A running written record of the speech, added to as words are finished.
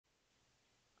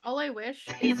All I wish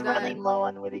He's is that running low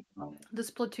on witty moment. the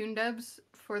Splatoon devs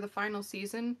for the final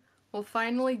season will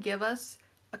finally give us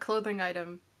a clothing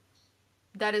item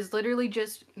that is literally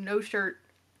just no shirt.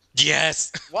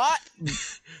 Yes. What?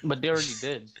 But they already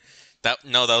did. That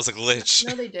was a glitch.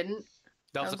 No, they didn't.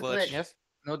 That was a glitch. Yes.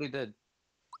 No, they did.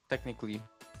 Technically,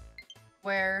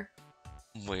 Where?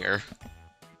 Where?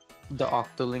 the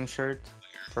Octoling shirt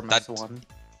from That- S1.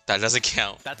 That doesn't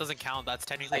count. That doesn't count. That's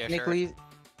technically a shirt.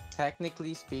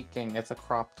 Technically speaking, it's a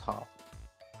crop top.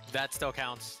 That still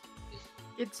counts.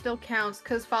 It still counts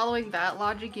because following that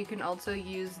logic, you can also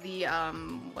use the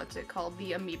what's it called?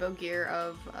 The amiibo gear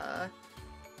of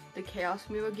the Chaos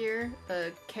amiibo gear,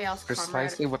 the Chaos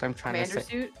Precisely what I'm trying to Commander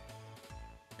say. suit.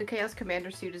 The Chaos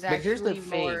Commander suit is But here's the actually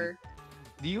thing. more.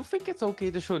 Do you think it's okay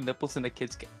to show nipples in a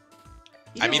kid's game?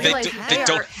 You I don't mean, they realize do- they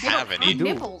don't they have any. They do.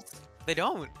 nipples. They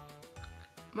don't.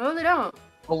 No, they don't.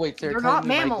 Oh wait, so you're They're not telling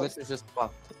me my mammals. glitch was just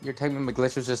fucked. You're telling me my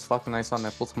glitch was just fucked and I saw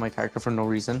nipples on my character for no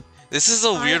reason? This is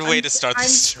a weird way I'm- to start the I'm-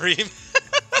 stream.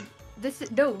 This is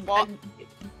no. What?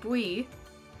 We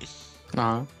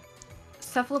Uh-huh.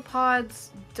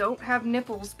 cephalopods don't have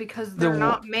nipples because they're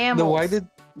not mammals.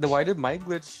 The why did my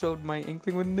glitch showed my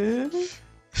inkling with nipples?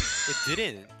 It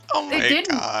didn't. Oh They my didn't.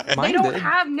 god. They Mine don't did.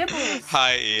 have nipples.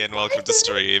 Hi Ian, welcome to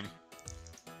stream.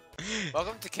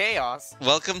 Welcome to chaos.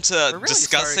 Welcome to We're really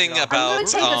discussing starting I'm off- gonna about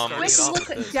take a We're quick really look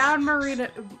starting off down,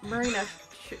 Marina.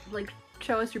 Like,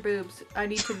 show us your boobs. I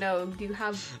need to know. Do you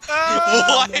have?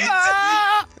 What?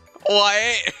 Ah!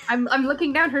 What? I'm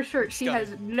looking down her shirt. She Got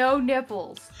has no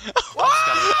nipples.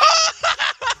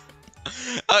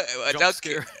 Jump Okay.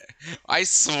 scare. I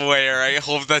swear, I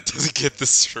hope that doesn't get the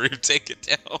stream taken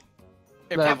down.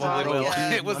 It That's probably will.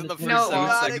 all. It was in the first No, 7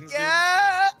 Not seconds.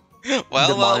 again!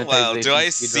 Well. Do I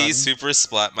Demonetization see speedrun. Super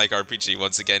Splat Mike RPG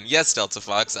once again? Yes, Delta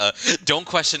Fox. Don't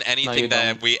question anything you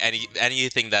that don't.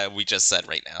 anything that we just said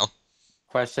right now.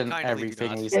 Question Kindly do everything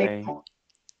not. we Big say.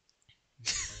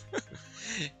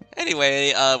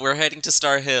 Anyway, we're heading to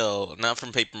Star Hill. Not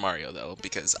from Paper Mario though,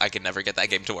 because I could never get that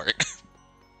game to work.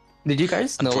 Did you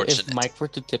guys know if Unfortunate. Mike were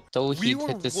to tiptoe, We he'd were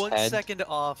hit his 1 head? second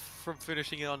off from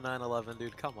finishing it on 9/11,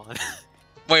 dude. Come on.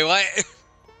 Wait, what?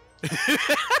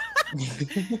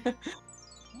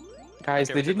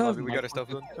 Guys, Okay, did you return to know lobby, we got our stuff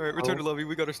done? Alright, return to lobby,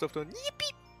 we got our stuff done.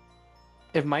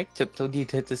 if Mike tiptoed, he'd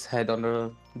hit his head on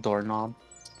the doorknob?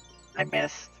 I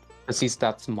missed. Because he's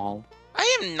that small.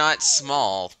 I am not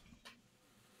small.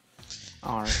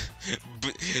 Alright.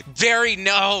 Barry,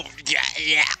 no!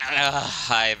 Yeah.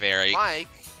 Hi, Barry. Mike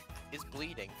is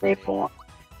bleeding. They pull.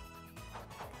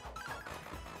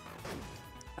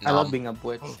 I love being a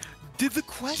witch. Did the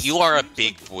quest You are a change,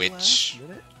 big like, witch. last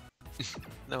minute?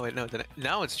 No, wait, no, didn't it?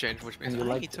 Now it's changed, which means And you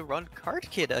I like need to run Card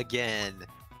Kid again.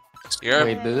 You're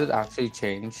Wait, did it actually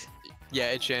change? Yeah,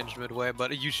 it changed midway,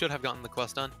 but you should have gotten the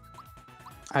quest done.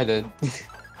 I did.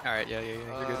 Alright, yeah, you're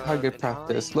good. Target and how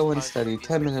practice, many low and times steady, these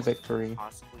 10-minute things victory.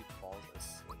 possibly falls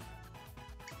asleep?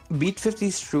 Beat 50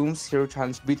 shrooms, 0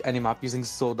 chance, beat any map using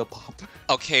soda pop.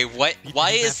 okay. What? You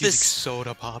Why didn't is have using this?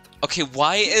 soda pop? Okay,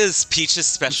 why is Peach's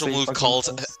special Say move fucking called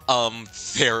things.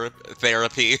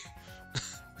 therapy?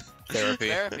 Therapy.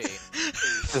 Therapy.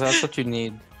 Because that's what you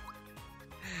need.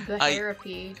 The I-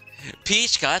 therapy.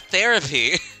 Peach got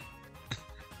therapy.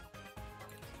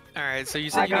 Alright, so you I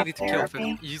said you got needed to kill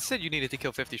therapy. 50. You said you needed to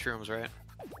kill 50 shrooms, right?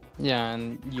 Yeah,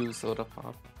 and use soda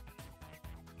pop.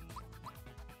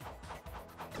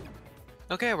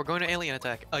 Okay, we're going to alien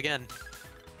attack again.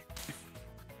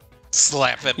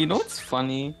 Slap him. You know what's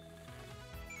funny?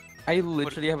 I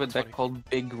literally have a what's deck funny? called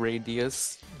Big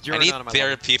Radius. You're I need not on my level.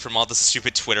 therapy from all the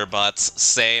stupid Twitter bots.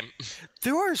 Same.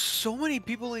 There are so many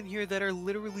people in here that are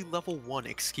literally level 1,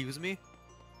 excuse me?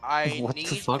 I What the need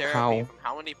fuck, therapy how? from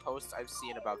how many posts I've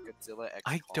seen about Godzilla X.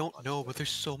 I Kong don't on know, Twitter. but there's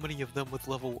so many of them with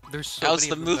level. There's so How's many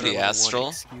the of them that are movie, level 1, Astral?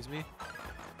 excuse me?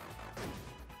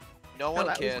 No Oh, one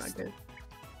that was kissed. not good.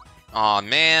 Aw I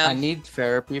man. need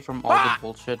therapy from all Ah! the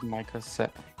bullshit Micah said.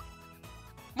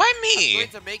 Why I'm me? going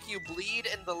to make you bleed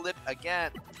in the lip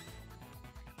again.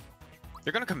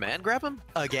 You're gonna command grab him?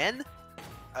 Again?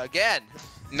 Again.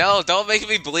 No, don't make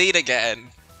me bleed again.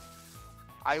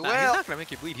 I Nah, will. he's not gonna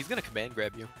make you bleed, he's gonna command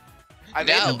grab you. I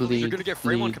No. made him Bleed, You're gonna get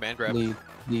frame 1 bleed, command grab. bleed,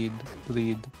 bleed,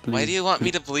 bleed, bleed. Why do you want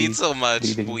me to bleed so much,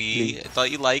 bleeding, Wee? bleed. I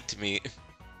thought you liked me.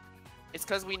 It's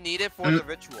because we need it for the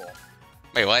ritual.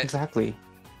 Wait, what? Exactly.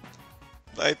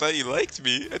 I thought you liked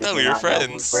me. I Did thought you we were not know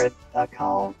friends. Brit that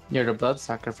call? You're the blood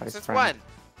sacrifice Since friend.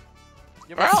 when?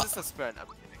 You're my Well- sister's friend. I'm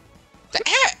kidding.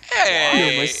 Hey, You're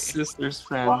my hey, sister's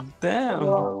friend. What? Damn.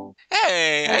 Hello.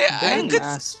 hey! I Damn, could,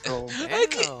 Astral. I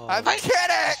could, Damn. I'm I-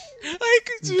 kidding! I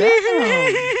could.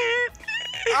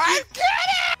 Damn. I'm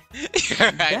kidding!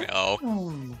 I know.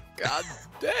 Damn. God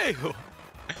damn.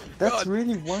 That's God.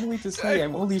 really one way to say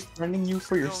I'm only friending you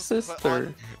for your No, but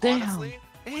sister. Damn. Honestly,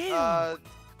 Damn.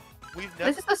 we've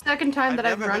never. This is the second time that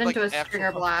I've never run had, into a like, actual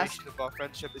stringer blast. conversation about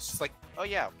friendship. It's just like, oh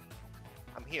yeah,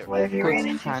 I'm here. What if you ran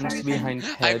Puts into hands Tarzan? behind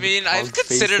I head. mean, I've while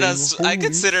considered us. facing- I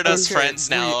considered us Holy friends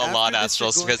now a After lot, this, you're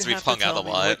Astrals, going because to we've have to hung out a tell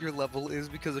me lot. What your level is,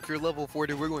 because if you're level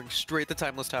 40, we're going straight to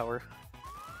Timeless Tower.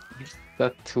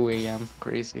 At 2 a.m.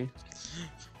 Crazy.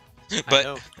 I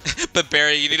know. But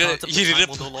Barry, you The need concept to of you need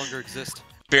time to will no longer exist.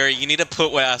 Barry, you need to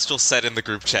put what Astral said in the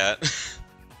group chat.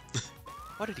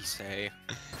 What did he say?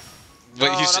 But no,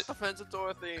 you not should, the friends of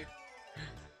Dorothy.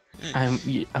 I'm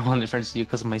only friends with you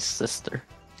because of my sister.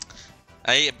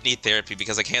 I need therapy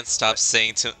because I can't stop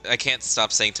saying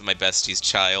to my bestie's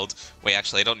child. Wait,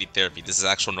 actually, I don't need therapy. This is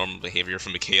actual normal behavior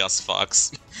from a Chaos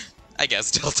Fox. I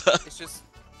guess Delta. It's just,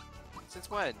 since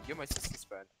when? You're my sister's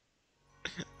friend.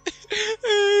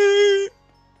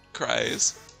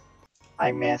 Cries.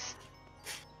 I missed.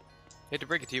 Hate to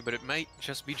break it to you, but it might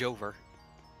just be Jover.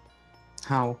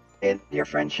 How? Your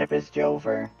friendship is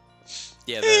Jover.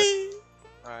 Yeah, that.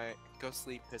 Alright, go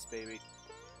sleep, piss baby.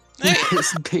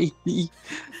 This baby.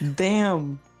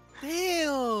 Damn.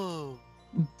 Damn!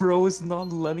 Bro is not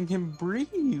letting him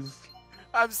breathe.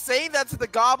 I'm saying that to the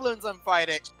goblins I'm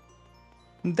fighting.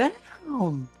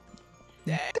 Damn.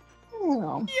 Damn.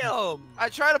 Damn! I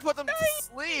tried to put them to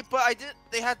sleep, but I did.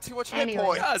 They had too much hit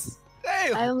Anyway. points.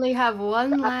 Damn! I only have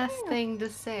one last thing to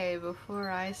say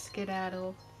before I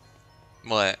skedaddle.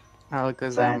 What?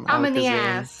 Alakazam. I'm in the Alakazam.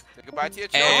 ass. Say goodbye to your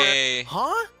children. Hey.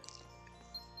 Huh?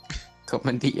 Come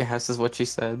in the ass is what she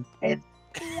said. It's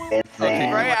Okay,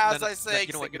 Zan. Right what? as No, I no, say, you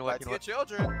know say what, you know goodbye what, to you your know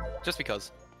children. Just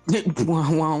because.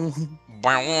 Wow.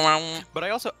 Oh But I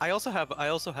also have.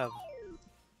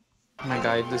 My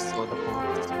guy, this soda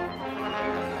pop.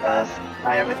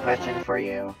 I have a question for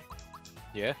you.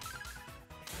 Yeah.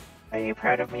 Are you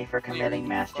proud of me for committing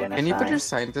mass genocide? Can you put your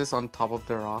scientist on top of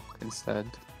the rock instead?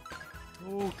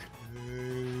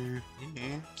 Okay.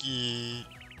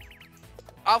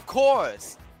 Of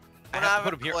course. I When have to I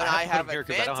put him here. when I I have have to put him here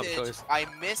 'cause I don't have a advantage, choice. I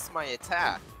miss my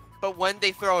attack. But when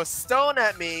they throw a stone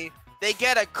at me, they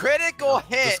get a critical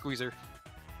The hit. squeezer.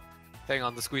 Hang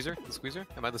on, the squeezer? The squeezer?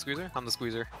 Am I the squeezer? I'm the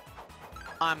squeezer.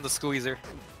 I'm the squeezer.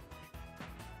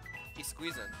 He's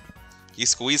squeezing. You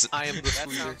squeeze I am the That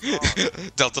squeezer. sounds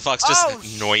wrong. Delta Fox just Oh,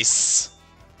 noise.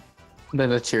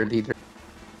 Then a cheerleader.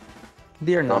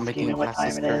 They are not Does he making know it what past time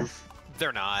this it curve. is?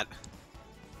 They're not.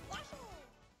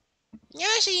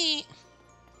 Yoshi.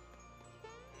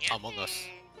 Among Us.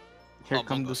 Here Among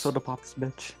come the Us. soda pops,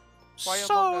 bitch. Why Among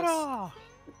Soda!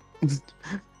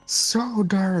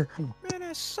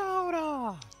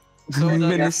 Minnesota! Soda,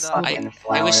 Minnesota. that's not-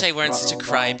 I wish I weren't weren't such a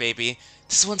crybaby.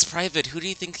 This one's private. Who do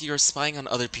you think you're spying on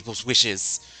other people's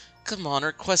wishes? Come on,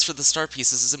 our quest for the star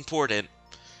pieces is important.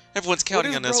 Everyone's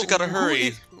counting on us. We gotta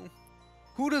hurry.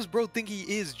 Who does bro think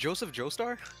he is? Joseph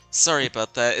Joestar? Sorry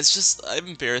about that. It's just I'm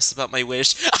embarrassed about my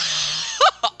wish. Does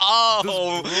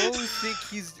Oh!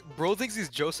 bro thinks he's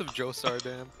Joseph Joestar,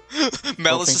 damn.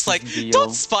 Mel Bro is just thinks like, he's Dio.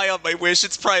 don't spy on my wish.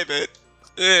 It's private.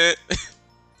 Eh.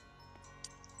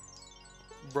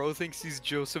 Bro thinks he's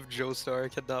Joseph Joestar. I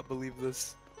cannot believe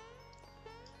this.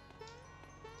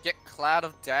 Get Cloud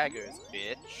of Daggers,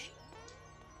 bitch.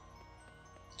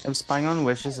 If spying on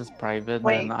wishes is private,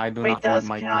 Wait, then I do wait, not want does-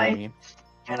 Mike can near I- me.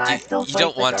 Can I You- still you fight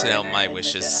don't the want to know gardener my in the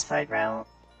wishes. genocide route?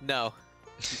 No.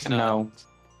 No.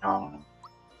 No.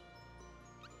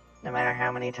 No matter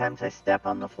how many times I step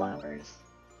on the flowers.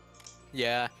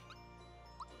 Yeah.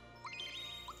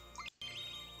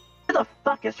 Who the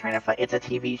fuck is trying to fight? It's a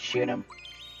TV, shoot him.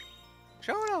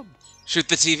 Shoot him! Shoot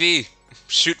the TV.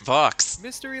 Shoot Vox.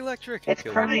 Mr. Electric! It's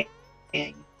Kill him.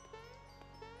 crying.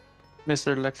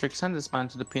 Mr. Electric, send this man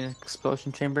to the Phoenix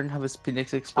explosion chamber and have his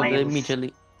Phoenix explode am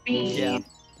immediately. Yeah.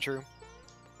 True.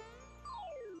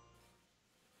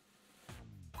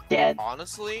 Dead.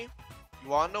 Honestly, you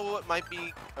wanna know what might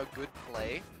be a good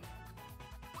play?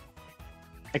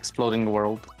 Exploding the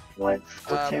world. What's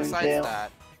Splatoon Besides 2?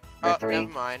 that. Or Oh, 3?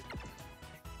 never mind.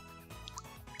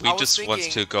 We I was just wants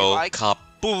thinking to go if I-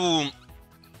 kaboom.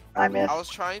 I missed. I was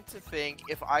trying to think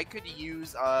if I could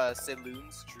use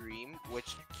Saloon's Dream,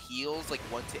 which heals like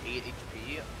 1 to 8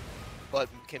 HP, but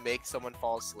can make someone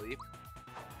fall asleep.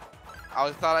 I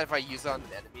thought if I use it on an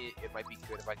enemy, it might be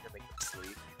good if I can make them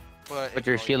sleep. But if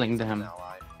you're I use healing it on them. an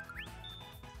ally-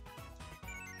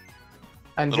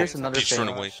 And Little here's another peach thing.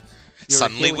 runaway. You're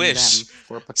Suddenly healing Wish. them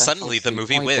for potential Suddenly the sleep,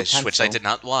 movie only Wish, which I potential. did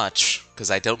not watch, because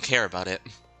I don't care about it.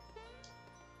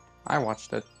 I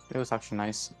watched it. It was actually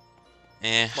nice.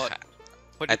 Eh. What?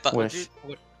 I thought- Wish.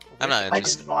 What, I'm not I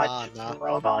interested. just watched a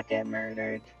robot get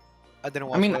murdered. I didn't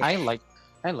watch I mean, Wish.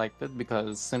 I liked it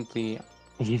because simply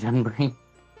Asian brain.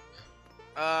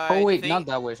 I Oh wait, think not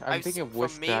that Wish. I'm I've thinking s- of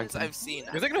Wish from memes Dragon. I've seen.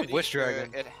 You're thinking of I'm Wish pretty sure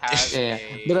Dragon. It has Yeah,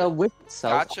 a but Wish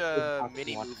itself. gotcha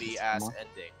mini movie ass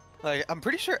ending. Like, I'm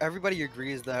pretty sure everybody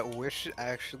agrees that Wish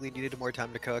actually needed more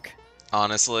time to cook. It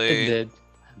Honestly, did.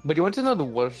 But you want to know the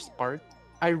worst part?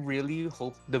 I really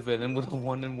hope the villain would have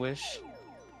won in Wish.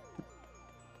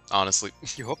 honestly,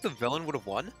 You hope the villain would have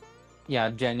won? Yeah,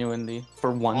 genuinely.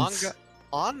 For once.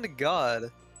 On the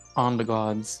god. On the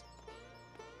gods.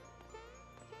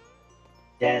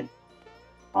 Dead.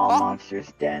 All Oh.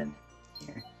 monsters dead.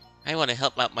 Here. I want to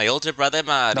help out my older brother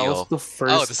That Mario. was the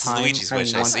first this is time Luigi's I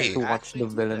Wish, I wanted see. to watch Actually the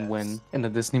do villain this. win in a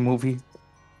Disney movie.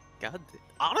 God.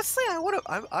 Honestly, I would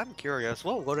have. I'm curious.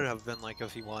 What would it have been like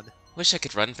if he won? Wish I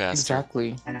could run faster.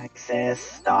 Exactly. Access.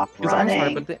 Stop Because I'm sorry,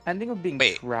 running. but the ending of being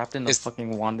Wait, trapped in the is-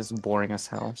 fucking wand is boring as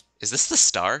hell. Is this the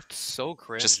star? So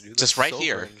cringe. Just- dude. just That's right so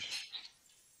here. cringe.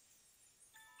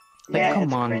 Like, Yeah, come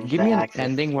it's on, cringe give that me an Access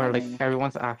ending where like running.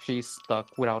 everyone's actually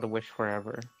stuck without a wish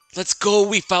forever. Let's go!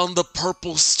 We found the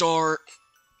purple star.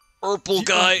 Purple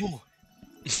guy.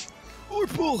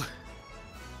 Orpal.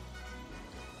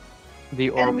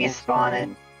 The Enemy Orpal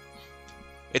spawning.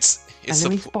 It's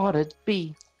Enemy the. spotted.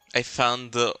 B. I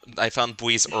found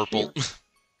Bui's Urple.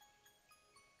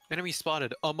 Enemy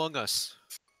spotted among us.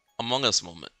 Among Us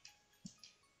moment.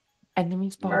 Enemy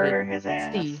spotted. Murder his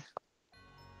ass. C.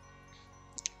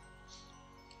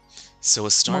 So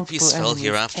a star Multiple piece fell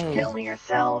here enemies, after. A. Kill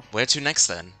yourself. Where to next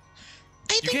then?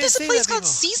 I You think can't there's a say place that, called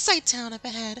Nemo. Seaside Town up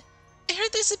ahead. I heard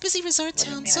there's a busy resort What do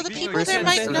you town, mean? so the I people can't there say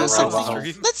might that. know It's a robot.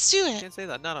 something. Let's do it. Can't say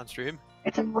that. Not on stream.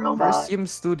 It's a robot. Resume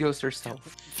Studios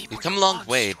yourself. You've come a long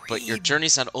way, but your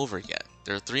journey's not over yet.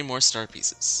 There are 3 more star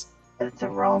pieces. It's a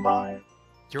robot.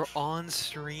 You're on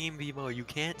stream, Vimo. You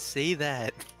can't say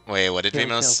that. Wait, what did Kill,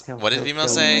 Vimo? kill, What did kill, Vimo kill.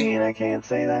 say? Wait, I can't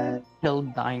say that.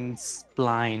 Kildine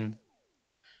spline.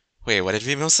 Wait, what did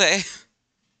Vimo say?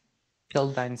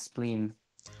 Kildine spleen.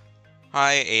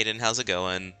 Hi, Aiden. How's it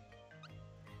going?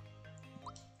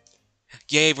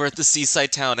 Yay, we're at the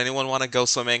seaside town. Anyone want to go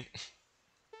swimming?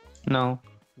 No.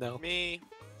 No. Me.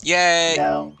 Yay!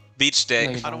 No. Beach day.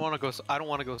 No, you I don't want to go. I don't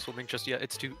want to go swimming just yet.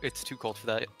 It's too cold for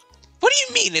that. What do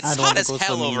you mean? I It's don't hot wanna as go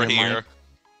hell swimming over near here.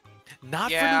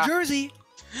 Not Yeah. for New Jersey.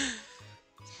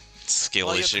 Skill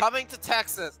Well, you're issue. coming to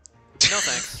Texas. No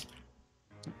thanks.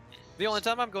 The only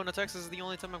time I'm going to Texas is the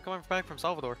only time I'm coming back from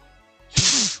Salvador.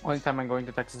 Only time I'm going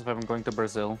to Texas if I'm going to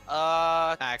Brazil.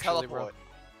 Actually, bro. Teleport.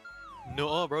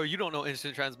 No, bro, you don't know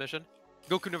instant transmission.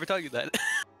 Goku never tell you that.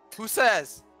 Who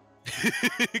says?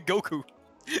 Goku.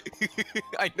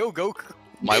 I know Goku.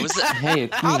 Why was it? Hey,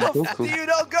 it's me, How the f do Goku. you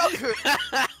know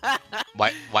Goku?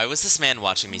 Why was this man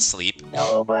watching me sleep?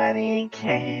 Nobody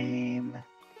came.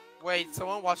 Wait,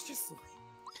 someone watched you sleep.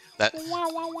 That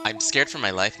I'm scared for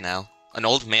my life now. An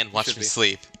old man watched should me be.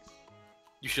 sleep.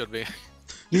 You should be.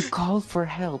 You called for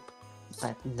help,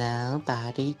 but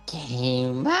nobody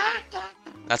came.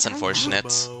 That's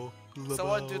unfortunate.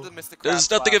 Someone do the Mr. Krabs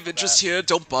There's nothing clap of for interest that. here.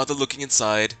 Don't bother looking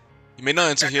inside. You may not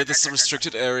enter here. This is a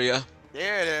restricted area.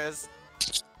 There it is.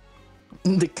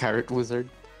 The carrot wizard.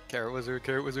 Carrot wizard,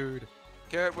 carrot wizard.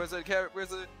 Carrot wizard, carrot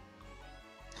wizard.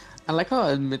 I like how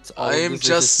it admits all I of am this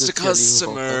just is a just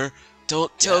really vocal. customer.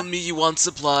 Don't tell me you want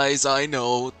supplies. I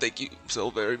know. Thank you so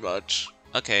very much.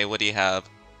 Okay, what do you have?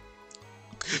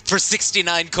 For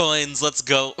 69 coins, let's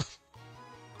go.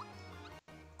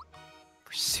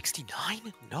 For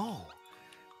 69? No.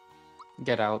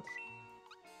 Get out.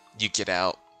 You get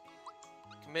out.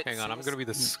 Commit Hang on, I'm gonna be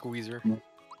the suicide. squeezer.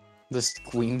 The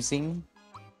squeamsing.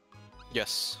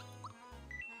 Yes.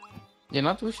 You know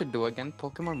what we should do again?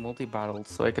 Pokemon multi-battle,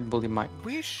 so I can bully my...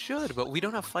 We should, but we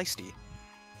don't have Feisty.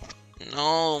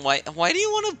 No, why do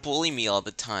you want to bully me all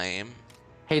the time?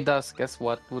 Hey Dusk, guess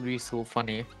what would be so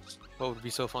funny? What would be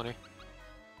so funny?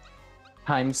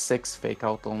 Times 6 fake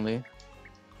out only.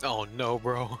 Oh no,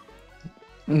 bro.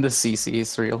 The CC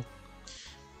is real.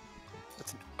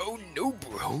 Oh no,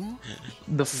 bro.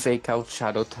 The fake out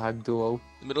shadow tag duo. In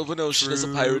the middle of an ocean is a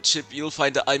True. pirate ship. You'll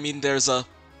find there's a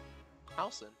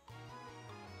Howson.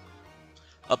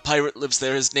 pirate lives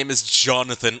there. His name is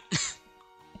Jonathan.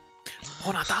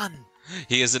 Jonathan.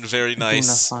 He isn't very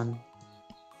nice. Fun.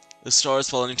 The star is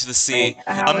falling into the sea. Wait,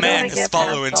 how A do man I has get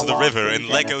fallen past into the lost river in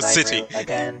Lego genocide City. route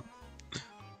Again.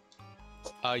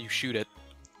 You shoot it.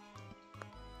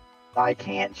 I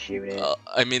can't shoot it.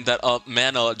 I mean that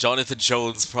man, Jonathan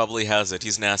Jones probably has it.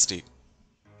 He's nasty.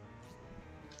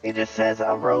 It just says a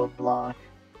roadblock.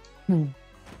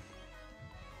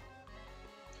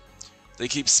 They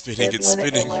keep spinning and It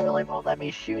spinning. literally won't let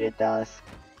me shoot it, Dusk.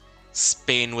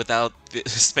 Spain without the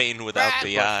Bad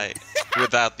eye.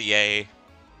 without the A.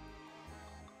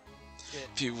 Shit.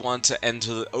 If you want to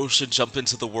enter the ocean, jump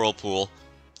into the whirlpool.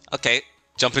 Okay,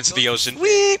 jump into the Don't ocean. spin.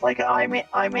 Whee! Like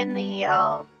I'm in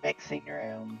the mixing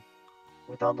room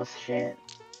with all this shit.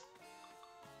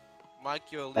 Mike,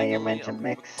 you're That you're legally meant to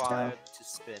mix required stuff. to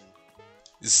spin.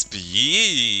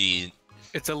 Speed.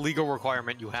 It's a legal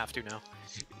requirement. You have to now.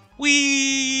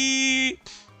 Whee!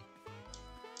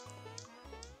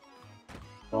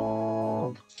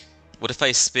 Gold. What if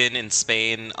I spin in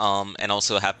Spain, and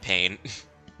also have pain?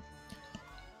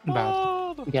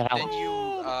 Bad. Get Then out.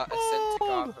 you ascend to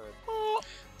godhood.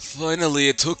 Finally,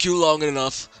 it took you long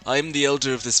enough. I am the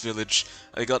elder of this village.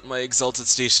 I got my exalted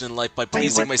station in life by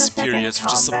pleasing my what's the second superiors,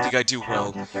 which is something combat I do well.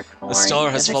 count after A chlorine?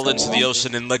 star has Is it fallen to the gold?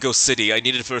 ocean in Lego City. I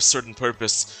need it for a certain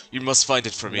purpose. You must find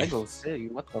it for me. Lego City,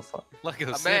 what the fuck?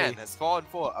 Lego A City. man has fallen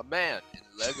for a man in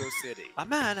Lego City. A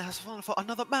man has fallen for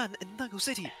another man in Lego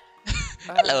City.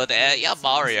 Hello there, you're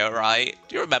Mario, right?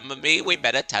 Do you remember me? We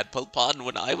met at Tadpole Pond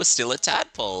when I was still a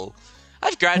tadpole.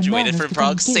 I've graduated has from become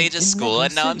Prague big Sage's in School, Lego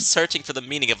and now I'm City. searching for the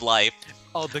meaning of life.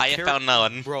 Oh, the I have found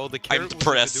none. Bro, the I'm carrot was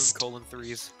depressed. doing colon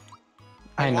threes.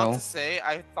 I want know. to say,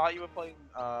 I thought you were playing,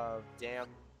 damn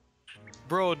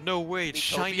Bro, no way, it's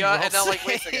shiny Miitopia, and now like,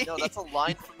 wait a Ralsei. second, no, that's a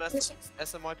line from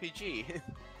SMYPG.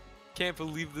 Can't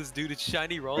believe this dude, it's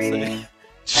shiny Ralsei. Reading.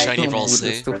 Shiny don't do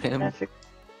this Ralsei. to him. Magic.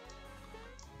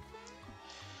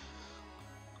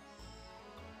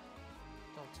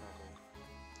 Don't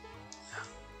tell me.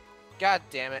 God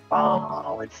damn it.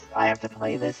 Oh, I have to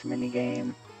play this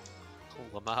minigame.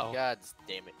 Pull them out. God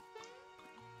damn it.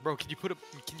 Bro, can you put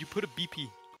a BP?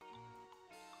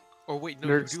 Or wait, no,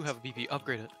 Nerds. you do have a BP.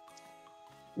 Upgrade it.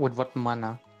 With what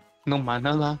mana? No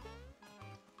mana la.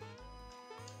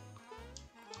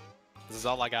 This is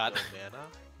all I got. No mana?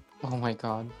 Oh my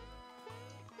god.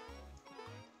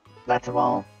 That's a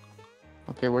wall.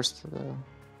 Okay, where's the...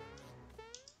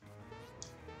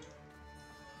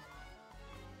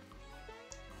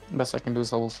 Best I can do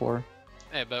is level 4.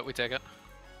 Hey, but we take it.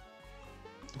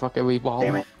 Fuck it, we wall.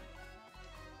 Damn it.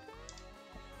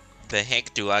 The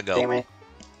heck do I Damn go? it.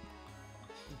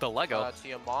 The Lego. To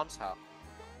your mom's house.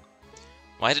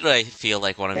 Why did I feel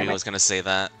like one of Damn you it. was gonna say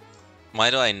that? Why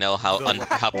do I know how The-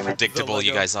 how Damn it. predictable The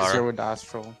you Lego. guys Zero are? with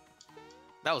Astral.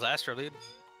 That was Astro, dude.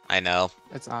 I know.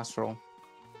 It's Astral.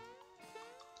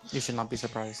 You should not be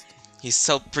surprised. He's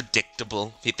so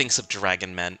predictable. He thinks of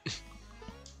Dragon Men.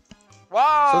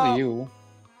 Wow! So do you,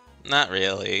 Not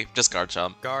really. Just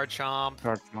Garchomp. Garchomp.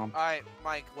 Garchomp. Alright,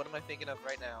 Mike, what am I thinking of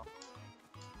right now?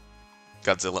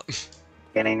 Godzilla.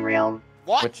 Getting real.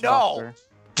 What? Witch No!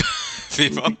 Doctor.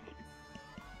 Vivo. I'm thinking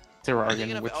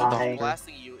Terrarian, of Witch Elvis Doctor.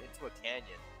 blasting you into a canyon.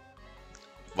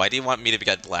 Why do you want me to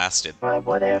get blasted? But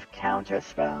what if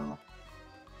counterspell?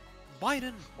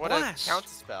 Biden. What Blast. a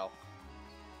counterspell.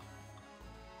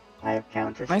 I have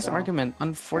counterspell. Nice argument. I will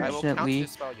Unfortunately,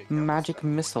 counterspell your magic counterspell.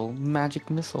 missile, magic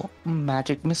missile,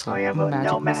 magic missile, Oh yeah, but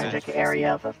no missile. magic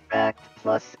area of effect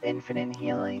plus infinite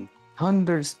healing.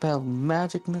 Thunder spell,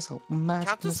 magic missile,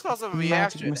 magic missile, Counterspell's a magic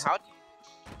reaction. missile. How do you...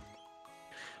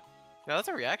 Yeah, that's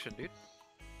a reaction, dude.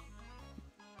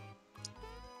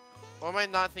 Or am I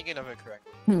not thinking of it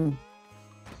correctly?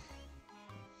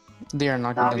 They are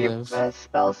not Now if gonna you live. press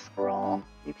spell scroll,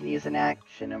 you can use an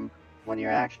action and one of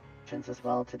your actions as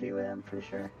well to do it, I'm pretty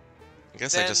sure. I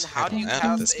guess Then I just how head do you out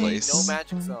have of this a place. no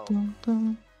magic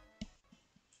zone?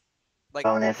 Like,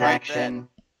 Bonus right action. then.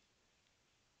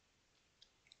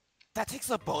 That takes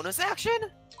a bonus action?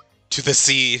 To the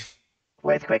sea.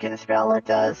 With quicken spell, it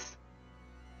does.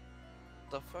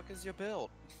 The fuck is your build?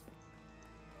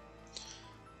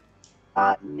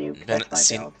 Nuke, Been, that's my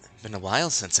seen, build. been a while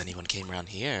since anyone came around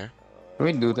here. Can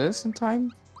we do this in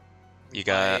time? You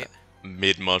got Right.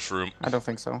 mid mushroom. I don't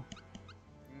think so.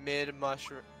 Mid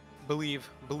mushroom. Believe.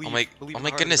 Oh my, believe oh in my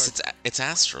the heart of goodness, the it's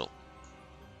Astral.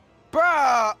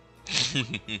 Bruh!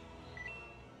 I'm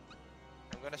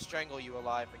gonna strangle you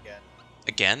alive again.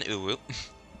 Again, ooh.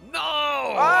 No!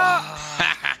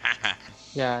 Ah!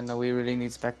 Yeah, no, we really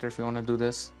need Spectre if we want to do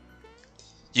this.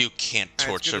 You can't Alright,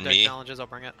 torture let's do the deck me. challenges. I'll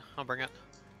bring it. I'll bring it.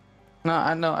 No,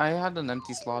 I know I had an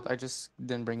empty slot. I just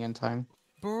didn't bring in time.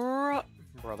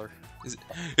 Brother.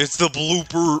 It's the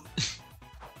blooper.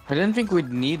 I didn't think we'd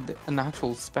need an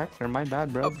actual Spectre. My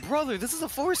bad, bro. Brother, this is a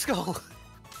 4-skull.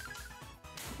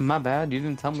 My bad. You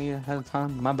didn't tell me ahead of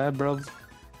time. My bad, bro.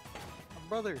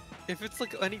 Brother, if it's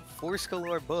like any 4-skull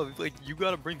or above, like you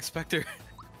gotta bring Spectre.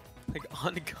 Like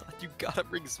on God, you gotta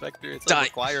bring Spectre. It's a Die.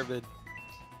 requirement.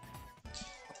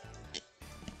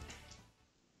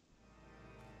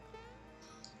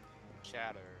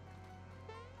 Chatter.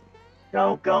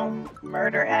 Go,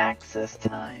 murder axe this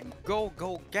time. Go,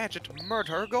 gadget,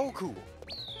 murder Goku.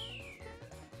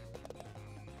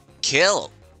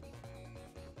 kill.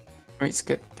 Can we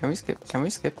skip? Can we skip? Can we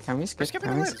skip? Can we We're skip? skipping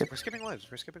Can we lives. skip? We're skipping lives.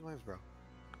 We're skipping lives, bro.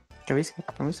 Can we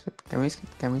skip? Can we skip? Can we skip?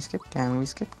 Can we skip? Can we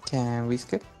skip? Can we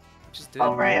skip? We just did.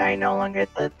 Alright, I no longer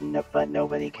but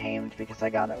nobody came because I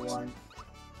got it once.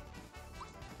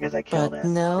 Because I killed it. But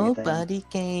nobody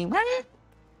came.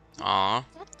 Aw.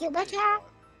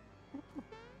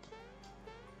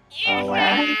 Oh,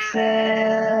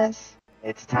 Alexis!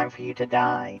 It's time for you to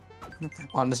die.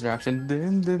 Honest reaction.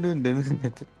 Dun, dun, dun, dun,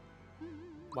 dun.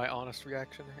 My honest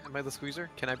reaction. Am I the squeezer?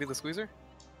 Can I be the squeezer?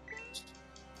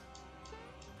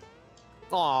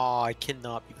 Aw, I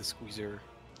cannot be the squeezer.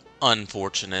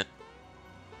 Unfortunate.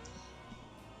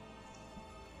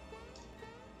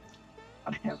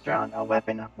 I have drawn a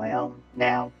weapon of my own.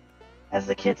 Now, as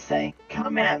the kids say,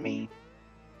 come at me.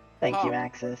 Thank you, Oh.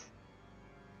 Axis.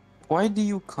 Why do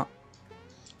you come?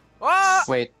 Ah!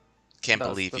 Wait. Can't that's,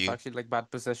 believe that's you. actually like bad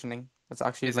positioning. That's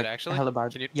actually Is it like actually? hella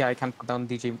bad. Can you- Yeah, I can't put down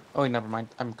DJ. Oh, never mind.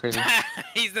 I'm crazy.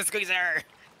 He's the squeezer.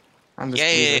 I'm the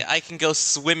Yay, squeezer. I can go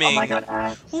swimming. Oh my god,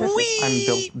 Axis. Whee! I'm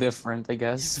built different, I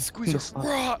guess. He's the squeezer.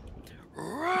 Rah!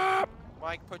 Rah!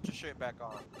 Mike, put your shirt back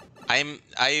on.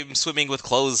 I'm swimming with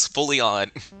clothes fully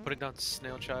on. Putting down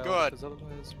snail child. Good. Because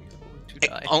otherwise we are going to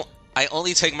die. I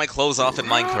only take my clothes off in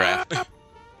Minecraft.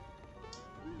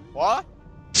 What?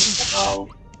 Oh,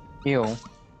 Ew.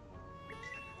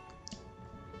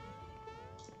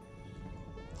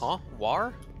 Huh?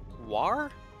 War? War?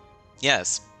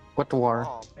 Yes. What war?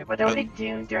 Oh, what do we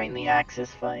do during the Axis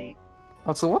fight?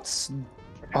 Also, what's?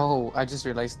 Oh, I just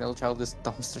realized Snail Child is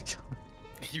Dumpster Child.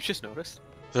 You just noticed?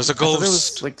 There's a I thought it was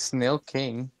ghost. like Snail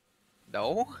King.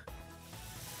 No?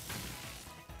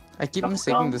 I keep Don't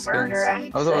mistaking the go murder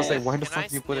skins. Also, I was like, Axis. why the Can I fuck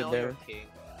do you put it steal there? your king?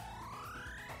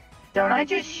 Don't I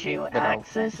just shoot No.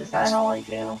 Axis? Is that all I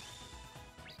do?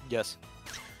 Yes.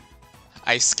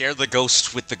 I scare the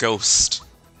ghost with the ghost.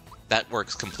 That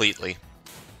works completely.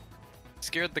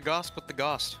 Scared the ghost with the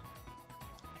ghost.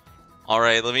 All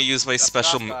right, let me use my That's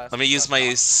special. fast, fast, Let me use fast, my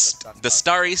fast, fast, the fast,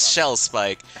 starry fast. shell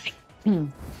spike.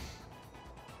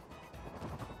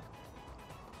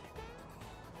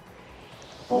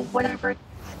 Well, whatever's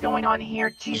going on here,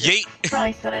 Jesus Yeet.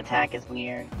 Christ, that attack is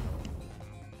weird.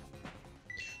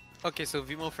 Okay, so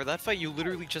Vimo, for that fight, you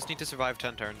literally just need to survive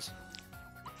 10 turns.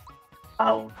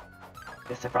 Oh,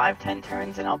 just survive 10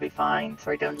 turns and I'll be fine,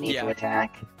 so I don't need Yeah. to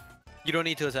attack. You don't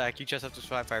need to attack. You just have to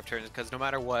survive 5 turns, because no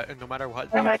matter what, What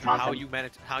am I how talking? you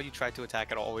manage, how you try to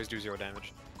attack, it'll always do 0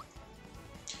 damage.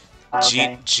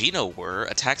 Okay. Gino were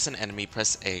attacks an enemy.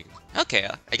 Press A. Okay,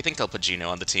 I think I'll put Gino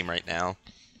on the team right now.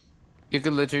 You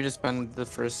could literally just spend the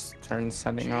first turn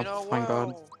setting up. Gino, My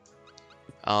god.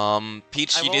 whoa.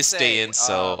 Peach, I you will need to stay say, in.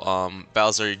 So,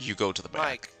 Bowser, you go to the back.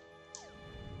 Mike,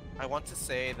 I want to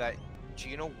say that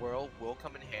Geno Whirl will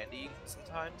come in handy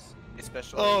sometimes,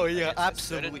 especially. Oh yeah, against a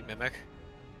absolutely, certain- Mimic.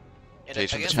 and Page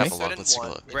from the against travel a log, certain let's take a one,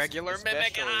 look. it's Regular Mimic,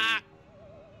 especially ah!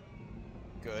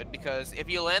 Good, because if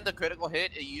you land the critical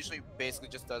hit, it usually basically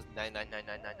just does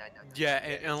 9999999. Yeah,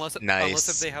 unless Nice.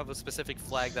 if they have a specific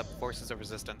flag that forces a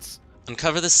resistance.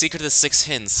 Uncover the secret of the 6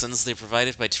 hints. Since they're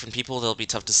provided by different people, they'll be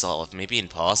tough to solve. Maybe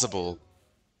impossible.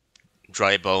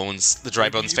 Dry Bones. The Dry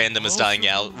Bones fandom is dying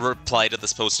out. Reply to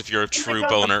this post if you're a true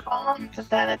boner. Bombs of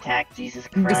that attack, Jesus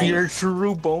If Christ. you're a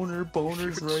true boner,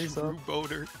 boners rise up. True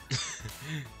boner.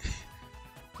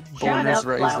 Shut Boners up,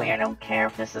 rise Flowey, I up. don't care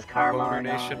if this is karma Boner or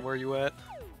Nation, not. where you at?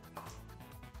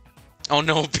 Oh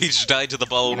no, Peach died to the I'm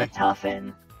gonna bone.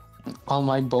 toughen. All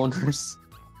my boners.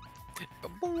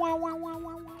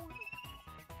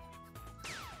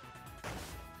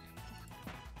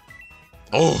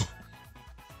 Oh!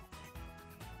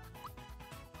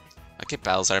 Okay,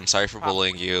 Bowser, I'm sorry for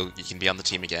bullying you. You can be on the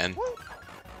team again.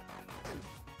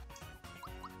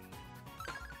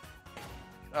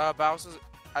 Bowser's.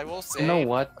 I will say. You know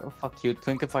what? Oh, fuck you.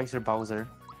 Twinkifizer Bowser.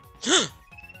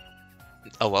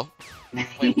 Oh well.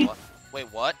 Wait, what? Wait,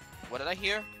 what? What did I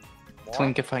hear? More?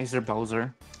 Twinkifizer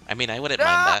Bowser. I mean, I wouldn't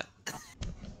mind that.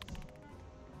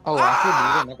 Oh, actually,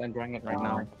 believe it or not, I'm drawing it right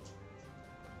now.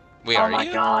 Wait, Oh are my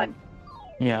you? god.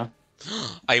 Yeah.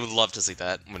 I would love to see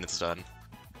that when it's done.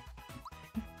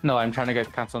 No, I'm trying to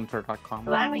get cancelled for .com.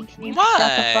 Flowey, can you shut the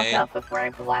Why? fuck up before I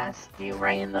blast you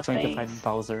right in the face? Twinkified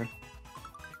Bowser.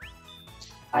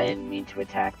 I didn't mean to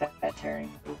attack that turn.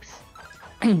 Oops.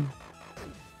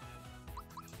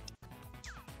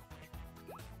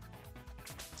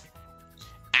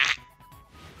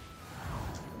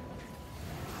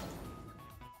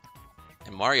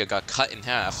 And Mario got cut in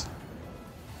half.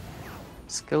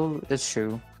 Skill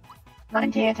issue.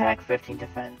 19 attack, 15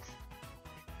 defense.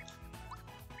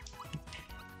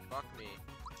 Fuck me.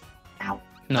 Ow.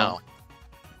 No.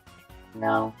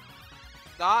 No.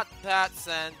 Not that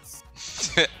sense.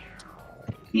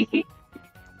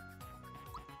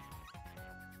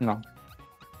 No.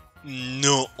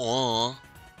 No.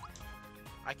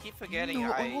 I keep forgetting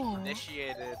No. I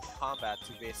initiated combat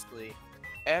to basically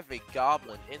every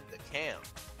goblin in the camp.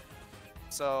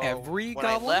 So Every when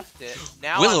goblin? I left it,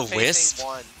 now Will-O-Wisp? I'm facing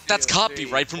 1, 2, That's 3,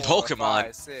 copyright from 4, Pokemon.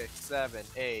 5, 6, 7,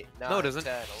 8, 9, No, it isn't.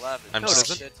 10, 11, I'm 12,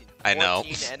 just- 13, I know.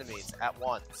 14 enemies at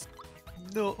once.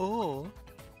 No.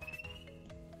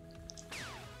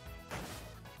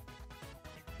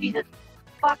 Jesus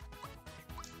fuck.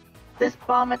 This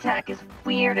bomb attack is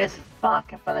weird as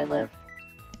fuck, but I live.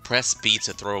 Press B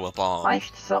to throw a bomb.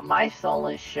 My soul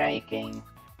is shaking.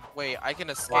 Wait, I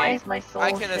can escape. Why is my soul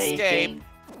I can shaking? escape.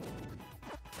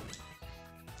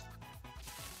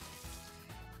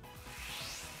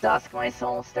 Dusk, my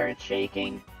soul started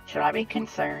shaking. Should I be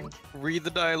concerned? Read the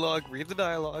dialogue. Read the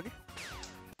dialogue.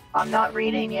 I'm not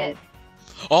reading it.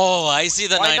 Oh, I see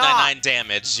the Why 999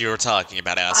 damage you were talking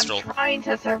about, Astral. I'm trying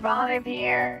to survive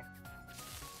here.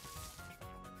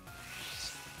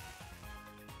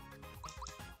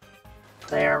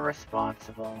 They're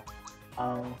responsible.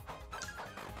 Oh.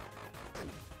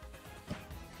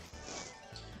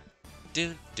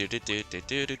 Do do do do do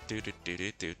do do do do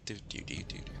do do do do do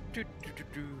do.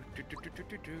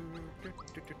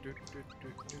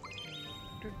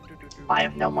 I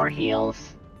have no more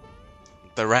heals.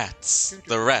 The rats.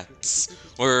 The rats.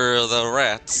 We're the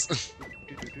rats.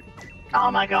 Oh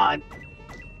my god.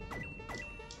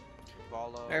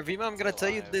 Follow Vima, I'm gonna tell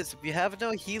you alive. this: if you have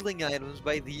no healing items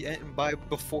by the end,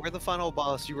 before the final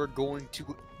boss, you are going to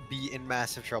be in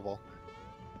massive trouble.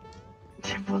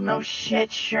 Well, no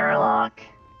shit, Sherlock.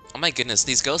 Oh my goodness,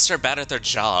 these ghosts are bad at their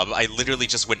job. I literally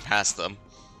just went past them.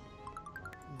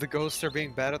 The ghosts are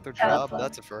being bad at their Shut up, job. Fun.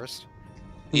 That's a first.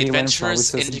 The They went from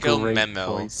Adventurer's with this Indigo great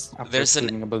Memo. voice after There's an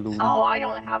stealing a balloon. Oh, I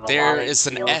don't have a There lot of is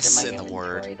an heals S my in the word.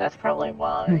 inventory. That's probably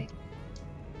why.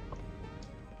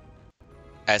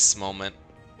 S moment.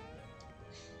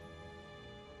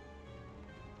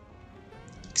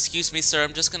 Excuse me, sir.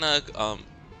 I'm just gonna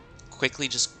quickly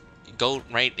just go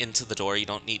right into the door. You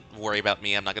don't need to worry about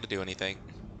me. I'm not gonna do anything.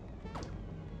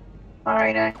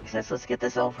 Alright, Access, let's get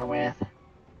this over with.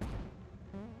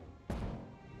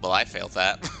 Well, I failed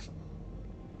that.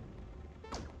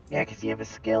 Yeah, because you have a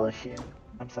skill issue.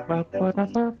 I'm sorry. That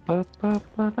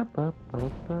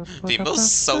was me.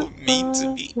 Bemo's so mean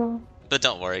to me. But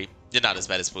don't worry, you're not as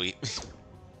bad as we.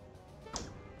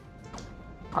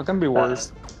 I can be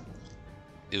worse.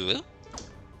 Ooh.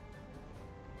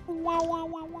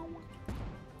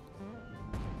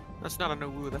 That's not a no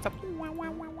woo. That's a.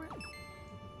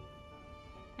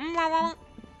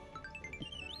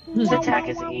 This attack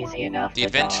is easy enough. The to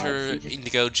dodge. Adventure You just-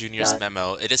 Indigo Jr.'s dodge.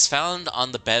 memo. It is found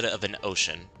on the bed of an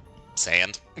ocean.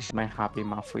 Sand. My happy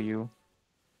mouth for you.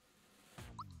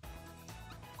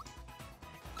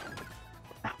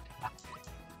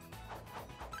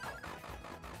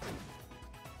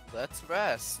 Let's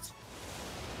rest.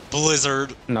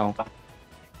 Blizzard. No.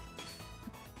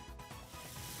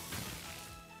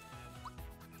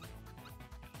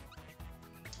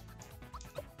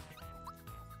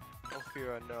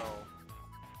 Ophira, no.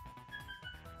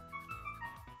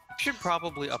 You should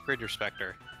probably upgrade your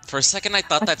Spectre. For a second, I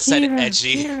thought that said Akira,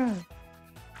 edgy. Akira.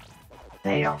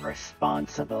 They are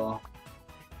responsible.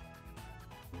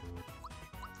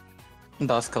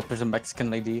 Dusk help, there's a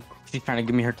Mexican lady. She's trying to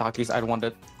give me her Takis. I don't want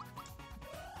it.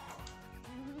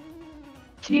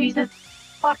 Jesus,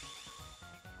 fuck!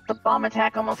 The bomb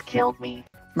attack almost killed me.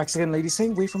 Mexican lady, stay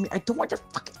away from me. I don't want your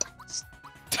fucking Takis.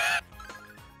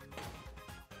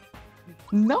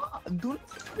 No, do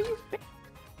not for you.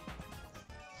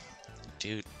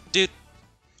 Dude.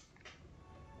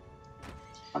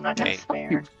 I'm not gonna Okay.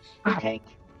 spare. Okay.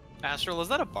 Astral, is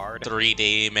that a bard?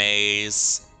 3D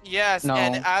maze. Yes, No.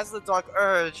 and as the Dark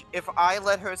Urge, if I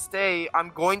let her stay, I'm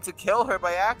going to kill her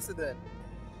by accident.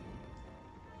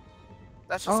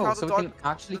 That's just Oh, how so the we Dark. can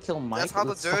actually kill Mike? That's how the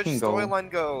Let's Dirge fucking go. storyline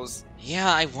goes.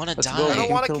 Yeah, I wanna Let's die. go. I We don't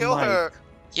can want to kill kill Mike. her.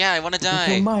 Yeah, I wanna We can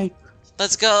kill die. Mike.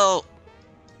 Let's go.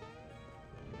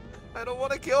 I don't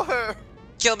want to kill her.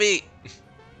 Kill me.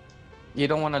 You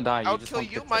don't want to die. I'll you just kill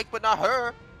want you, to- Mike, but not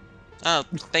her. Oh,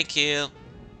 thank you.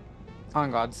 Oh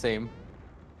god, same.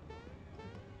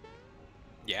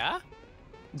 Yeah?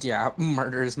 Yeah,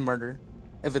 murder is murder.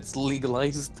 If it's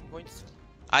legalized. I'm going to...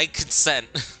 I consent.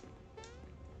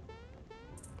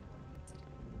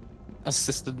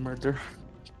 Assisted murder.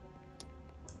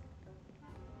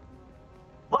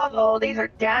 Whoa, these are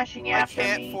dashing I after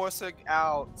can't me. force her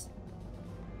out.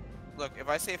 Look, if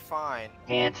I say fine,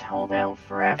 Can't hold out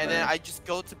forever. and then I just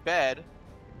go to bed,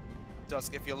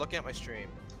 Dusk, if you're looking at my stream,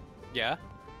 Yeah?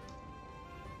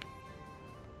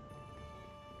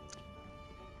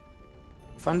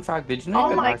 Fun fact, did you know Oh you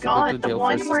can my actually go to god, the jail for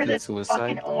one where assisted the suicide?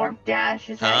 fucking orb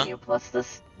dashes Huh? at you, plus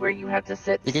this where you have to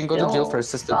sit You can go to jail for still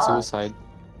assisted sucks. suicide.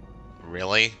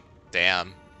 Really?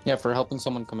 Damn. Yeah, for helping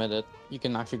someone commit it. You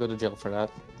can actually go to jail for that.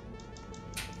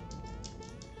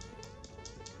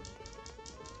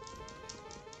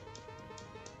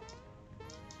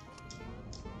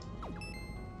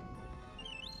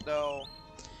 No.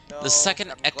 The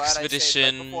second I'm glad I saved right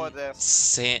expedition before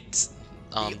this.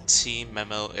 team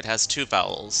memo, it has 2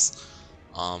 vowels.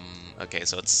 Okay,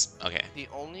 so it's okay. The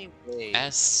only way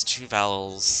S, 2 to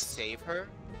vowels. save her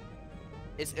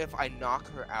is if I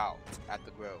knock her out at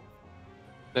the grove.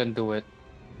 Then do it.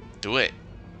 Do it.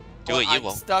 Do But it, you I'm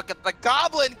will. stuck at the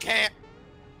goblin camp.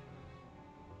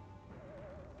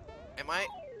 Am I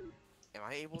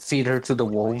able to Feed her to the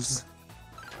wolves.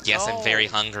 Yes, I'm very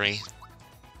No. hungry.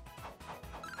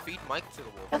 feed Mike to the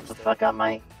wolf? Shut the instead? fuck up,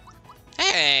 Mike.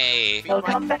 Hey! Feed He'll Mike-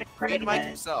 come back Feed Mike pregnant.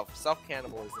 himself.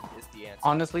 Self-cannibalism is the answer.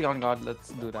 Honestly, on God, let's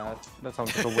do that. That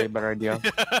sounds like a way better idea.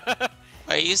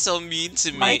 Why are you so mean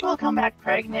to me? Mike will come back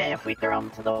pregnant if we throw him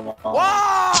to the wall.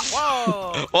 Whoa!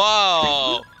 Whoa!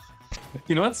 Whoa!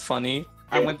 You know what's funny?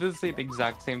 I wanted to say the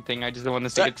exact same thing, I just don't want to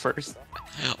say it first.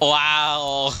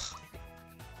 Wow!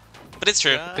 But it's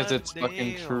true. Because it's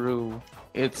fucking Goddamn. true.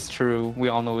 It's true. We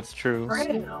all know it's true.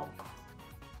 Real.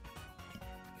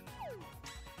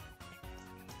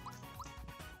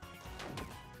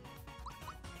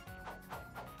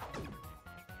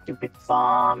 Stupid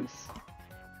bombs.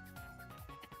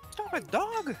 Stop it,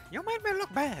 dog! You made me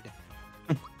look bad.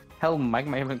 Hell, Mike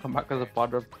might even come back as a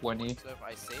father of 20. So if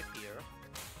I save here,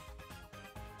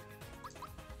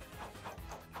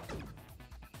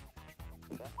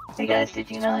 Hey guys, did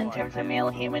you know in terms of male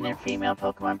human and female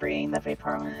Pokemon breeding, the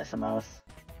Vaporeon is the most?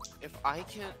 if I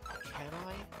can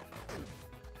I?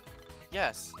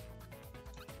 Yes.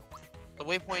 The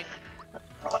waypoint.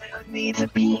 Vaporeon needs a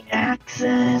beat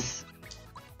axis.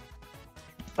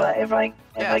 But if I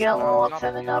Yes, get a little Vaporeon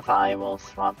upset got- enough, I will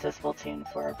swap to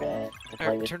Splatoon for a bit to play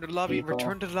with Return to the lobby, people.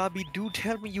 return to the lobby. Do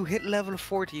tell me you hit level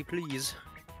 40, please.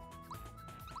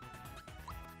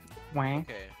 Wank.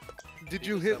 Okay. Did He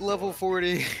you was hit at level the-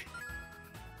 40?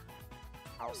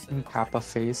 Howson. Kappa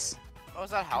face. Oh, is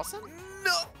that Howson?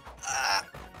 No! Ah!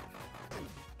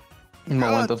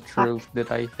 Moment God. of truth.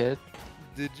 Did I hit?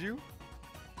 Did you?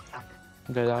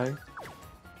 Did I?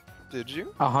 Did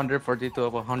you? 142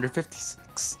 of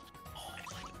 156. Oh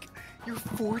my god. You're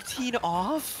 14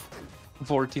 off?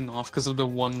 14 off because of the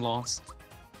one loss.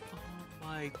 Oh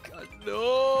my god,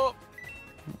 no!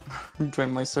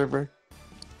 Join my server.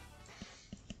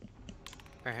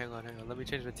 Alright, hang on. Let me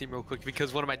change my team real quick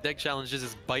because one of my deck challenges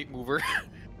is Bite Mover.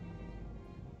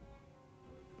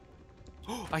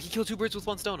 I can kill 2 birds with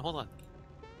 1 stone. Hold on.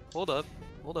 Hold up.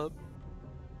 Hold up.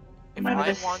 If Man, I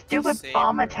this want to stupid save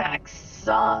bomb her, attack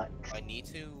sucks. I need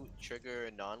to trigger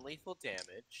non-lethal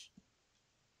damage.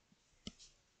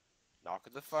 Knock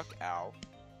her the fuck out.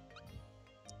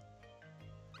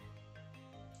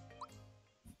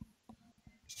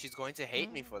 She's going to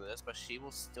hate me for this, but she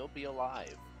will still be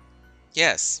alive.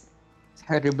 Yes.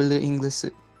 Terrible English.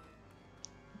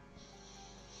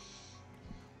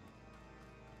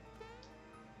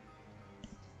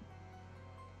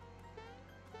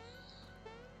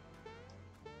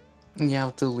 You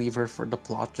have to leave her for the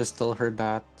plot, just tell her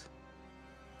that.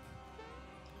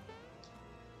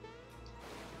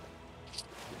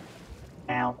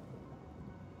 Ow.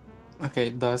 Okay,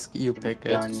 Dusk, you pick it.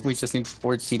 Done. We just need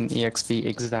 14 EXP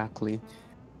exactly.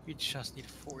 We just need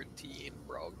 14,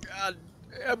 bro. God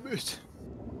damn it.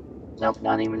 Nope,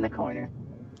 not even the corner.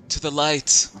 To the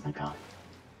light. Oh my god.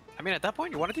 I mean, at that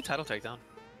point, you want to do title takedown.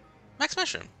 Max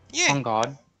Mushroom. On Yeah.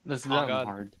 God. Let's do On that on God.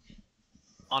 hard.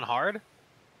 On hard?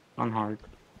 On hard.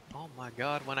 Oh my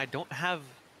god, when I don't have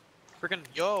freaking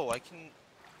Yo, I can.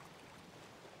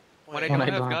 When I Wait, don't When I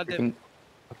have don't have goddamn- freaking...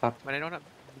 What's up? when I don't have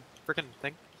freaking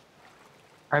thing.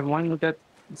 I want to get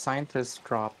scientist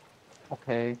drop.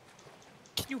 Okay.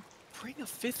 Can you bring a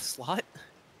 5th slot?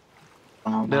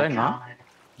 Oh Did my I not? god.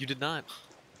 You did not.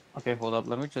 Okay, hold up.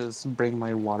 Let me just bring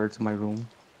my water to my room.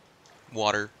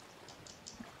 Water.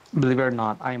 Believe it or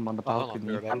not, I am on the Oh, hold on, balcony.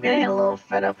 be right back. I'm getting a little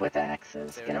fed up with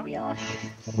axes, There we gonna go. be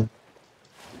honest.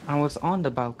 I was on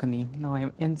the balcony. Now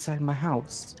I'm inside my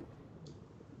house.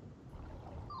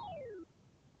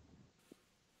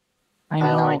 I'm I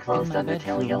now only in closed my Undertale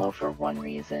bedroom. Yellow for one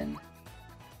reason.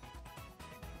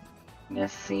 I'm gonna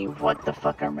see what the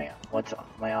fuck are what's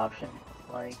my options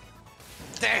like.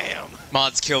 Damn!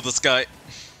 Mods killed this guy.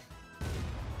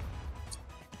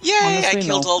 Yay! Honestly, I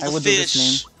killed no. all I the would do this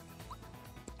fish.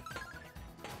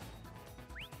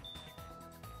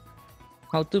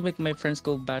 How to make my friends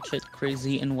go batshit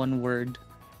crazy in one word.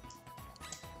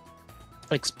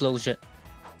 Explosion.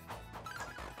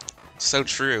 So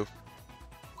true.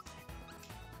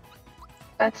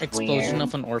 That's Explosion weird.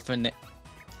 of an orphan.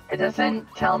 It doesn't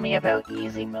tell me about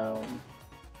easy mode.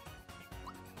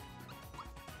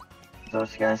 So I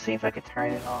was gonna see if I could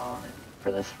turn it on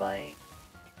for this fight.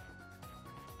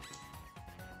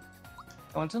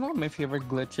 I want to know what my favorite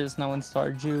glitch is now in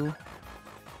Stardew.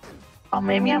 Oh,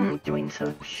 maybe I'm doing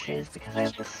so shiz because I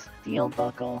have the steel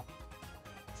buckle.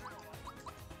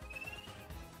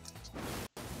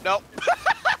 Nope.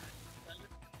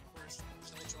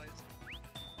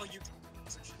 Oh, you can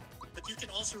reposition. But you can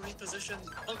also reposition.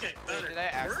 Okay, Wait, better. did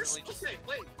I Worse? accidentally Okay,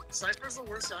 wait. Cypher's the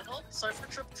worst shuttle. Cypher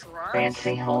trip trash.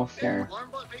 Fancy holster. Alarm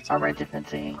bot makes Armor you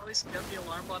defensive. always get the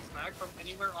alarm bots back from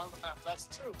anywhere on the map. That's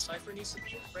true. Cypher needs to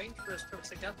be in range for his trips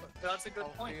to get them. That's a good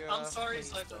point. I'm sorry, please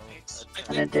Cypher don't. mates. That's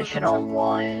I An think for the additional trip, well,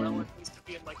 one. it needs to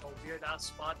be in like a weird ass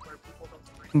spot where people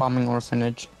don't bring Bombing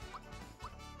orphanage.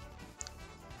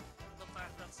 the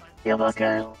fact that Cypher Steel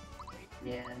buckle.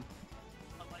 Yeah.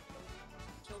 unlike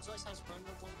Killjoys has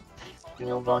vulnerable recall.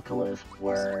 Steel buckle is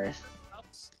worse.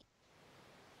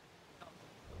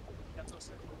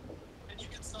 And you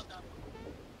can stun that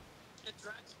one. It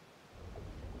drags.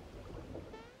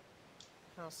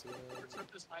 How soon? Your trip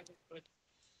is either good.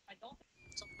 I don't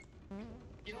think so.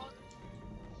 You know what?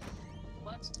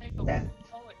 Let's take a Yeah. look.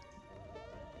 Oh, wait.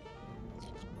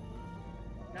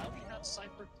 Now we have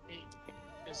Cypher 8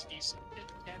 is decent.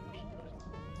 It can be good.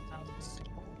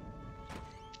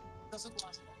 Doesn't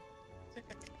last long.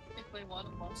 If they want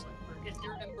to love Cypher, if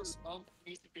you're in the smoke,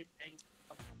 you need to be paying.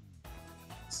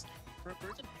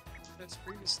 Reverted to its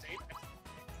previous state,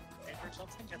 or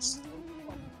something, it's still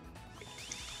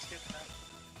skip that.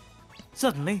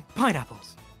 Suddenly,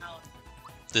 pineapples. Now,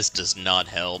 This does not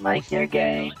help. Mike, you're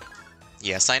gay.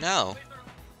 Yes, I know.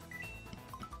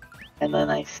 And then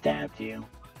I stabbed you.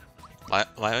 Why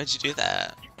would you do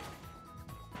that?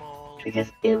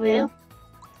 Because it will.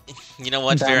 You know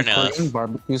what? Fair Damn, enough. Korean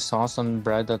barbecue sauce on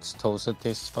bread that's toasted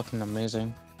tastes fucking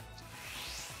amazing.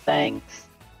 Thanks.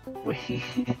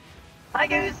 Hi,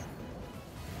 Goose.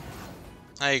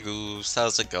 Hi Goose,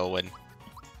 how's it going?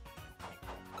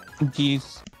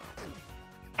 Jeez.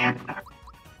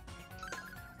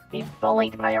 He's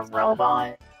bullied by a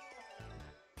robot.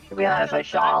 To be honest, I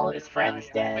shot all of his friends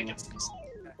dead.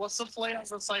 what's the play of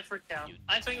the Cypher Camp?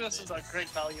 I think this is a great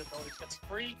value building. It's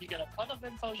free, you get a ton of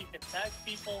info, you can tag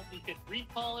people, you can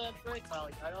recall it, great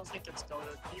value. I don't think it's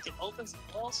goated. You can open some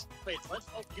walls. Wait, what?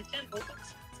 Oh, you can't open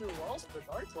through walls with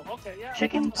darts? Well, okay, yeah.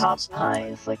 Chicken pot pie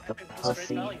is like the I think it's great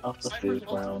pussy value. of the Cypher's food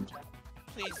ultimate world. gem.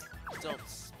 Please don't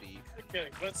speak. Okay,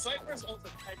 but Cypher's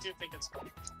open, I do think it's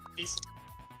decent.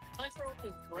 Cypher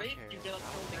open great, you get up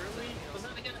so early, but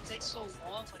then again, it takes so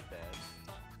long. Like,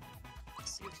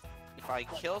 If I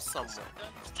kill someone.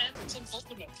 and it's an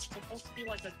ultimate. It's supposed to be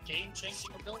like a game-changing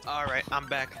ability. Alright, I'm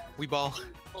back. We ball.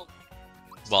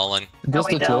 Balling. Just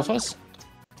we the two of don't. us?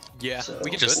 Yeah, So we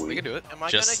can do Just- it. We can do it. Am I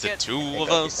Just the gonna get two of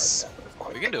us.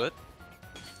 We can do it.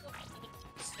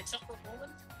 Except for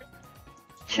Roland.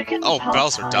 Chicken Oh, pot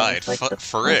Bowser pie died. is like the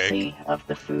Frick. pussy of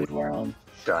the food world.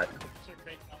 Those are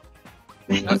great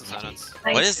value. That's silence.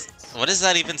 What is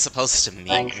that even supposed to mean?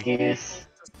 Thanks, Goose.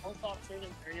 Just both operating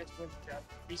areas with Jet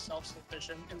be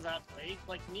self-sufficient in that way.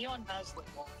 Like Neon has the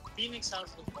wall, Phoenix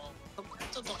has the wall.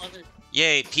 Compared to the other,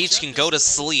 Yay, Peach can go to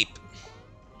sleep.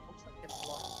 looks like it's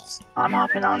lost. I'm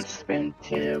hopping on spoon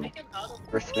 2 Taken out of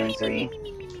for spoon 3.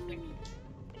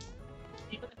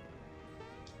 Even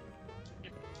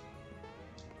if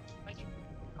I think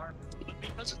but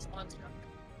because it's on Jet,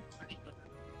 pretty good.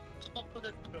 Come up with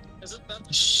it. Is it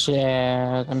better?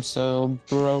 Shit, I'm so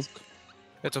broke.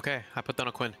 It's okay. I put down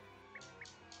a Quinn.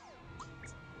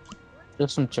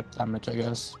 Just some chip damage, I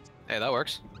guess. Hey, that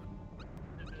works.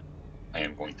 I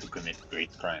am going to commit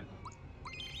great crime.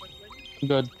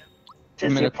 Good. Just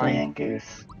your Minute plan,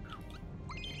 Goose.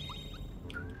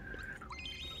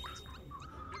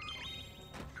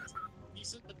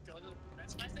 Decent, but good.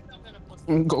 I think I'm gonna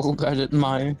put Go gadget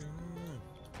my.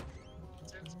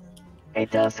 Hey,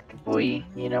 Dusk boy,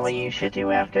 you know what you should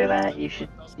do after that? You should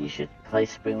play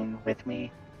spoon with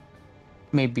me.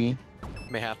 Maybe.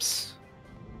 Mayhaps.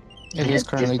 It is Just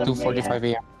currently a 2:45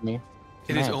 a.m. for me.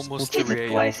 It is Nice. almost Just 3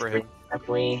 play a.m. for him. spoon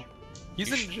simply.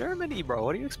 He's in Germany, bro.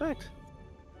 What do you expect?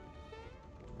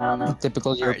 I don't know.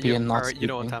 Typical European not Alright, you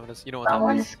know what speaking. time it is. You know what time it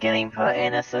is. Someone's getting put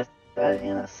in a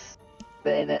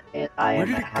I Where am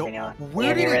did it having go? a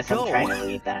Where did it aneurysm go? trying to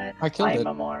read that. I killed I'm it.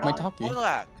 a moron. My Taki.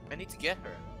 Lilac, I need to get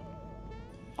her.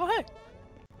 Oh, hey.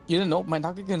 You didn't know my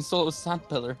Taki can solo sand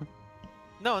pillar.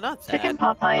 No, not that. Chicken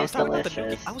pot pie I is was talking about the Nuki.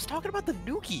 delicious. I was talking about the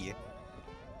Nuki.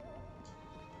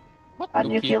 What? A Nuki?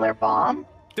 nuclear bomb?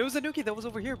 There was a Nuki that was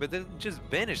over here, but then just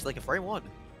vanished like a frame one.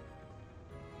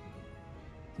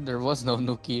 There was no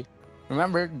Nuki.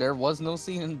 Remember, there was no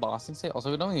scene in Boston State.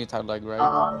 Also, we don't need Tide Leg,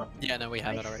 right? Yeah, no, we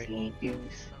have it already. Okay.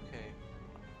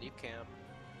 Need cam.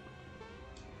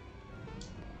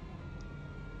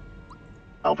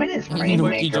 Open his Nuki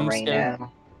Rainmaker jump right scare.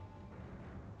 now.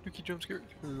 Nuki jump scare.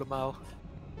 Lamau.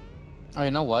 Oh,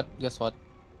 you know what? Guess what?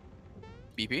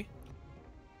 BP?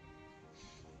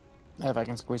 If I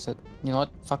can squeeze it. You know what?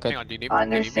 Fuck it. Hang on, do you need me to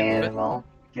move it? Understandable.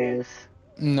 Juice.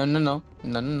 No.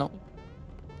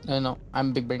 No.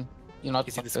 I'm big brain. You know what?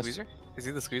 Is he Fuck the this. squeezer? Is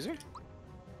he the squeezer?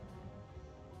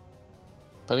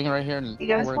 Putting it right here. You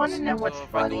guys works. want to know what's So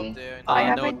if I go funny? up there and-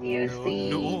 I no, haven't used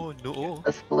No.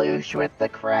 the sploosh with the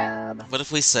crab. What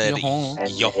if we said Yo-ho. And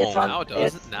yo it's on- Now it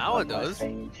does. it's Now on it my does.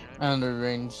 page. And the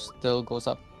range still goes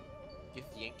up. Give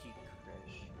Yankee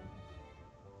crash.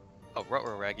 Oh,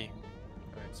 Rutro Raggy.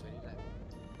 Alright, so I need that.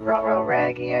 Roro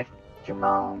Raggy, your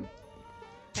mom.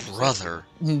 brother?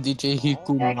 DJ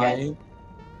Hikumai.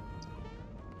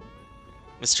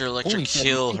 Mr. Electric, Holy shit,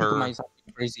 kill DJ her. Hikumai is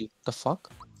actually crazy. The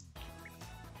fuck?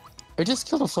 I just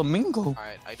killed a flamingo.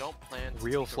 Alright, I don't plan to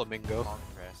Real take a flamingo. long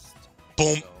rest.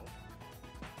 Boom. so-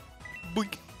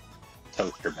 Boink.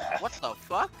 Toaster bath. What the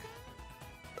fuck?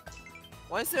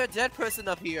 Why is there a dead person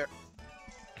up here?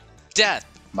 Death.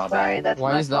 My bad. Sorry, that's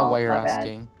Why my is that fault, why you're my bad.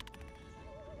 asking?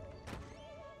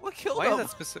 What killed Why is him? that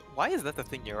specific? Why is that the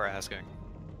thing you're asking?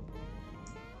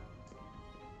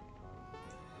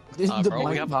 The Bro,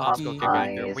 we have a Mike popsicle Hockey- kid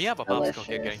getting through. Nice, We have a popsicle kid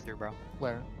delicious. getting through, bro.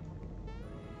 Where?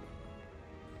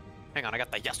 Hang on, I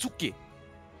got the Yasuki.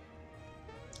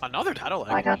 Another title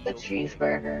I leg. got the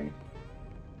cheeseburger.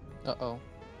 Uh-oh.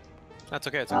 That's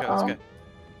okay. It's okay. That's okay.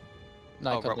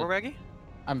 No, I Oh, cut Rutro it. Raggy?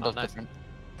 I'm Oh, built nice. different.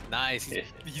 Nice.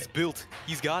 He's built.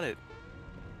 He's got it.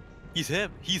 He's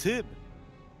him. He's him.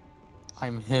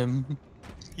 I'm him.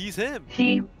 He's him.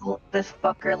 This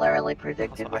fucker literally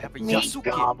predicted Also, I have a meat Yasuke.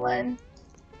 goblin.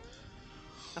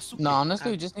 Yasuki. No,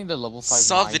 honestly, we just need a level 5.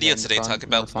 Saw a Maya video in today front, talking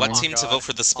and we're about what fine. team to God. vote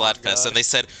for the Oh, Splatfest, God. and they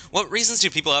said, what reasons do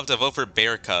people have to vote for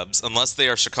Bear Cubs unless they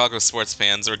are Chicago sports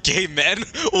fans or gay men?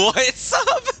 What's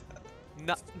up?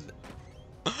 No,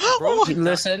 bro,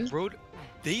 Listen. bro,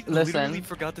 they Listen. literally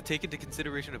forgot to take into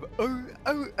consideration of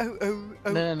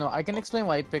No. I can explain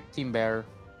why I picked Team Bear.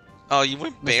 Oh, you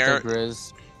went Mr. Bear.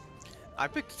 Grizz. I'm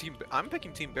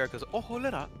picking Team Bear because oh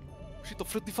holera, shit the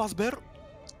fruity fast bear.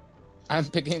 I'm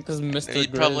picking because Mr. You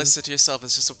probably Grizz. said to yourself,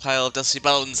 it's just a pile of dusty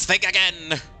bones. Think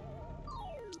again!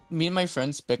 Me and my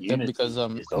friends picked him Unity because is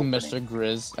opening. Mr.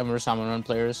 Grizz and we're Salmon Run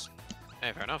players.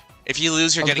 Hey, fair enough. If you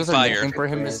lose, you're Oh, getting because our nickname fired. for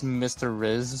him is Mr.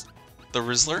 Riz. The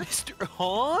Rizzler? Mister,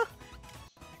 huh?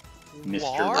 Mr.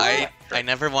 War? I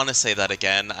never want to say that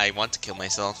again. I want to kill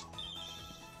myself.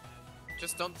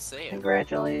 Just don't say it.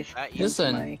 Congratulations. At you.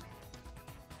 Listen. Mike.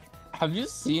 Have you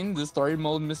seen the story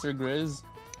mode, Mr. Grizz?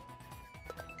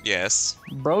 Yes.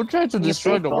 Bro tried to You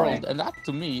destroy big the boy. world, and that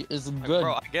to me is Like, good.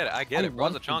 bro, I get it. I get it.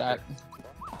 Bro's a want that.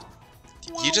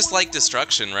 chonker. You just like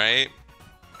destruction, right?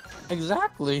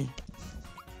 Exactly.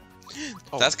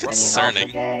 Oh, That's bro. And he's also concerning.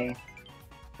 gay.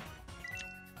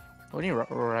 What do you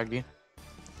Raggy?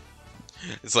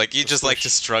 It's like you just like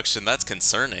destruction. That's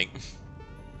concerning.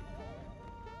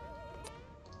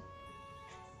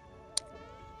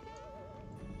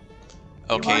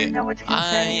 You Okay, wanna know what's I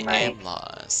concerning, Mike? am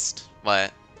lost.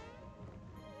 What?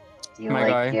 You My like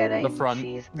guy, the getting front line,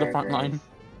 cheeseburgers the up front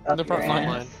your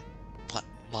line. ass. What?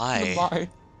 Why? Goodbye.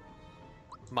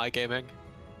 My gaming.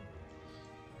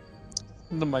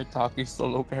 The Maitake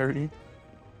solo carry.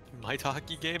 My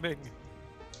Taki gaming.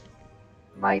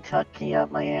 My tucky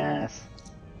up my ass.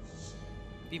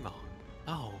 Demo.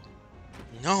 No.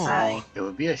 No. Hi. It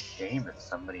would be a shame if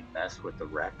somebody messed with the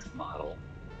Rex model.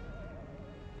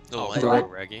 Oh, Oh, what? Right. bro,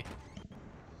 Reggie.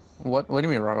 What do you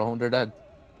mean, Raro? They're dead.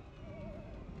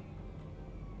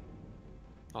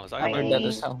 I was I talking They're about dead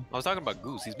as hell. I was talking about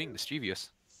Goose. He's being mischievous.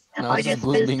 No, I this is just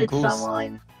Goose being visited Goose.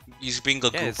 someone. He's being a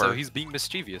Yeah, goober. so he's being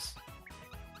mischievous.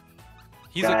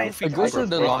 He's Guys, a goofy It goes goober. for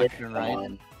the I long visited turn, right?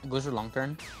 someone. It goes for long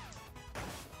turn.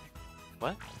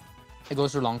 What? It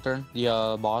goes for long turn.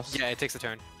 The boss. Yeah, it takes a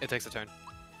turn. It takes a turn.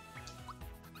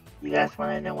 You guys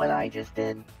want to know what I just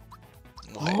did?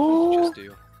 What? Oh, Just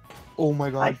do. oh my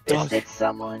I God, Dust. visited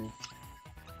someone.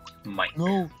 Mike,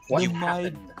 No, what the my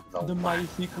happened the my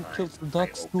last people time kills the I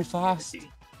ducks too opened fast.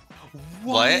 Unity?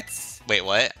 What? Wait,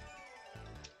 what?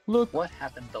 Look, What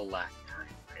happened the last time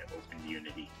I opened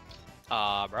Unity?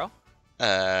 Bro.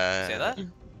 Uh. Say that?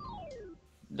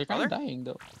 they're kind of Brother? dying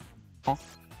though. Bro.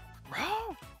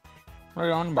 What are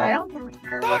you on I about? don't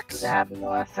remember what Ducks! happened the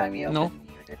last time you No. opened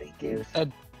Unity, Goose.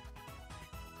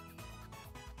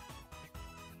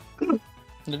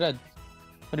 They're dead.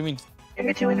 What do you mean?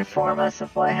 You're to inform us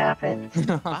of what happened.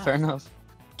 Fair enough.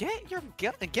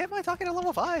 Get my talking to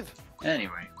level 5.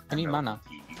 Anyway. I need mana.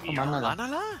 Oh, mana.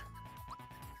 La.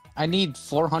 I need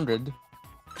 400.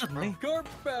 Suddenly, Guard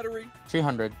battery.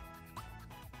 300.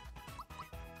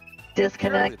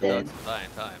 Disconnected.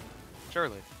 Time.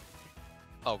 Surely.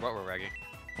 Oh, what we're ragging.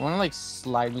 Wanna like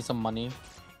slide me some money?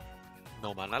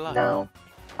 No mana la. No.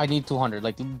 I need 200,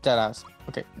 like dead ass.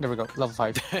 Okay, there we go. Level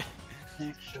 5.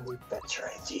 Actually, that's your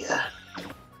idea.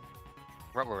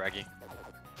 What we're ragging.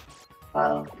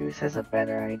 Well, Goose has a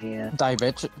better idea. Die,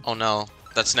 bitch. Oh no,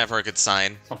 that's never a good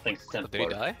sign. Something Did he simpler.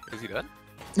 die? Is he dead?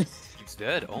 He's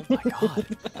dead. Oh my god.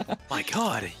 My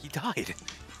god, he died.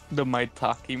 The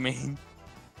Maitake main.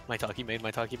 My talkie main.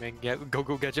 Go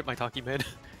gadget, my talkie main.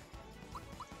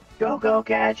 Go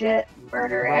gadget.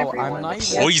 Murder Bro, everyone. I'm not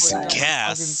with even Poison gas. fucking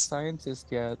gas. scientist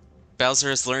yet. Bowser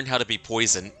has learned how to be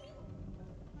poison.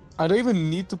 I don't even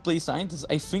need to play scientist.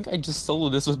 I think I just solo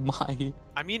this with my.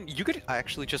 I mean, you could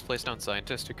actually just place down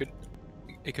scientist.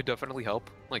 It could definitely help.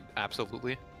 Like,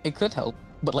 absolutely. It could help,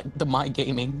 but like the my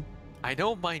gaming. I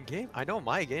know my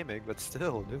gaming, but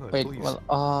still, do it, Wait, please.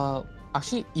 well,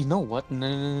 actually, you know what?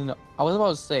 No. I was about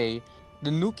to say, the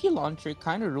Nuki launcher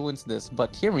kind of ruins this,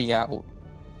 but hear me out.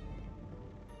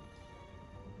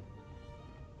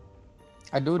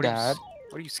 I do What are you that.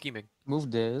 What are you scheming?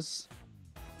 Move this.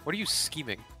 What are you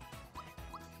scheming?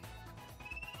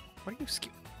 What are you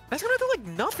scheming? That's gonna do like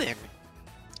nothing.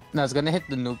 No, it's gonna hit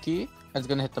the Nuki. It's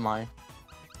gonna hit the Mai.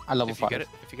 I level If you 5.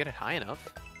 get it high enough.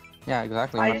 Yeah,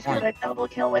 exactly. I My just got point. a double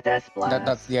kill with S-Blast.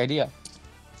 That's the idea.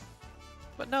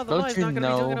 But now the Don't Mai's you not gonna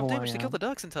be doing know enough who I damage to kill am? the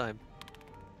ducks in time.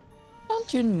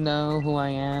 Don't you know who I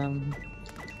am?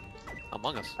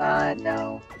 Among Us.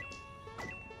 No.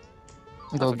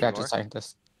 Go what you gadget are.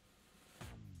 scientist.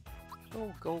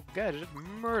 Go gadget,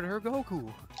 murder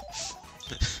Goku.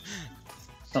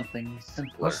 Something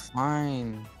simpler. We're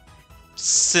fine.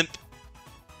 Simp.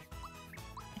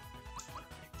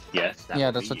 Yes. That Yeah,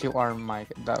 would that's be what you are, Mike.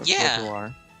 That's Yeah. what you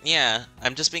are. Yeah,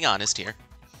 I'm just being honest here.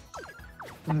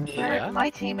 Yeah. My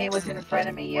teammate was in front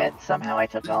of me, yet somehow I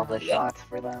took all the shots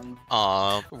for them.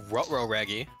 Aw, Ruh-roh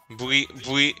Raggy. Bui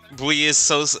is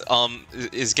so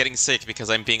is getting sick because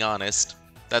I'm being honest.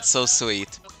 That's so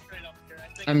sweet. Straight up here.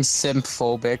 I think I'm simp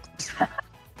phobic.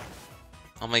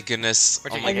 Oh my goodness.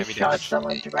 Where'd Oh you my I get just heavy shot damage?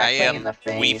 someone I directly in am the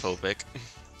face. Wii-phobic.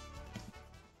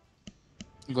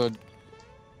 Good.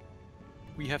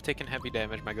 We have taken heavy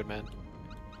damage, my good man.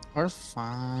 We're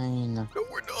fine. No,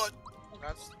 we're not.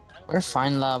 We're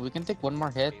fine, love. We can take one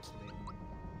more hit.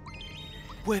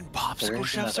 When There popsicle is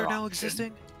chefs another are now option.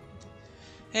 existing.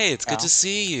 Hey, it's good Yeah. to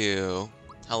see you.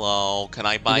 Hello, can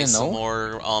I buy didn't some know?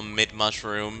 more mid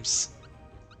mushrooms?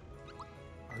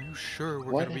 Are you sure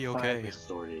we're What gonna be if I okay?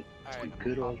 resorted to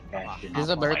good old fashioned? This is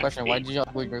a better question. Why did you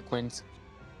upgrade your coins?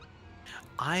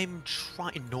 I'm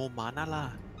trying. No mana la.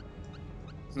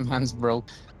 Man's broke.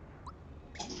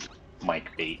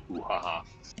 Mike bait? Ooh ha ha.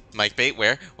 Mike bait,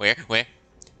 where?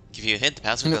 Give you a hint, the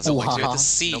password doesn't want you to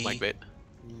see. No mic bait.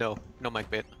 No mic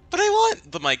bait. But I want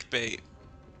the Mike bait.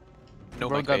 No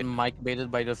Bro mic got bait. mic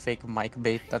baited by the fake mic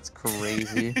bait. That's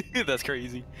crazy. That's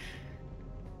crazy.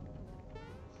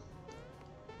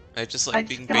 I just I like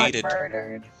just being got baited.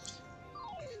 murdered.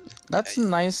 That's a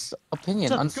nice opinion.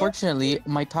 So go- Unfortunately,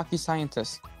 my Taki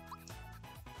scientist.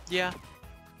 Yeah.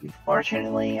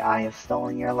 Unfortunately, I have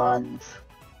stolen your lungs.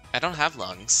 I don't have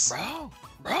lungs.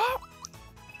 Bro.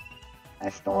 I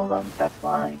stole them, that's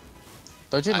why.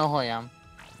 Don't you know who I am?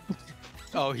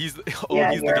 Oh, he's the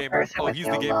Yeah, he's the you're a gamer. person Oh, with he's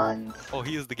no the gamer. lungs. Oh,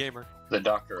 he is the gamer. The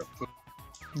doctor of poop.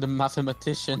 The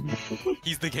mathematician.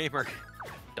 He's the gamer.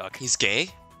 Duck. He's gay?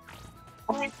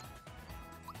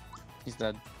 He's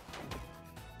dead.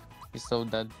 He's so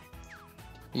dead.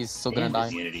 He's so gonna And die.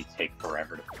 does Unity take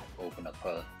forever to open up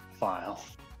a file?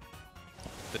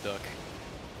 The duck.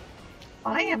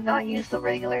 I have not used the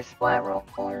regular splat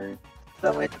roller,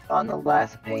 so it's on the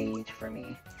last page for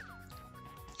me.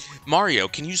 Mario,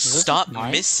 can you this stop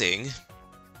mine? missing?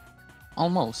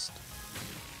 Almost.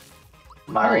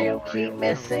 Mario Oh, keep Mario.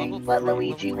 missing, let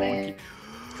Luigi win.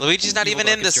 Luigi's not Evil even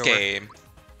Duck in is this Jover. game.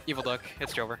 Evil duck.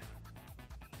 It's Jover.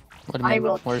 What do you I mean?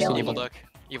 will Where's kill the Evil you. duck.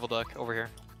 Evil duck. Over here.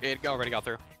 It already got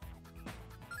through.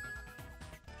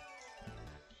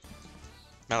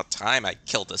 About time I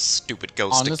killed this stupid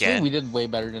ghost Honestly, again. we did way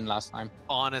better than last time.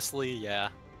 Honestly, yeah.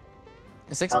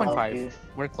 It's Hello, 6.5. Goose.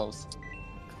 We're close.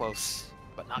 Close.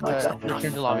 But not What's good. up, Return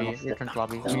Goose? to lobby. Almost Return to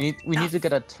lobby. did not. We need to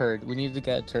get a third. We need to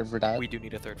get a third for that. We do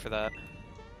need a third for that.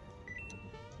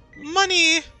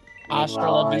 Money!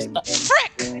 Astral Meanwhile, Vista. I'm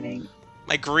Frick! winning.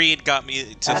 My greed got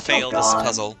me to That's fail all this gone.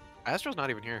 puzzle. Astro's not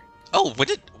even here. Oh, when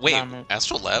did wait? Damn it.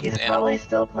 Astral left, He's and probably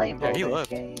still playing Yeah, he Baldur's left.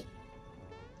 Gate.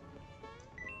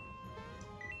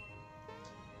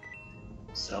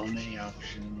 So many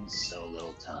options, so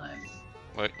little time.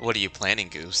 what are you planning,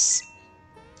 Goose?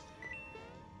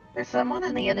 There's someone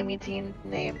in the enemy team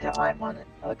named I Want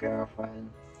a Girlfriend.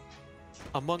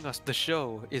 Among Us, the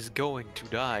show, is going to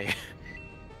die.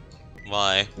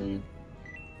 Why?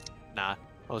 Nah,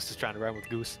 I was just trying to rhyme with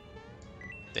Goose.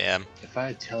 Damn. If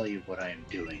I tell you what I am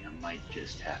doing, I might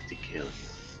just have to kill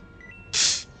you.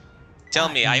 Tell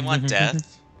me, I want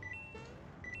death.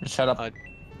 Shut up.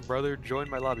 Brother, join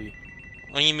my lobby.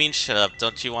 What do you mean, shut up?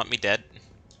 Don't you want me dead?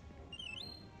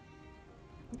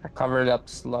 I covered up,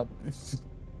 slut.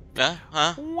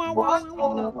 Huh? What?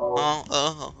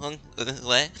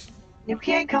 What? You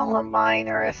can't call a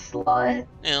minor a slut,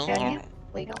 can you? I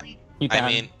Legally? You can.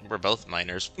 mean, we're both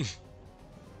minors.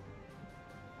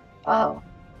 Oh.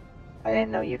 I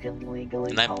didn't know you can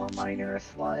legally And I'm- call a minor a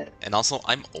slut. And also,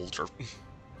 I'm older.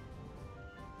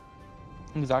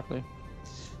 Exactly.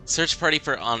 Search party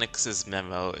for Onyx's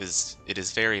memo is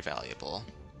very valuable.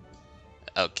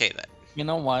 Okay then. You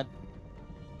know what?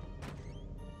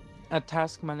 A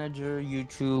task manager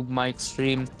YouTube might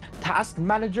stream. Task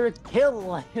manager,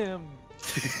 kill him.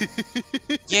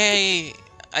 Yay!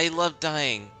 I love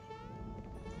dying.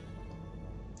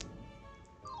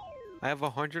 I have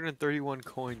 131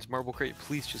 coins. Marble Crate,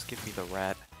 please just give me the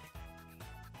rat.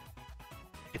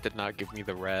 It did not give me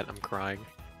the rat. I'm crying.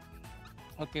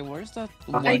 Okay, where's that?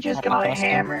 I one just copy got custom?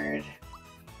 hammered.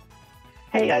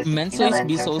 Hey guys, Men you know says that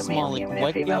be in so terms of small, male like human what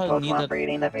and do female you need Pokemon that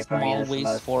breeding that we probably small use the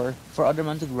waist most? for other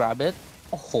men to grab it?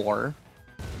 A whore.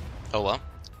 Oh well.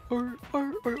 Whore.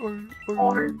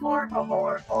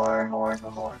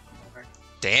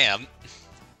 Damn.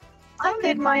 How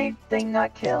did my thing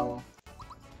not kill?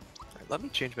 Alright, let me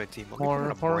change my team. Let me put in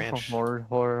Whore, a whore, branch.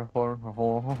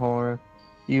 whore.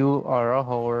 You are a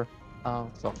whore. Oh,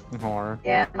 fucking whore.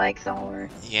 Yeah, Mike's a whore.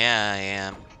 Yeah, I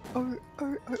am.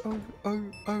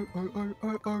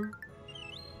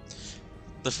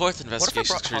 The fourth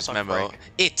investigation brought crew's Hot Dog memo. Frank?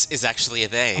 It is actually a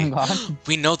they. Oh god.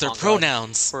 We know their Oh, God.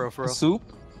 pronouns. For real, for real. Soup?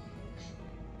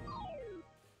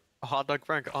 A hot dog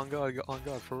Frank, on God,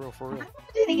 for real, for real. How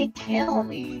did he kill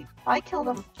me? I killed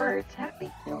him first. How did he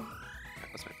kill me?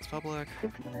 Let's make this public.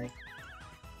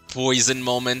 Poison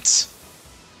moment.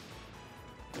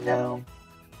 No.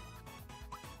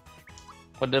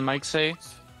 What did Mike say?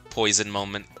 Poison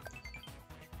moment.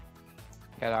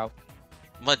 Get out.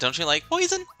 What, don't you like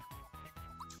poison?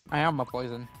 I am a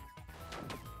poison.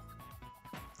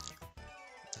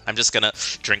 I'm just gonna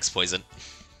drinks poison.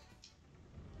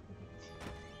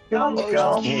 Go,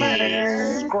 go, Okay,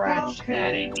 Predator. scratch Okay.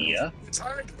 that idea. It's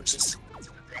hard, which is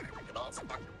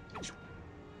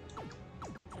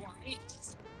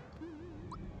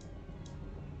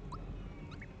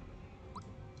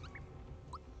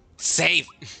Save!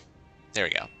 There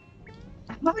we go.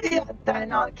 How did that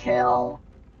not kill?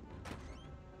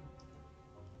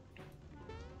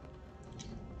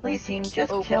 Please, team,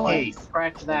 just kill Okay, it.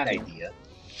 scratch that idea.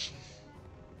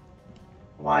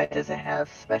 Why does it have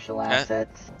special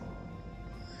assets?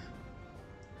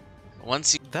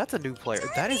 Once you That's a new player.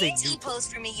 That is a new.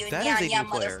 T-pose for me, you That is a nya-nya new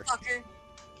player. motherfucker.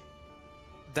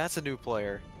 That's a new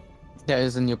player. There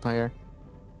is a new player.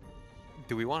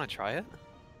 Do we want to try it?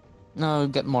 No,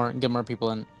 get more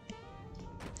people in.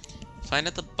 find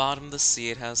at the bottom of the sea,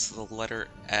 it has the letter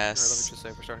Alright, let me S. just say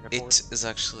we're starting at It 4. is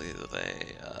actually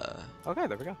the Okay,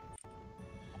 there we go.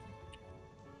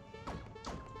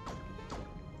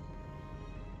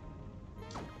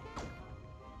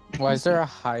 Why is there a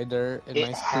hider in my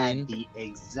It screen? had the Good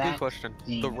exact question.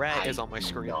 thing The rat I is on my do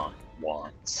screen. not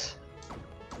want.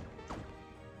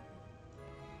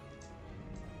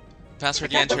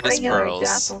 password you That's the entered is regular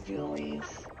pearls. Dapple Julies.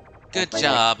 Good That's my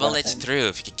job, next I'll let you weapon. through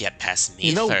if you could get past me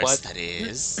You know first, what? that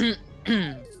is.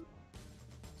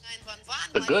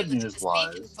 The good news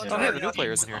was. Oh, hey, the new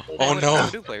player's in here. Oh, no.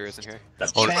 The new player is in here.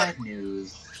 The Oh, bad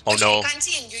news. Oh no. Okay,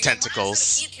 continue.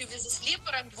 Tentacles. Your mother hit you with a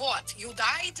slipper and what? You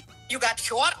died? You got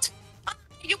hurt?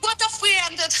 You got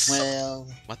offended. Well,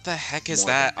 What the heck is More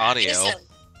that than audio? Listen,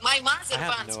 my mother I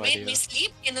have once no made idea. me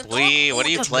sleep in a Lee, dog what are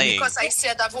you food playing? because I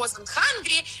said I wasn't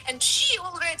hungry and she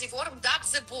already warmed up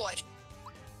the boy.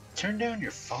 turn down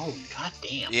your phone. God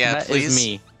damn. Yeah, That is please.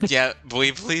 me. Yeah, will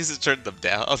you please turn them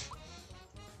down?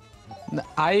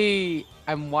 I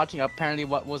am watching apparently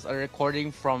what was a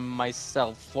recording from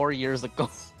myself 4 years ago.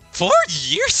 4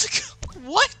 years ago?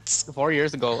 What? 4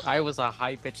 years ago, I was a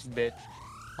high-pitched bitch.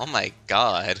 Oh my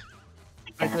god.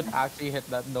 I could actually hit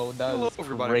that note. That Hello, was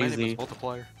everybody. My name crazy. is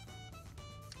Multiplier.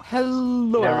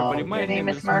 Hello, No, everybody. My your name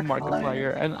is Markiplier.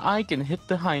 Markiplier, and I can hit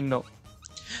the high note.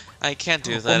 I can't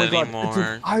do Oh that my god, anymore. it's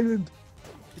an island!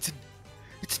 It's an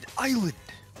island.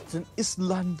 It's an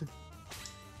island!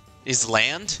 Is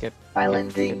land? Skip.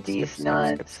 Islanding these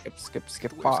nuts. Skip.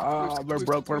 Wave, Ah, skip, we're wave,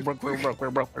 broke, we're wave, broke, we're wave. broke, we're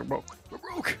broke, we're broke. We're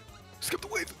broke. Skip the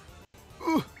wave.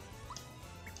 Ugh.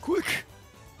 Quick.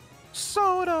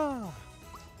 Soda.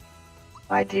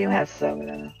 I do have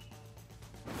soda.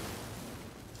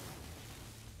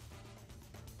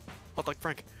 Hot dog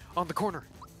Frank on the corner.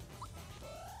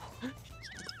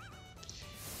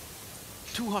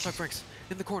 2 hot dog Franks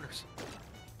in the corners.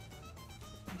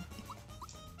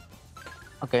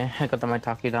 Okay, I got the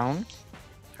Maitake down.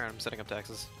 Alright, I'm setting up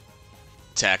taxes.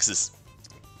 Taxes.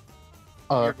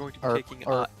 We're going to be taking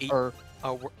 8. So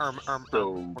we're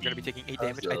going to be taking 8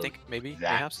 damage, I think, maybe,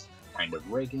 perhaps. Kind of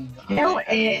rigging. No,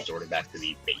 Sort of back to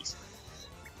the base.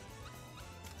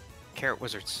 Carrot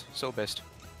wizards, so best.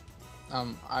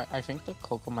 I think the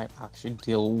Coco might actually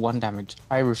deal 1 damage.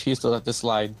 I refuse to let this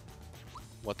slide.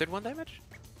 What did 1 damage?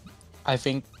 I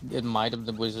think it might if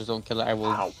the wizards don't kill it. I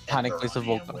will panic place the I'm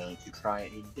Volca. willing to try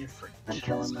a different. I'm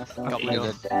killing myself. Goblino. I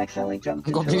just accidentally jumped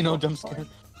into Goblino a jump fight. scare.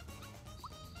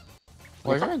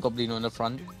 Why is there a Goblino in the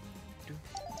front?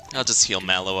 I'll just heal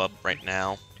Mallow up right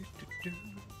now.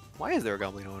 Why is there a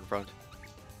Goblino in front?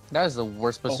 That is the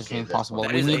worst positioning that's possible.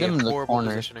 That We is need a them in the horrible corner.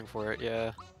 positioning for it,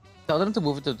 yeah. Tell them to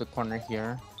move it to the corner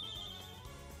here.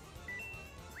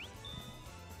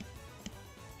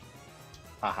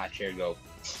 Haha, chair go.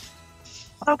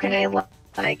 Okay,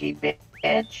 laggy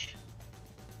bitch.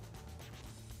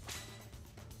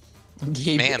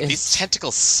 Gabe Man, is- these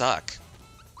tentacles suck.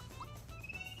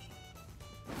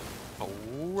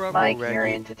 Oh, Mike, you're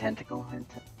into tentacle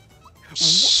hunting.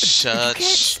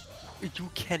 Shut. You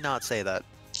cannot say that.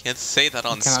 Can't say that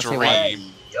on You cannot say stream.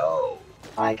 what? Yo.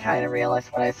 I kind of realized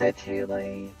what I said too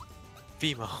late.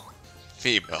 Vimo.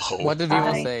 Vimo. What did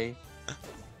Hi. Vivo say?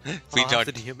 We I'll don't.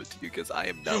 have to DM it to you because I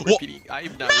am now Wha- repeating. I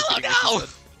am now repeating what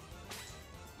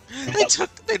you said.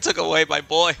 They took away my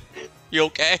boy. You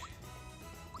okay?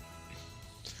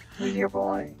 Who's your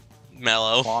boy?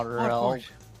 Mellow. Water help.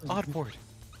 Oddboard.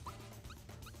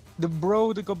 The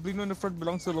Goblino in the front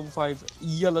belongs to level 5.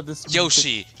 Yell at this.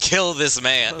 Yoshi, kill this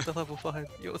man. Not the level 5.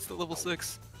 Yo, it's the level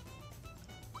 6.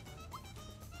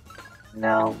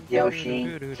 No,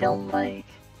 Yoshi, kill Mike.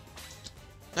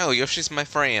 No, Yoshi's my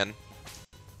friend.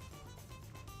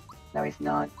 No, he's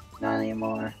not. Not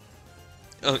anymore.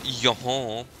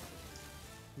 Yo-ho.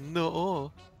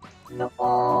 No.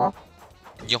 No.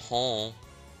 Yo-ho.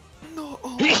 No.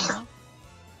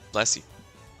 Bless you.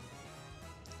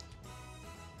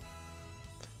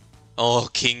 Oh,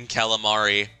 King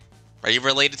Calamari. Are you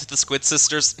related to the Squid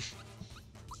Sisters?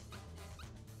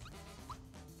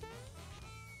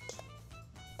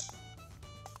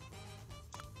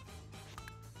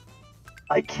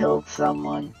 I killed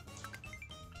someone.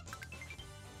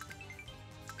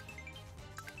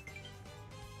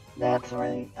 That's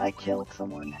right, I killed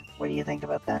someone. What do you think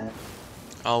about that?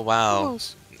 Oh, wow.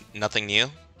 Nothing new?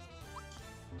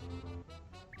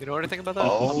 You know what I think about that?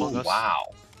 Among Oh Us. wow.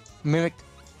 Mimic.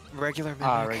 Regular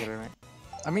mimic. Regular mimic.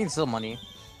 I mean, it's still money.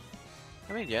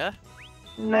 I mean, yeah.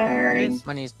 Nerd.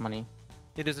 Money is money.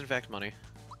 It is in fact money.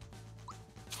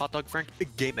 Hot Dog Frank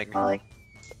Gaming. I like.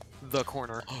 The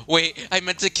corner. Wait, I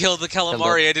meant to kill the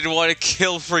calamari. I didn't want to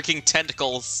kill freaking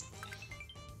tentacles.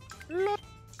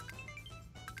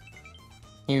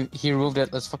 He removed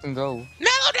it. Let's fucking go. No!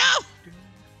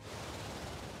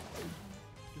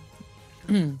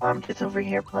 I'm just over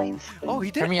here playing. Spin. Oh,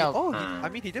 he did. Hear me out. Oh, I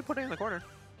mean, he did put it in the corner.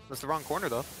 That's the wrong corner,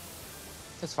 though.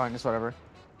 It's fine. It's whatever.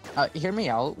 Hear me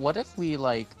out. What if we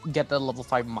like get the level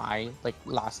 5 Mai like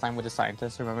last time with the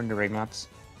scientists? Remember in the raid maps?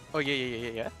 Oh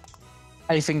yeah.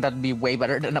 I think that'd be way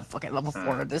better than a fucking level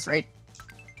 4 at this rate.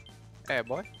 Hey,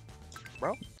 boy.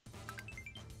 Bro.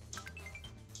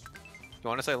 You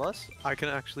want to say less? I can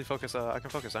actually focus. I can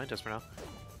focus scientist for now.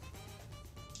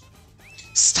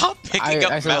 Stop picking I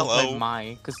up said level 5 Mallow.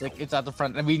 Mai because like it's at the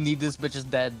front and we need this bitches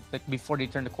dead like before they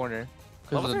turn the corner.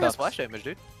 Because Level of 3 the has ducks. splash damage,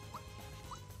 dude.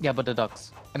 Yeah, but the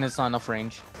ducks and it's not enough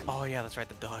range. Oh yeah, that's right.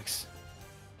 The dogs.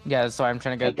 Yeah, so I'm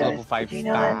trying to Hey get guys, level 5 did you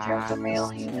know that in terms of fast. male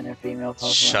human and female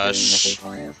Pokemon, Shush.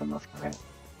 being the Vaporeon is the most correct?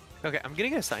 Okay, I'm gonna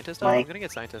get scientist up. Mike. I'm gonna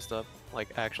get scientist up. Like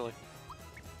actually.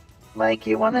 Like,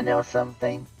 you want to know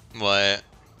something? What?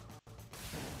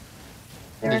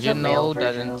 There's Did you a male know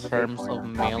that version in of the terms Vaporeon of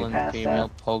on male Copy and Pass female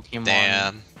app. Pokemon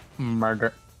Damn.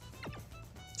 murder?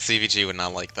 CVG would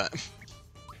not like that.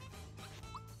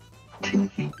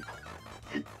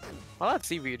 Well, that's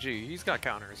CVG. He's got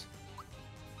counters.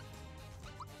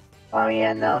 Oh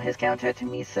yeah, no, his counter to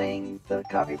me saying the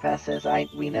Copy Pass says,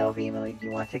 we know Vimo,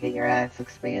 you want to get your ass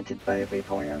expanded by a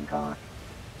Vaporeon cock.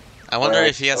 I wonder Or-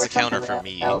 if he has or a counter something for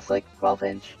me. else like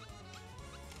 12-inch.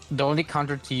 The only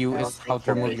counter to you I is don't how think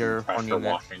to remove there is your Pressure horny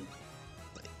unit. washing.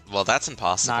 Well, that's Nah, I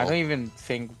impossible. don't even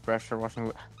think pressure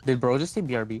washing. Did bro just say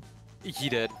BRB? He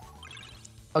did.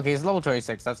 Okay, it's level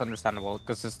 26. That's understandable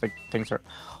because it's like things are.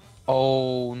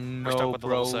 Oh We're stuck no, with the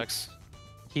bro! level 6.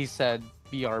 He said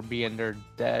BRB and they're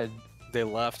dead. They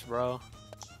left, bro.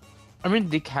 I mean,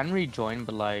 they can rejoin,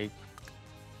 but like,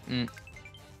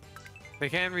 They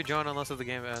can't rejoin unless the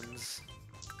game ends.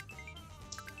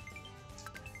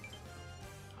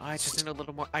 I just need a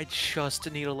little more. I just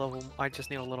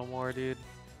need a little more, dude.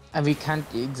 and we can't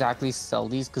exactly sell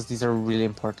these because these are really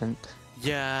important.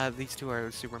 Yeah, these two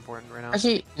are super important right now.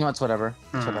 Actually, you know, it's whatever.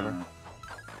 It's whatever.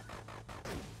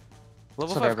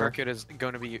 Level 5 whatever. Kirkut is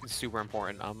going to be super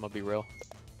important, I'm gonna be real.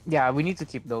 Yeah, we need to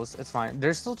keep those. It's fine.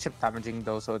 They're still chip damaging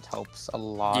though, so it helps a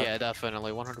lot. Yeah,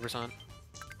 definitely, 100%.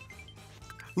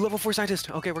 Level 4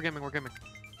 Scientist! Okay, we're gaming. Yeah, and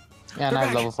They're I have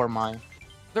back. level 4 mine.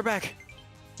 They're back!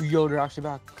 Yo, they're actually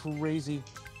back. Crazy.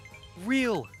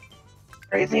 Real!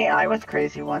 Crazy? I was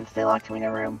crazy once. They locked me in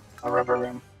a room. A rubber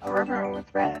room. A rubber room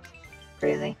with rats.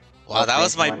 Crazy. Wow, that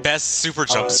was my Crazy one. best super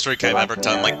jump streak I've ever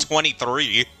done. Like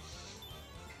 23.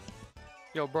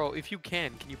 Yo, bro, if you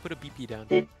can you put a BP down?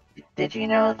 Did you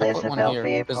know I this put one about here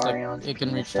because like Vaporeon's it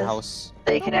can reach the penises? house.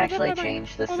 They can actually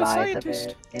change the I'm a size of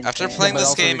scientist. it. After into- playing but this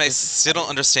also game, we I just- still don't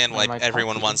understand why my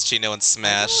everyone copy. wants Chino and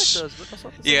Smash. I know it does, but that's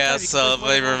not the same Yeah, time, you can so press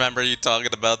I one. remember you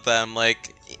talking about them.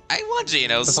 Like, I want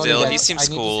Gino That's all still. you He get. seems I need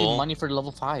to save cool. money for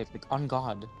level 5. Like, on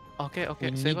God. Okay, We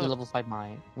need save the up. level 5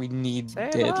 mine. We need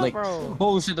Save it. up, Like, bro.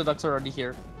 oh shit, the ducks are already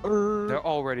here. They're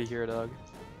already here, dog.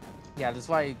 Yeah, that's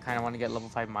why I kind of want to get level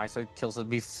 5 mine so it kills it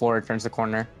before it turns the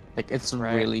corner. Like, it's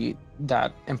Right. really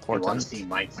that You want to important. see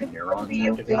my Where neurons are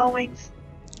you activate? going,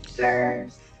 sir?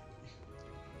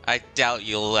 I doubt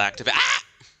you'll activate. Ah!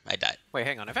 I died. Wait,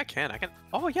 hang on. If I can.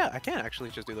 Oh yeah, I can actually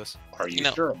just do this. Are you You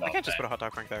know, sure I about can't just that? put a hot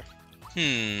dog crank there.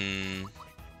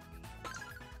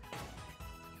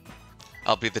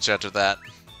 I'll be the judge of that.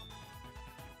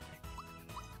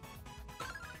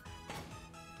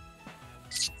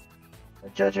 The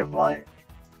judge of what?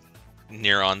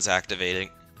 Neurons activating.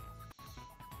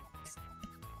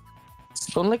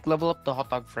 Don't like level up the hot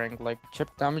dog Frank. Like, chip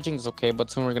damaging is okay, but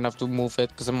soon we're gonna have to move it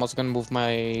because I'm also gonna move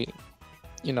my,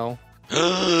 you know,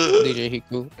 DJ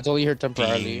Hiku. It's only here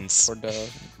temporarily Beans. for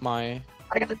my.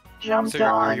 I gotta jump So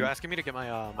are on. you asking me to get my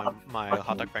my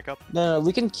hot dog crank up? No,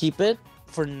 we can keep it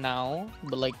for now,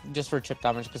 but like just for chip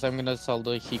damage because I'm gonna sell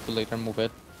the Hiku later and move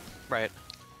it. Right.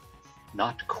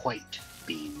 Not quite,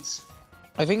 Beans.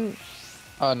 I think.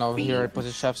 No, here I put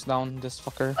the chefs down. This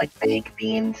fucker. Like baked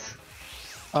beans?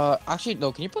 Actually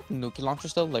no. Can you put Nuki launcher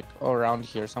still like around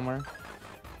here somewhere?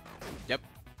 Yep.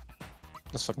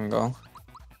 Let's fucking go.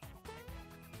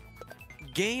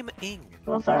 Gaming.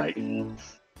 Those aren't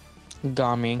beans.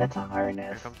 Gami. That's a Here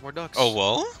harness. comes more ducks. Oh,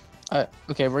 whoa?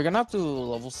 Okay, we're gonna have to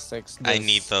level 6. I this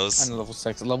need those. And level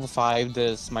 6. Level 5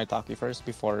 this Maitake first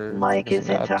before. Mike focusing is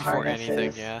that. into Before anything,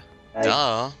 harnesses. yeah.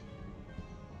 Duh.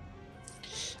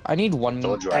 I need 1K.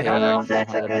 Told you I don't know if that's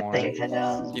a 300 good more. thing to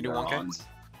know. You do 1K? Neurons.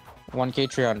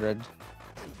 1K 300.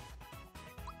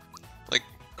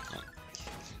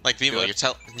 Like, Vimo,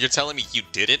 Good. you're telling me you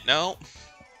didn't know?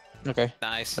 Okay,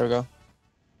 Nice. there we go.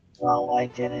 Well, I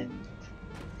didn't.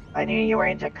 I knew you were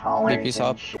into collars Maybe and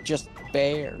up. shit. Just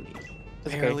barely. It's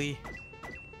okay. Barely.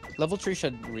 Level 3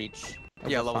 should reach.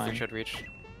 It'll Yeah, be level 3 fine. should reach.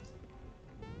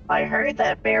 I heard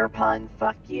that bear pun.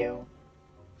 Fuck you.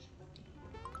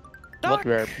 What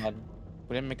rare pun?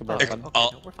 We didn't make a bear Oh, pun. okay, Oh.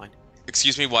 no, we're fine.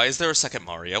 Excuse me, why is there a second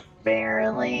Mario?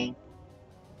 Barely.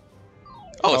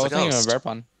 Oh, I it's was a thinking of ghost. a bear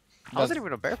pun. I wasn't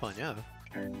even a bear pun, yeah.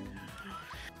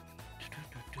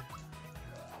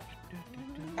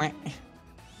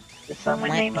 There's someone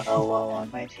named Olo on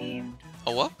my team.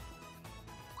 Oh, what?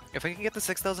 If I can get the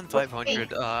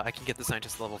 6,500, I can get the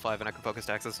scientist level 5 and I can focus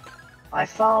taxes. I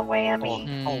saw Oh,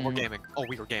 Whammy. oh, we're Hmm. gaming. Oh,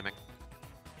 we were gaming.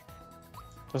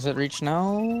 Does it reach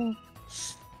now?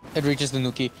 It reaches the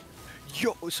Nuki.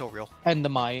 Yo, so real. And the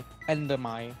Mai. And the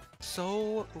Mai.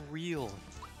 So real.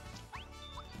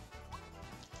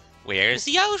 Where's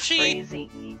Yoshi? Crazy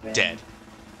even. Dead.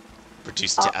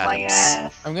 Reduced Up to my atoms.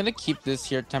 ass. I'm gonna keep this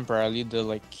here temporarily, the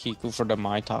like Hiku for the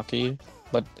Maitake.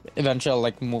 But eventually I'll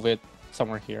like move it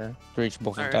somewhere here to reach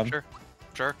both of Alright, them. sure.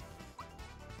 Sure.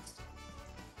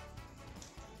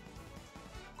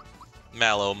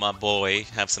 Mallow, my boy,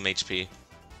 have some HP.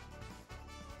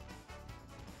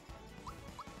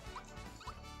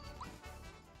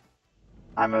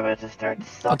 I'm about to start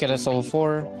sucking Okay, that's level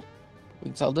 4. people. We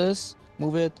can sell this,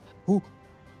 move it. Ooh.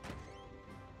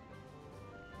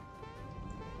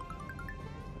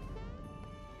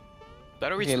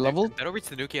 That'll reach Okay, the level- That'll reach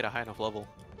the Nuki at a high enough level.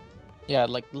 Yeah,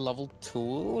 like level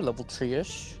 2, level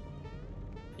 3-ish.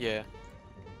 Yeah.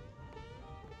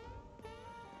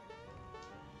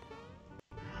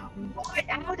 What?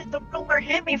 How did the roller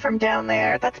hit me from down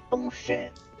there? That's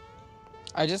bullshit.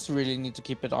 I just really need to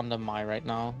keep it on the Mai right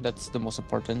now. That's the most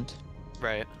important.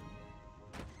 Right.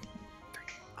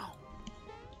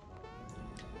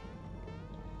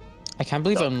 I can't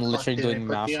believe The I'm fuck literally did I doing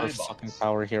put math the for eyeballs? fucking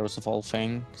Power Heroes of all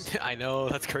things. I know,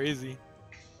 that's crazy.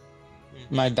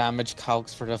 My damage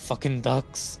calcs for the fucking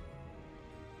ducks.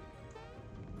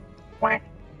 What?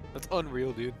 That's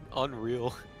unreal, dude.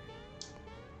 Unreal.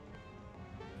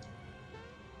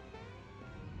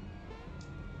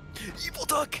 Evil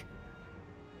Duck!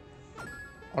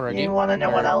 Already? You wanna know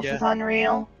what Or- else Yeah. is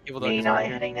unreal? Evil Duck Me is not right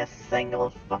here. hitting a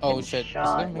single fucking Oh, shit. Is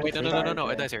shot. that with Wait, the no, it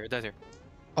charger. dies here, it dies here.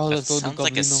 Oh, That let's go to sounds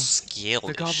like a Goblino. skill The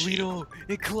issue. Goblino!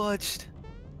 It clutched!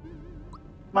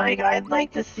 Mike, I'd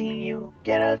like to see you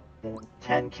get a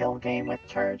 10 kill game with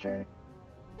Charger.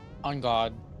 On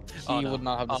God. He Oh, no. would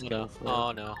not have the Oh skill no, for it.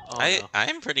 oh no, oh I no.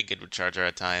 am pretty good with Charger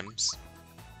at times.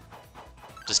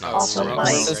 Just not Also, so Mike,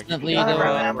 consistently, you gotta though,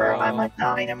 remember, I'm a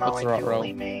Dynamo What's and Rot-Row?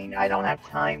 Julie main. I don't have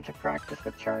time to practice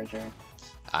with Charger.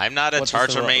 I'm not a What's the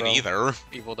Charger row- main row? either.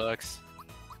 Evil Ducks.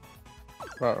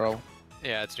 Ruh-roh.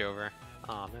 Yeah, it's Jover.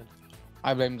 Oh man.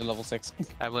 I blame the level 6.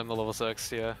 I blame the level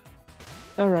 6, yeah.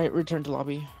 Alright, return to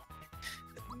lobby.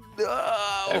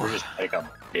 Ever No! just take a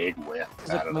big whiff Is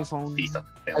it out of my a phone? piece of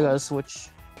I film? gotta switch.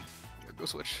 Go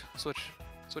switch. Switch.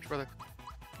 Switch, brother.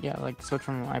 Yeah, like switch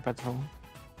from iPad to phone.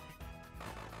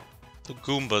 The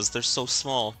Goombas, they're so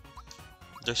small.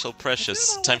 They're so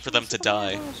precious. Time for them to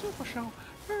die.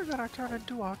 We're gonna turn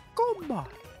into a Goomba!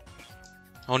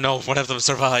 Oh no, one of them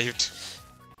survived.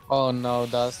 Oh no,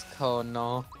 Dusk. Oh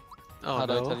no. Oh How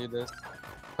do I no. tell you this?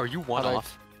 Are you one How do I-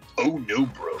 off? Oh no,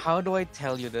 bro. How do I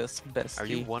tell you this, bestie? Are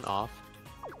you one off?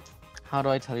 How do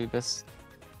I tell you this?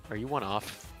 Are you one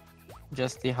off?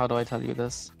 Justy, how do I tell you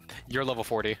this? You're level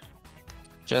 40.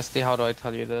 Justy, how do I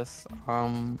tell you this?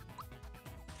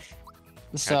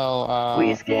 So,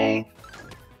 Please, gay.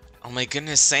 Oh my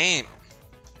goodness, Saint.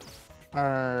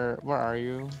 where are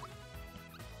you?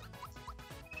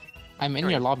 I'm in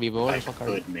Right. your lobby, but where I the fuck are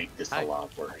you? could make this a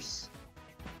lot worse.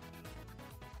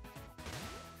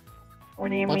 What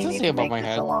do you What's mean this you say can about make my this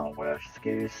head? a long worse,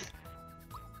 Goose?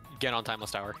 Get on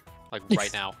Timeless Tower. Like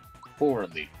right now. For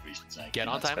legal reasons, I Get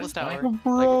on cannot Timeless specify. Tower.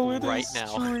 Bro, like, it right is now.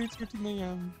 3:13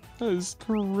 a.m. That is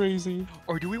crazy.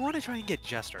 Or do we want to try and get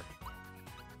Jester?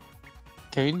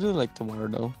 Can we do it like tomorrow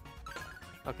though?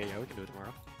 Okay, yeah, we can do it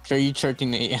tomorrow.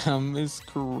 3:13 a.m. is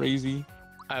crazy.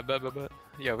 Bet.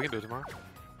 Yeah, we can do it tomorrow.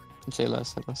 Say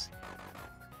less, say less.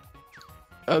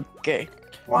 Okay.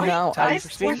 Why? Now I I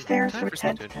think- was there time for for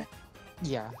 10 Stunted. to...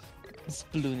 Yeah. It's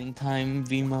ballooning time,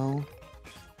 Vimo.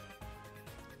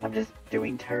 I'm just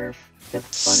doing turf.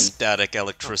 It's funny. Static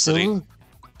electricity. Ooh.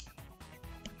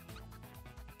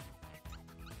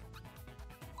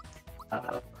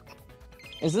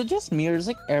 Is it just me, or is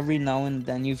like every now and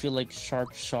then you feel like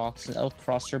sharp shocks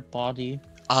across your body?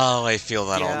 Oh, I feel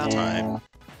that all the Yeah. time.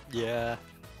 Yeah.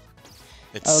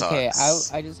 It Okay,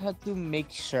 sucks. I just had to make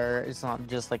sure it's not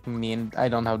just like me and I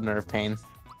don't have nerve pain.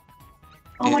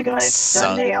 Oh my It god, it's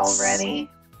Sunday sucks. already.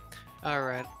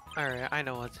 Alright. I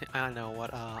know what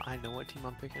team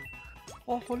I'm picking.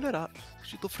 Oh, cholera.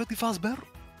 Shito Freddy Fazbear.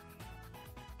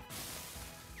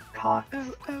 Cock.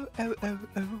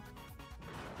 Oh.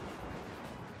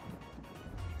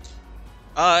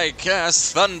 I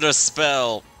cast Thunder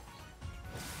Spell,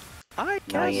 I No,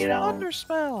 cast you don't. Thunder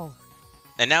Spell.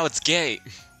 and now it's gay.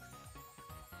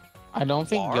 I don't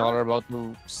think Bar? y'all are about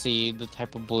to see the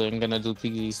type of bullying I'm gonna do to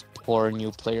these poor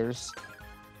new players.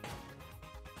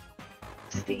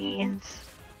 Seeds.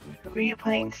 Who are you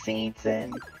playing seeds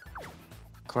in?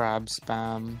 Crab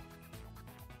spam.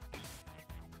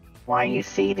 Why are you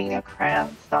seeding a crab?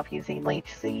 Stop using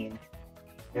leech seed.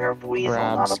 You're a weasel,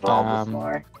 Crab not a spam.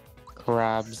 Bulbasaur.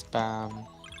 Crab spam.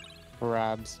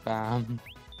 Crab spam.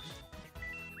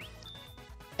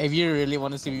 If you really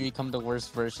want to see me become the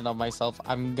worst version of myself,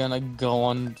 I'm gonna go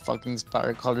on fucking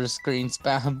Spire Color screen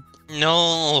spam.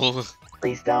 No.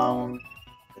 Please don't.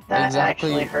 That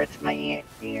Exactly. actually hurts my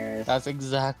ears. That's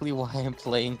exactly why I'm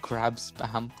playing Crab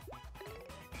spam.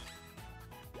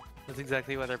 That's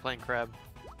exactly why they're playing Crab.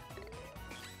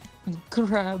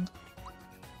 Crab.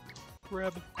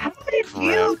 Crab. How did Crap.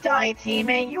 you die,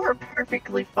 teammate? You were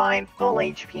perfectly fine, full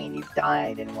HP, and you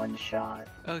died in one shot.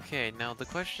 Okay, now the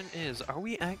question is,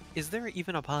 is there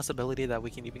even a possibility that we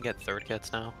can even get third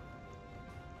kits now?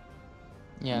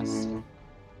 Yes. Mm,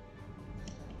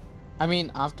 I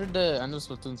mean, after the end of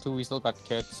Splatoon 2, we still got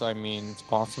kits, so I mean, it's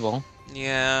possible.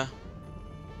 Yeah.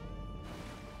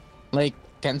 Like,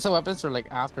 Kensa weapons are like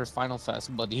after Final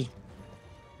Fest, buddy.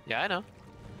 Yeah, I know.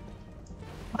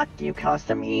 Fuck you,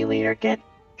 custom E-leader. Get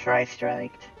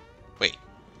tri-striked. Wait,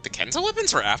 the Kensa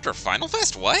weapons were after Final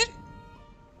Fest? What?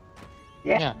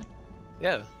 Yeah.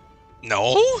 Yeah.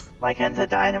 No? My Kensa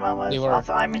Dynamo was. They were-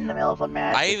 Also, I'm in the middle of a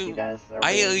match. if you guys are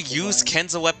I waiting to used join.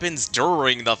 Kensa weapons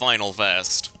during the Final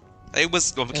Fest. It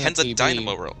was Kensa PB.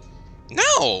 Dynamo World.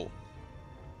 No!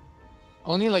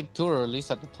 Only like 2 were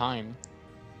released at the time.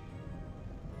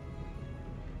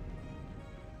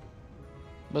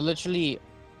 But literally,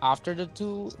 after the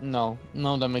 2, no.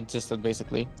 None of them existed,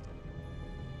 basically.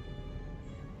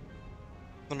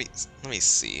 Let me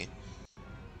see.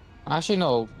 Actually,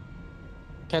 no.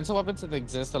 Kensa weapons that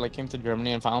exist that like came to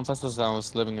Germany and Final Fest was when I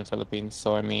was living in the Philippines,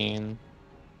 so I mean...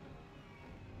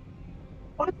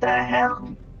 What the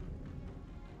hell?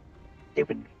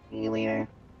 Stupid E-leader.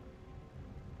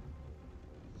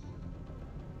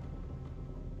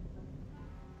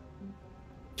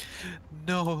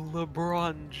 No,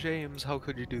 LeBron James, how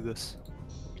could you do this?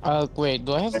 Wait,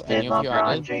 do I have What did any of you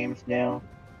LeBron added? James do?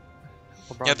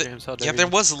 LeBron James, how dare Yeah, there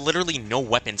you? was literally no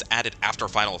weapons added after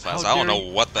Final Fest. How I don't dare know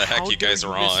you- what the heck how you dare guys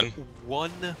are miss on.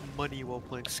 One money while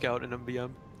playing Scout in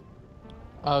MBM.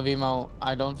 Vimo,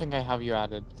 I don't think I have you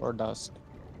added, or Dusk.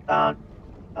 Oh.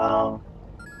 Oh.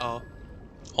 Oh.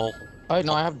 Oh,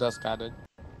 no, I have Dusk added.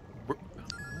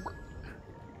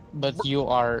 But you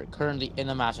are currently in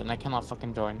a match and I cannot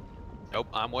fucking join. Nope,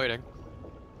 I'm waiting.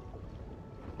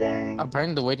 Dang.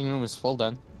 Apparently the waiting room is full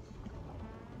then.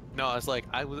 No, I was like,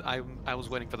 I was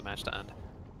waiting for the match to end.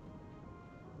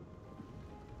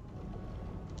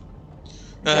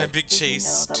 Big Did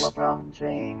Chase. you know that LeBron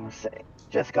James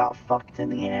just got fucked in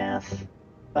the ass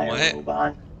by What? a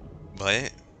robot?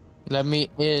 What? Let me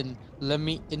in. Let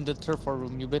me in the turf war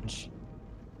room, you bitch.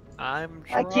 I'm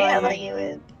I trying. can't let you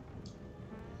in.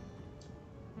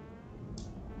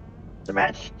 The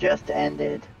match just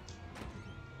ended.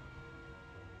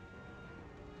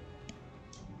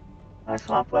 I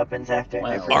swap weapons after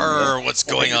Well, every Arr, match. what's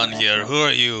going on here? Who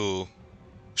are you?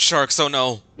 Sharks, oh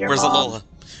no. Your Where's mom. Alola?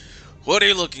 What are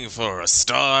you looking for? A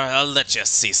star? I'll let you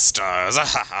see stars.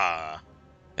 Ahaha.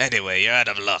 Anyway, you're out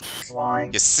of luck. Why?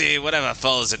 You see, whatever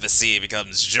falls in the sea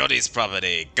becomes Johnny's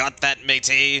property. Got that,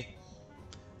 matey?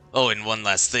 Oh, and one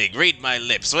last thing. Read my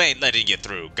lips. We ain't letting you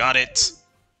through. Got it?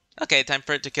 Okay, time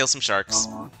for it to kill some sharks.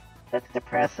 Aw, that's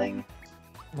depressing.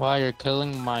 Why you're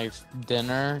killing my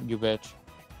dinner, you bitch.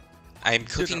 I'm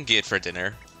cooking good for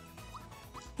dinner.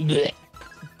 Blech.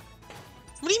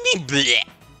 What do you mean, bleh?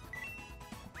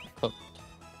 Cooked.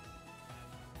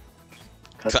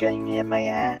 Cooking in my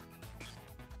ass.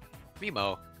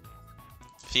 Mimo.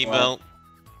 Female.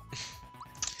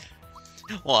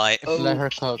 Why? Let her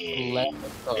cook. Let her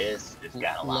cook. This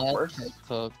got a lot Let worse. her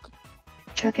cook.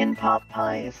 Chicken pot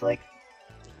pie is like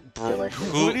Bro, delicious. What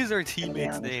who, is our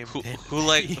teammate's name?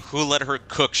 who let her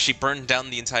cook? She burned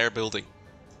down the entire building.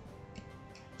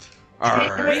 We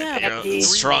Arr, have you're three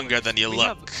stronger than you we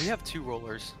look. we have 2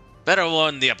 rollers. Better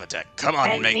warn the upper deck. Come on,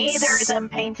 And neither of mates. them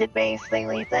painted base, they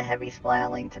leave the heavy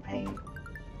splatling to paint.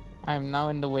 I'm now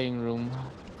in the waiting room.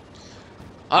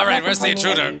 Alright, where's the Pointing at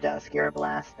intruder? you, Dusk, you're a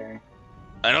blaster.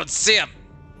 I don't see him.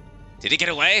 Did he get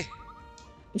away?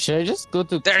 Should I just go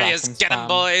to There he track is. and Get him, spam?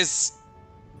 boys.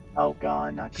 Oh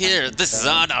god, not Here, Constant this is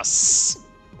Stone. on us.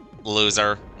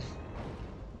 Loser.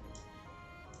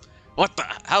 What the?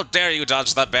 How dare you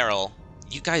dodge that barrel?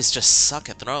 You guys just suck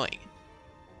at throwing.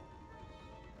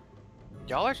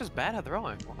 Y'all are just bad at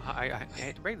throwing. I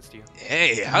hate to break this to you.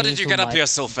 Hey, how did Me you too, get up Mike. here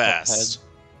so Cuphead. fast?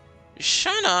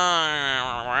 Shut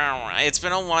up. It's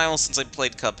been a while since I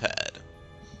played Cuphead.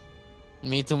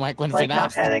 Me too, Mike, when Play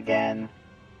FNAF. Cuphead again.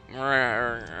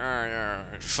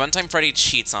 Funtime Freddy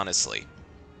cheats, honestly.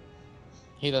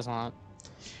 He does not.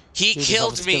 He Dude,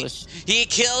 killed his me. He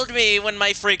killed me when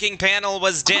my freaking panel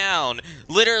was down.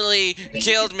 Literally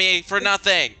killed me for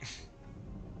nothing.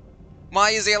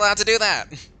 Why is he allowed to do that?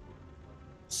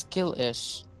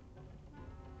 Skill-ish.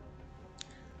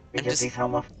 Because he's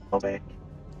homophobic.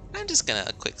 I'm just gonna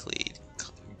quickly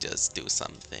just do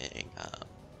something.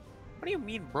 What do you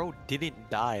mean bro didn't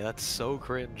die? That's so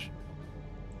cringe.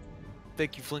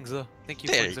 Thank you, Flingza. Thank you,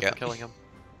 There you Flingza, go. for killing him.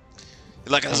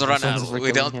 Let us Thank you run so much out. for We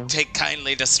killing don't him. take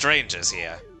kindly to strangers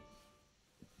here.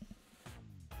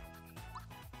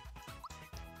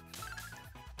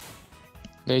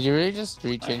 Did you really just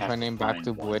rechange have my to name back find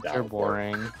to one Witch? that You're would work.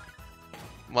 boring.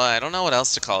 Well, I don't know what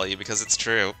else to call you because it's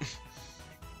true.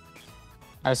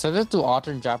 I said it to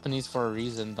Otter in Japanese for a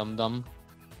reason, dum dum.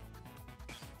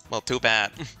 Well, too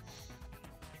bad.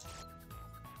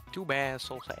 Too bad,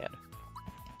 so sad.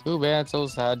 Too bad, so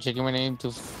sad. Changing my name to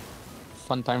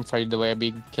Funtime Friday the way I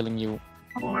be killing you.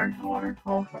 Har, har,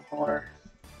 har, har.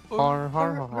 Har har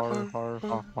har har har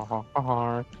har har har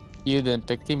har. You didn't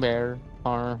pick Team Bear.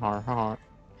 Har har har.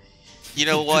 You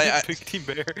know what? Big Team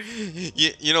Bear.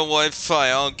 You know what? Fine, I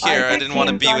don't care. I didn't want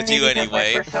to be with you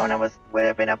anyway. My persona would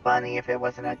have been a bunny if it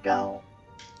wasn't a go.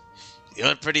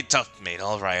 You're pretty tough, mate.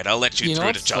 All right, I'll let you, You know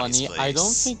through to what's Johnny's funny? place. I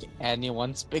don't think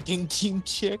anyone's picking Team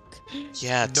Chick.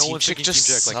 Yeah, No Team one's Chick picking just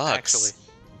Team Chick, like, sucks.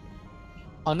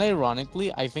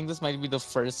 Unironically, I think this might be the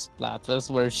first Splatfest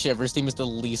where Shiver's team is the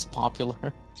least popular.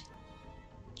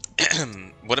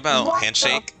 What about What the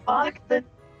Handshake? fuck?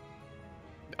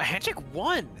 Handshake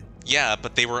won. Yeah,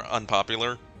 but they were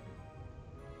unpopular.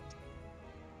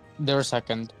 They were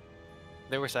second.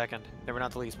 They were second. They were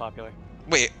not the least popular.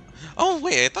 Wait. Oh,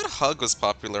 wait. I thought Hug was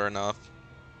popular enough.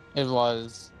 It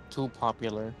was too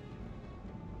popular.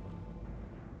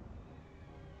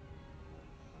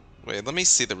 Wait, let me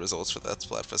see the results for that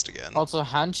Splatfest again. Also,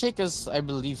 Handshake is, I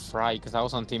believe, Fry, because I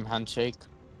was on Team Handshake.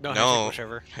 No, No. Handshake was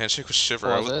Shiver. Handshake was Shiver.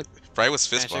 Oh, I was it? Fry was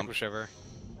Fist Handshake Bump. was Shiver.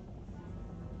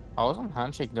 I was on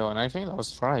Handshake though, and I think that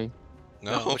was Fry.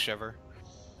 No, it No. was Shiver.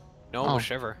 No, it Oh. was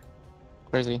Shiver.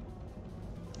 Crazy.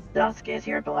 Dusk, is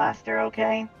your blaster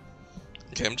okay?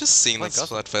 Okay, I'm just seeing Like that us.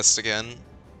 Splatfest again.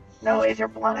 No, is your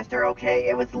blaster okay?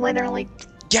 It was literally.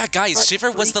 Yeah, guys, But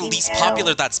Shiver was the freaking least hell.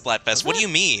 popular that Splatfest. What do you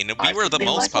mean? We were the It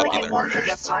most looked like it popular. wanted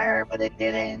to fire, but it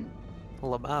didn't.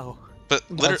 Lamau. But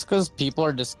literally, That's because people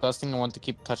are disgusting and want to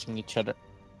keep touching each other.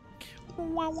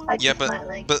 I yeah, just but meant,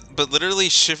 like, but literally,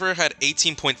 Shiver had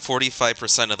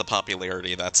 18.45% of the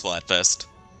popularity of that Splatfest.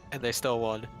 And they still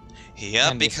won. Yeah,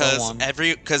 And they still because won.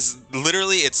 because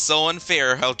literally it's so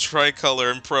unfair how Tricolor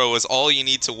and Pro is all you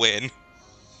need to win.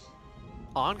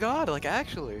 On God, like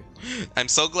actually. I'm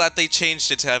so glad they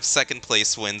changed it to have second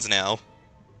place wins now.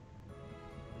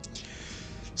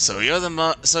 So you're the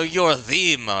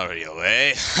Mario,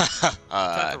 eh?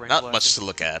 Time to rank Not much lesson. to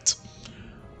look at.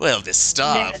 Well, this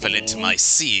star fell into my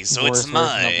sea, so it's Worst version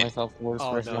of mine. myself, worst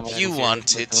Oh, version no. of If myself. you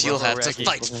want it, you'll have to Reggie.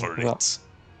 fight for it.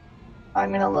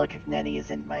 I'm gonna look if Nettie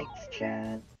is in Mike's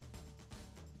chat.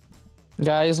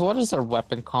 Guys, what is our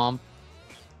weapon comp?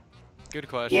 Good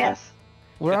question. Yes.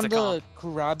 We're It's on a the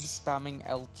crab spamming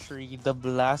L3, the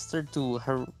blaster to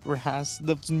harass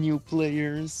the new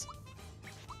players.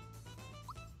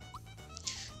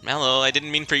 Mallow, I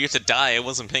didn't mean for you to die. I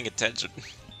wasn't paying attention.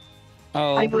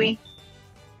 Oh, Hi, Bui.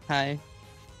 hi.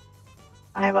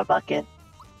 I have a bucket.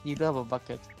 You do have a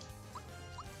bucket.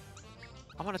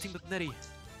 I'm on a team with Nettie.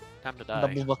 Time to die.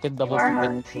 Double bucket, You double are on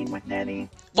bucket. a team with Nettie.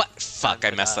 What? Fuck, I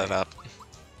to messed die. that up.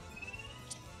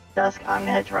 Dusk, I'm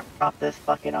gonna drop this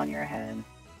bucket on your head.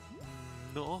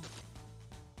 No.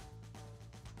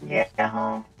 Yeah, Get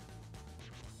How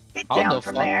down the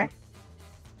from fuck? there.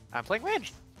 I'm playing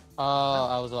range.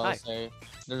 I was about Hi. to say,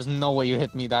 there's no way you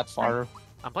hit me that far.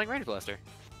 I'm playing range blaster.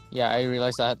 Yeah, I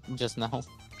realized that just now.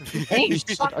 Hey, We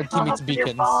shoot fuck our off teammates' with your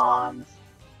beacons. bombs.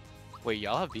 Wait,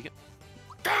 y'all have beacon?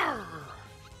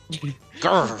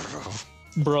 Grrr.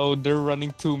 Bro, they're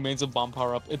running 2 mains of bomb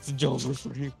power up. It's Jover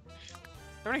for you.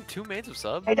 They're running 2 mains of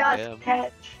sub? Hey, Dusk, Damn.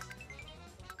 catch.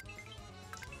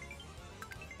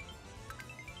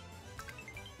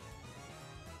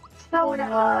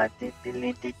 Soda.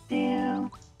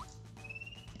 Do-do-do-do-do.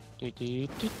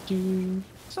 Do-do-do-do.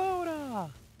 Soda!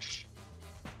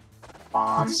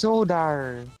 Bomb.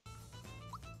 Sodar.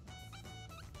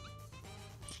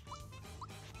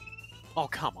 Oh,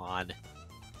 come on.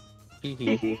 Hee Hee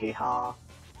hee. hee hee ha.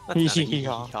 That's not a Hee hee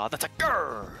hee-haw, haw. that's a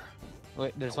grrr!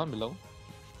 Wait, there's one below.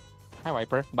 Hi,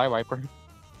 Wiper. Bye, Wiper.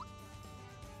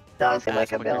 Dusk Ask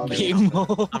like what you're ability. doing. Game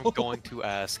mode. I'm going to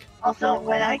ask. Also,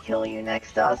 when I kill you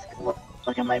next, Dusk, look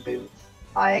at my boots.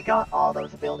 I got all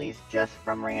those abilities just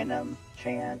from random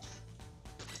chance.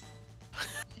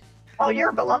 Oh,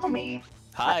 you're below me.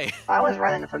 Hi! I was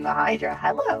running from the Hydra.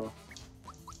 Hello.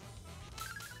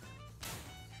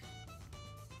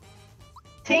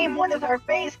 Team, what is our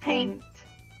face paint?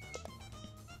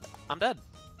 I'm dead.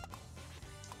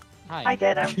 Hi. I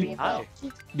did, I'm being Hi. Do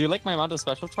you like my amount of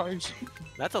special charge?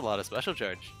 That's a lot of special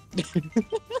charge.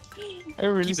 I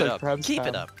really Keep it said up. crab Keep spam.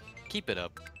 it up. Keep it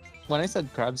up. When I said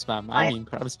crab spam, I- I mean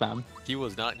crab spam. He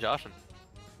was not joshing.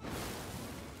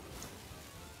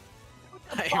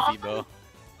 Hi, Vibo.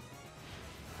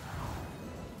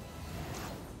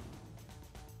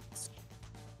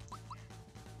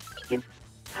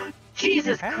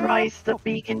 Jesus Christ, the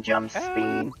beacon jump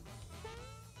speed.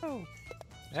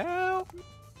 Help!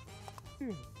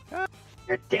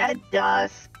 You're dead,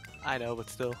 Dusk. I know, but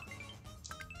still.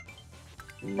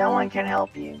 No one can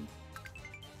help you.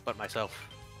 But myself.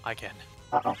 I can.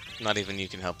 Uh-oh. Not even you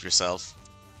can help yourself.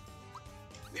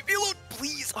 Leave me alone,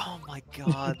 please! Oh my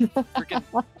god. Freaking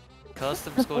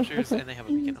custom sculptures, and they have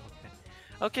a beacon.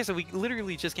 Okay, so we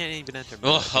literally just can't even enter mid.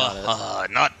 Oh,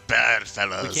 not bad,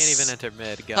 fellas. We can't even enter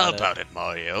mid. How about it,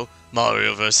 Mario?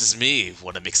 Mario versus me.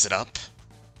 Wanna mix it up?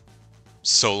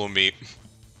 Solo me.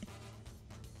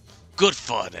 Good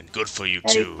fun and good for you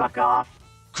Hey, too. fuck off.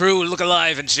 Crew, look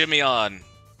alive and shimmy on.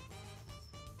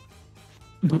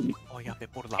 Oh, ya pe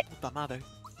por la puta madre.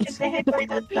 Get the hit by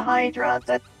the Hydra.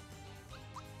 That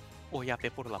Oh, ya pe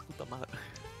por la puta madre.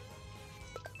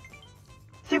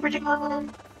 Super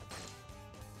John.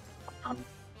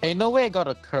 Hey, no way I got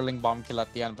a curling bomb kill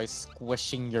at the end by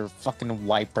squishing your fucking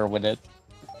wiper with it.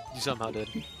 You somehow did.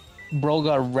 Bro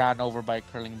got ran over by a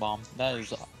curling bomb. That is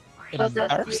But you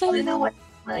embarrassing. know what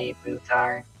my boots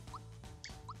are?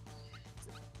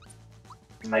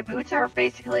 My boots are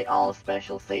basically all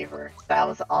special saver. That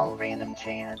was all random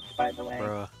chance, by the way.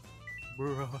 Bruh.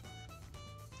 Bruh.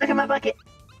 Look at my bucket.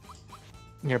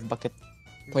 Your bucket.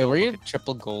 Wait, were you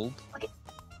triple gold?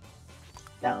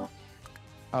 No.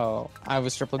 Oh, I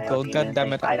was triple I gold. don't God even damn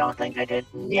think- it! I don't think I did.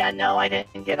 Yeah, no, I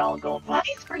didn't get all gold. Why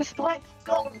is first black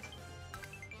gold?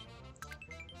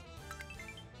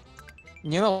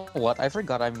 You know what? I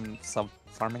forgot I'm sub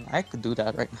farming. I could do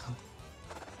that right now.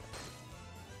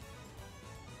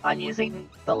 I'm using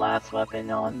the last weapon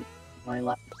on my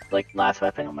last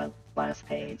weapon on my last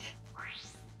page.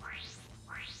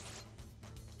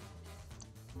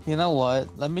 You know what?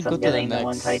 Let me So go I'm to the getting the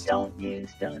ones I next. don't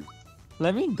use done.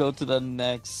 Let me go to the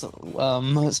next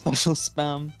special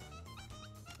spam.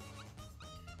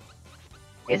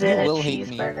 Is You it a will hate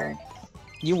me. cheeseburger?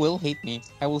 You will hate me.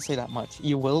 I will say that much.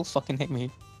 You will fucking hate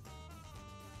me.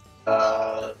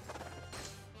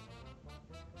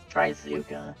 Try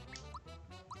Zuka.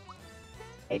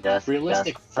 Hey, Dust.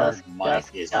 Realistic Dust, Ferd Dust, Mike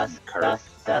Dust, is Dust, Kurt.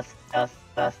 Dust, Dust, Dust,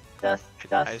 Dust, Dust,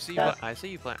 Dust, I see you. Dust. I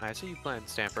see you playing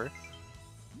Stamper.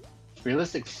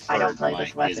 Realistic I don't Ferd play this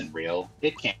Mike weapon. isn't real.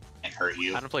 It can't hurt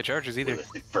you. I don't play Chargers either.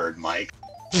 Realistic Ferd Mike.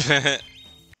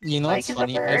 You know Mike what's is a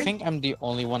funny? I bird. think I'm the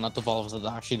only one out of all of us that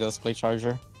actually does play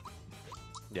Charger.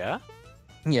 Yeah.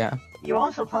 Yeah, You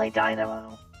also play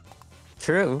Dynamo.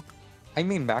 true. I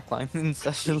mean backline,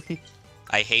 especially.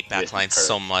 I hate Yes, backlines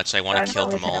so much, I want to Dynamo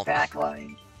kill them isn't a all.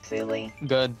 backline. Silly.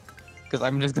 Good. Because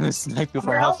I'm just gonna snipe you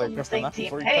We're for half also like the same team.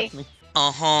 before you Hey. touch me.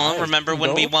 Uh-huh, Nice. remember when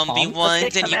Go, we Tom. 1v1'd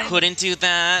Let's and you take couldn't do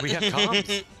that? We have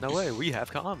comms. No way. We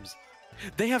have comms.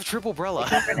 They have triple Brella.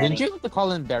 Except for Didn't Nettie. you have to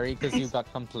call in Barry because you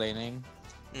got complaining?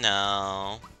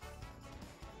 No.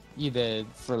 You did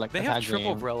for like They the have tag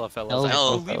triple game. Brella, fellas. No, I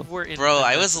no. believe we're in. Bro, the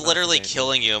I was next literally game.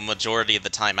 killing you a majority of the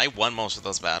time. I won most of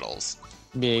those battles.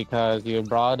 Because you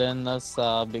brought in a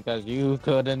sub because you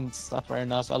couldn't suffer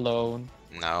enough alone.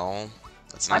 No,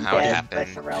 that's not I'm how it dead by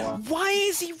happened. Sorella. Why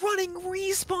is he running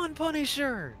Respawn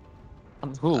Punisher?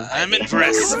 Who? I'm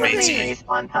impressed, Really? matey.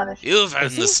 Respawn punish. You've earned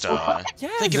Is the he? star.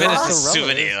 Yes. Think of it as a Sorella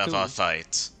souvenir is of too. our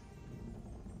fight.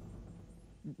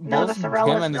 No, the Both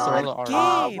Sorella's him and the not. Sorella are.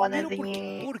 Game. one Pero of the- por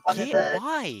one of qué? the-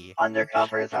 Why?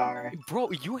 Undercovers are.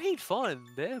 Bro, you hate fun.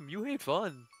 Damn, you hate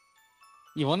fun.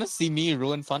 You wanna see me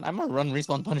ruin fun? I'm gonna run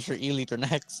Respawn Punisher E-liter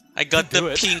next. I got Do the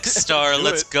it. pink star, Do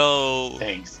let's it. go!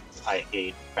 Thanks. I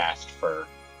hate fast fur.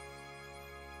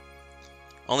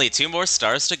 Only 2 more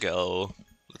stars to go.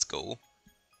 Let's go.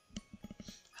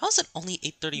 How's it only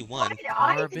 8:31?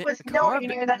 I Carbon- was nowhere carbon-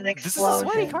 near that This is a sweaty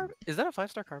explosion. carbon. Is that a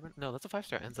 5-star carbon? No, that's a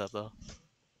 5-star ends up though.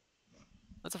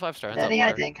 That's a 5-star ends up. Nettie, I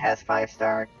water. think, has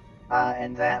 5-star.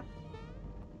 And that.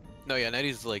 No, yeah,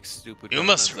 Nettie's like stupid. You carbon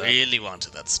must ends up. really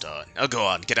want that star. Now go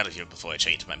on, get out of here before I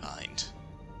change my mind.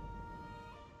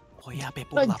 Oh yeah, pe I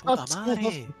por la got puta 2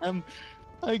 madre. of them.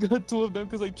 I got 2 of them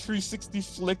because I 360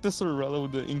 flicked the Sorella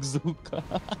with the Ingzuka.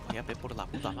 Yeah, pe por la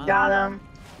puta madre. Got him.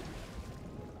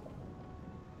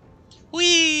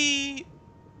 Whee!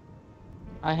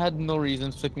 I had no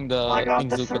reason flicking the I got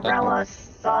the Ingzuka that Sorella time.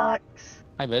 sucks.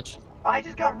 Hi, bitch. I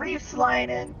just got reef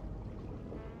slided.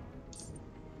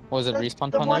 Was it The,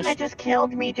 Respawn the one that Punish? just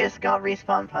killed me just got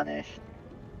respawn punished.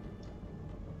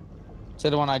 Say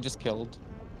the one I just killed.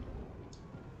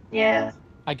 Yeah.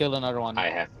 I killed another one. I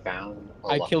have found a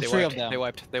I lot. killed They 3 of wiped. them. They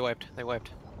wiped. They wiped. They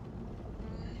wiped.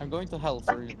 I'm going to hell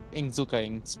for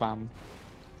Ingzuka-ing spam.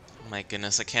 Oh my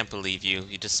goodness, I can't believe you.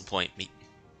 You disappoint me.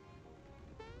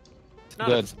 It's not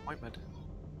a Good. disappointment.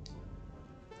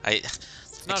 It's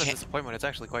It's not a disappointment. It's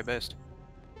actually quite based.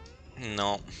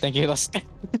 No. Thank you, Dust.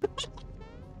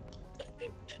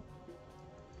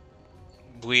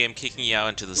 We am kicking you out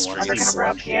into the You want to streets. see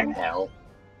one in hell?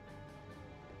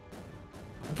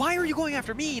 Why are you going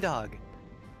after me, dog?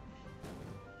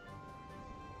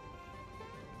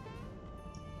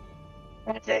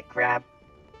 That's it, grab.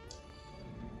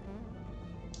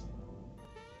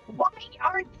 Why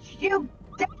aren't you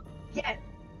dead yet?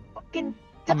 Fucking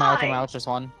die! I'm out, just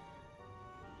one.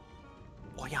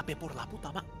 Oye, por la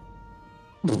puta ma...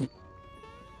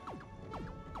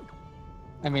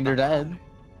 I mean, they're dead.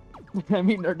 I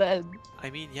mean, they're dead. I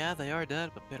mean, yeah, they are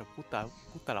dead, but pero puta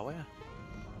la wea.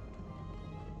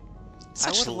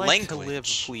 Such I would like to language. live,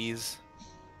 please.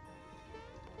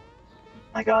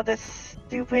 My god, this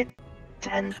stupid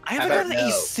 10. I haven't don't gotten a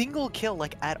know. single kill,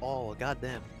 like, at all.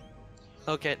 Goddamn.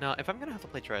 Okay, now, if I'm gonna have to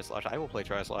play Tri-Slash, I will play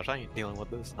Tri-Slash. I ain't dealing with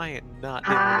this. I ain't not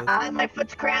dealing with this. My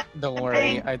foot's cramped. Don't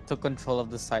worry, I took control of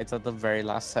the sites at the very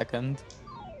last second.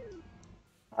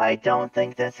 I don't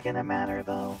think that's gonna matter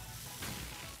though.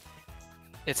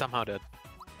 It somehow did.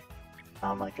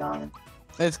 Oh my god.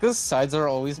 It's because sides are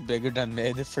always bigger than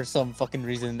mid for some fucking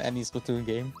reason in any Splatoon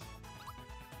game.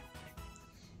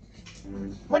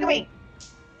 Look at me!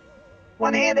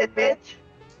 One-handed, bitch!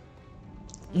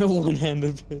 No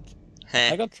one-handed bitch.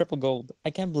 I got triple gold. I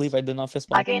can't believe I did not fist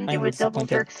bump. I can do a double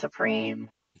jerk supreme.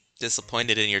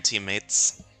 Disappointed in your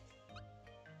teammates.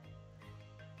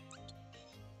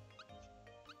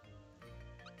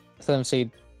 Sam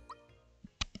Seed.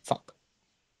 Fuck.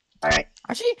 Alright.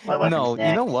 Actually, What weapon's no, you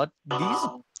next? know what?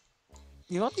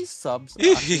 You know what these subs actually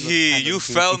look kind You of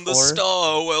found the goofy for?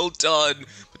 star, well done.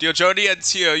 But your journey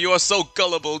ends here. You are so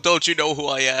gullible, don't you know who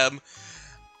I am?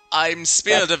 I'm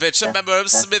Smirnovich, a member of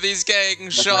Smithy's gang.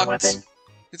 That's my Shocked. weapon.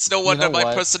 It's no wonder know my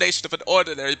what? impersonation of an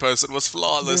ordinary person was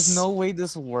flawless. There's no way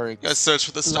this works. Your search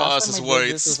for the Last stars time is I did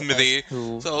worried, this with Smithy.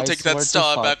 S2, So I'll I take swear that to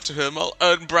star fuck. back to him. I'll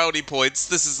earn brownie points.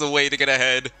 This is the way to get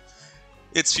ahead.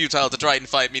 It's futile to try and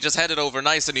fight me. Just hand it over,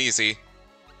 nice and easy.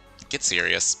 Get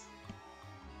serious.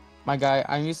 My guy,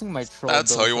 I'm using my troll.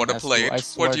 That's how build you want to from play S2, I it.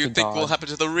 swear What do you to think will God. happen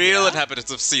to the real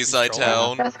inhabitants of Seaside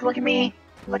Town? Dusk, look at me!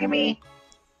 Look at me!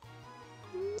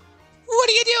 What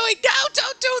are you doing? No,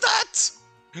 don't do that!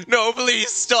 No, please Look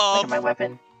stop! at my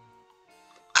weapon.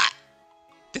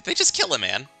 Did they just kill a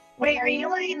man? Wait, are you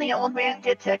letting the old man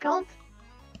get tickled?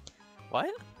 What?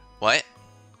 What?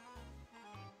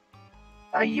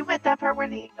 Are you at that part where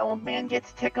the old man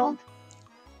gets tickled?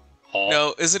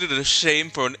 No, isn't it a shame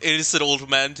for an innocent old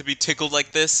man to be tickled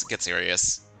like this? Get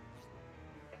serious.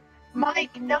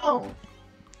 Mike, no!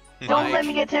 Don't let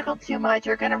me get tickled too much.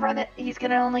 You're gonna run it. He's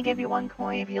gonna only give you 1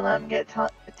 coin if you let him get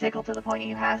tickled to the point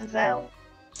he passes out.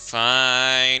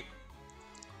 Fine.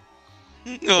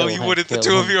 Kill Oh, you him, wouldn't. The kill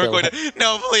two of him, you are kill going to.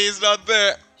 No, please, not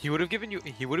there. He would have given you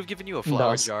a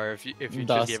flower Dusk. jar if you just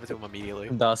Dusk. gave it to him immediately.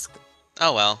 Dusk.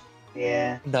 Oh well.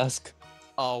 Yeah. Dusk.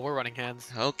 Oh, we're running hands.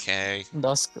 Okay.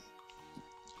 Dusk.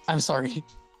 I'm sorry.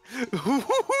 Is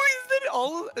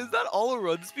that all a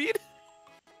run speed?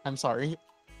 I'm sorry.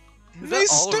 Is Nice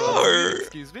that all a run star. speed?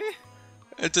 Excuse me?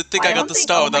 And to think I I got don't the think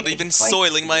star all without my even games quite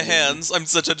soiling my speed. hands. I'm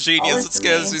such a genius, All it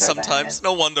scares me games are sometimes. bad.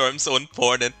 No wonder I'm so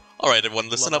important. Alright, everyone,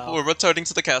 listen up. Wow. We're returning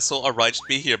to the castle. Our ride should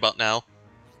be here about now.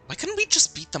 Why couldn't we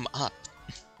just beat them up?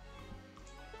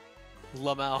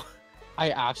 Lamau. I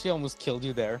actually almost killed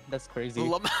you there. That's crazy.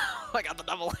 Lamau. I got the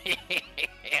double.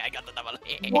 I got the double.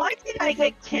 What did I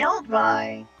get killed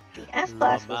by? The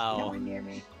S-Class was Lamau. nowhere near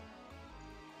me.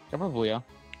 Booyah.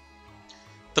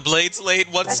 The blade's late.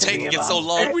 What's That's taking pretty it so about-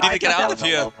 long? We need to get I out thought of that was a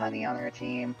here. low penny on our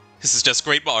team. This is just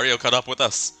great Mario caught up with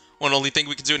us. One only thing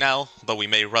we can do now, though we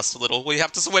may rust a little, we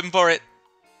have to swim for it.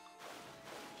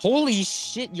 Holy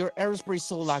shit, your aerospray is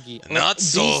so laggy. Not Do you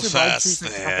so survive fast 3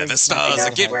 there. seconds The after star's a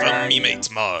Where gift are from me you? mate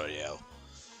Mario.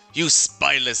 You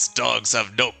spineless dogs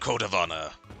have no code of honor.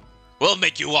 We'll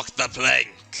make you walk the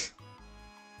plank.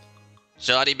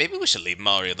 Shoddy, maybe we should leave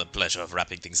Mario the pleasure of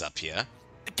wrapping things up here.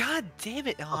 God damn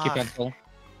it! Okay, pencil.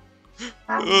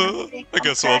 I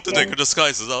guess we'll have to take our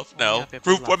disguises off now.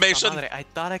 Group formation. I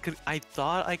thought I could.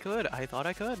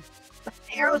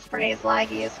 Aerospray is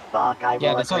laggy as fuck. I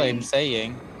Yeah, will that's what agree. I'm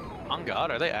saying. On God,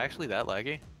 are they actually that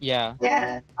laggy? Yeah.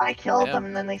 Yeah, I killed Yeah. them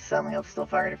and then they somehow still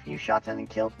fired a few shots and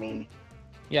killed me.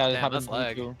 Yeah, it Damn, happened that's to me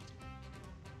lag. too.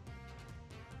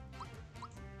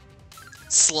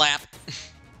 Slap.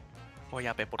 Oh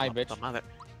yeah, por Ay, la bitch. puta madre.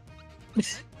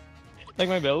 Like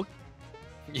my build.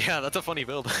 Yeah, that's a funny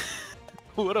build.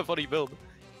 What a funny build.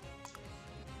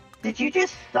 Did you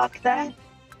just suck that?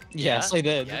 Yes, I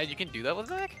did. Yeah, you can do that with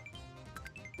Zach?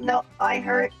 No, I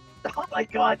heard. Oh my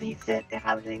god, he said,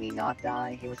 how did he not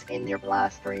die? He was in your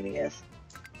blast radius.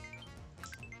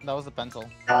 That was the pencil. He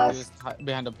Dust. was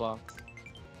behind the block.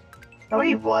 No,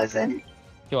 he wasn't.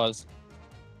 He was.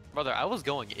 Brother, I was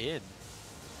going in.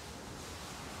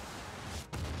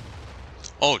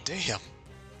 Oh, damn.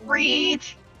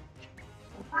 Reach!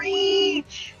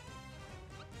 Reach!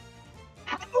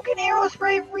 How can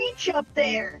Aerospray reach up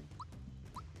there?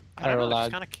 I don't Aero know,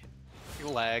 lag. Kind of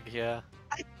lag, yeah.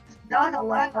 not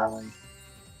allowed.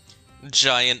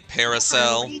 Giant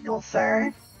paracel. Illegal,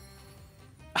 sir.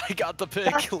 I got the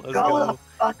pick. Just Let's go go. the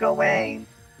fuck away.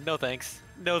 No thanks.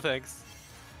 No thanks.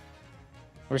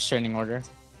 Restraining order.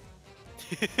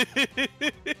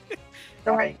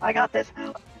 Don't worry, I got this.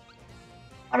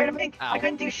 I'm gonna make. Ow. I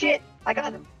couldn't do shit. I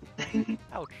got him.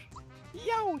 Ouch.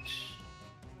 Youch.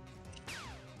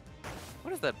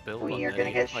 What is that build? We on are that?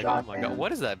 gonna get Like, shot oh my god, down.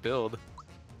 what is that build?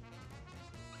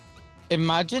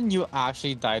 Imagine you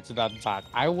actually died to that bat.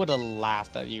 I would have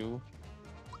laughed at you.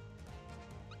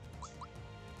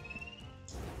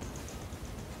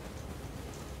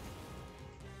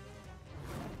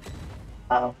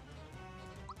 Oh,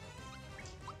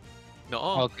 No.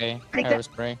 Okay, Take that.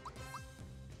 aerospray.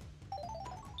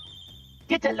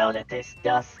 get a load of this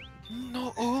dust.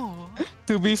 No.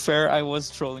 To be fair, I was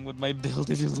trolling with my build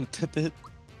if you looked at it.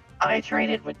 I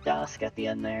traded with Dusk at the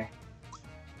end there.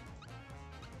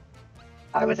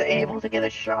 I was able to get a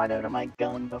shot out of my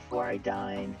gun before I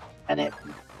died, and it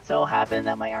so happened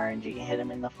that my RNG hit him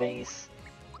in the face.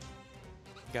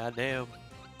 Goddamn.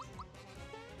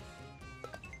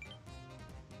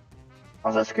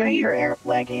 Also, screw your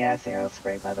laggy ass arrow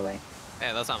spray, by the way.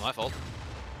 Hey, that's not my fault.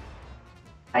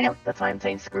 I know, that's why I'm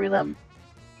saying screw them.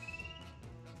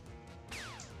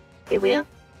 It will?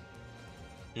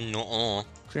 No.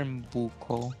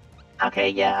 Grimbuko. Okay,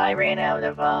 yeah, I ran out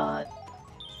of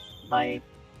my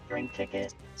drink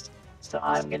ticket, so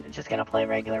I'm just gonna play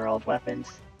regular old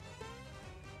weapons.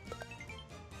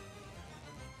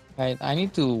 I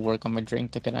need to work on my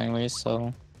drink ticket anyway,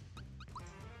 so...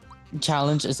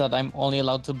 Challenge is that I'm only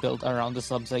allowed to build around the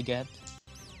subs I get.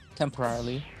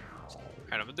 Temporarily.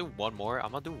 Alright, I'm gonna do one more.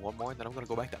 I'm gonna do one more, and then I'm gonna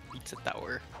go back to Pizza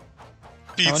Tower.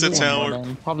 Pizza Tower.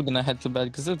 I'm probably gonna head to bed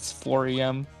because it's 4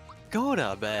 AM. Go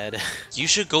to bed. You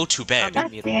should go to bed.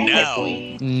 God damn it, now.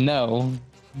 Queen. No.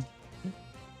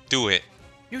 Do it.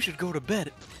 You should go to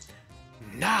bed.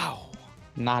 Now.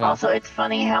 Not Also, it's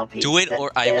funny how people. Do it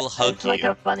or I will hug It's like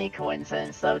you. a funny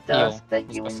coincidence, though, Dust, that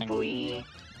you and Bui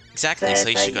Exactly, so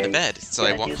you said should go to you're bed, so I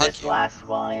gonna won't do hug this you. last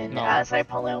one No. as I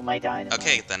pull out my dynamite.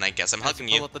 Okay, then I guess I'm hugging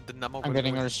you. I'm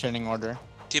getting a restraining order.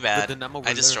 Too bad. The dynamo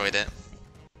I destroyed it.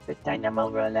 The dynamo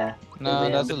roller. No,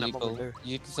 that's The illegal.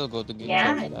 You can still go to game.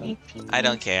 Yeah, I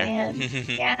don't care.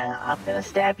 yeah, I'm gonna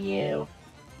stab you.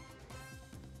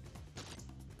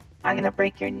 I'm gonna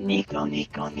break your Nico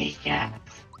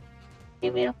kneecaps.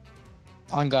 You will?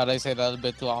 On God, I say that a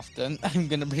bit too often. I'm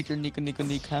gonna break your Nico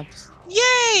kneecaps.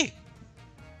 Yay!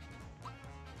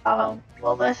 Oh,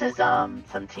 well, this is some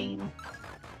team.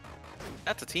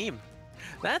 That's a team.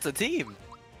 That's a team.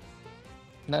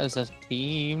 That is a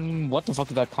team. What the fuck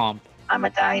is that comp? I'm a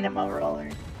dynamo roller.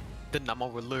 Dynamo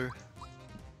roller.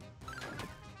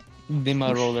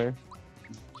 Dima roller.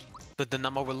 The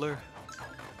Dynamo roller.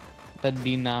 The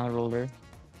Dina roller.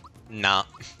 Nah.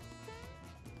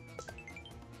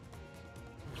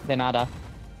 De nada.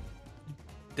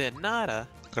 De nada.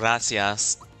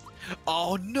 Gracias.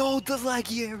 Oh no, the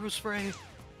laggy arrow spray.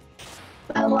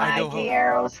 The laggy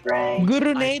arrow spray.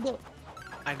 Grenade.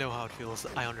 I know how it feels.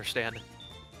 I understand.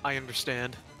 I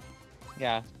understand.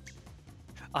 Yeah.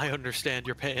 I understand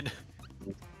your pain.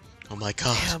 Oh my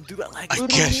god. Damn, dude, that lag I is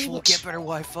can't- awful. Get better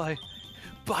Wi-Fi.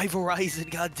 Buy Verizon,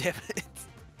 goddammit.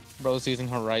 Bro's using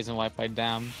Horizon Wi-Fi,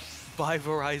 damn. Buy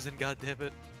Verizon,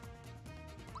 goddammit.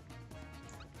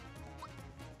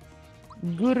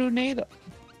 Grenade.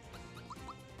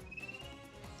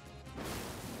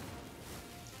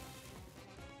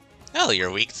 Oh,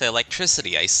 you're weak to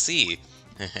electricity, I see.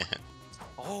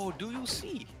 Oh, do you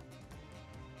see?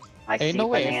 I Ain't see no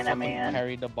way I Banana fucking Man.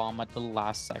 carried the bomb at the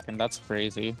last second. That's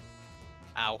crazy.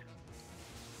 Ow.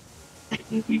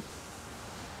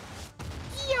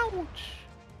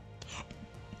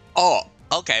 Oh,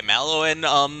 okay, Mallow and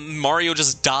Mario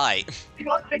just die.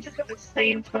 I just got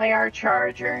saved by our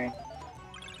charger.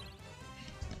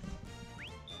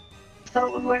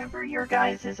 So whoever your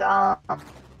guys is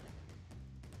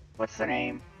what's their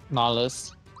name?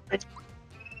 Nahus.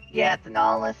 Yeah, the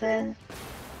Nahus is.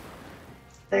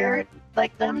 They're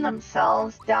like them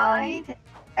themselves died,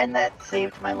 and that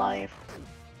saved my life.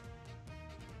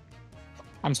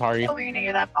 I'm sorry. Over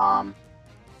near that bomb.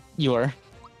 You are.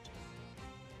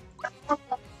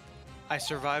 I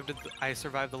survived the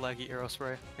laggy arrow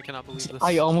spray. I cannot believe this.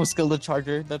 I almost killed the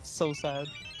charger. That's so sad.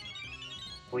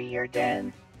 We are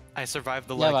dead. I survived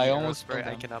the Yeah, laggy but I arrow almost spray. killed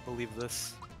I him. cannot believe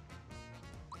this.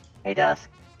 Hey, Dusk.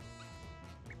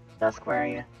 Dusk, where are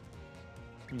you?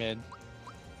 Mid.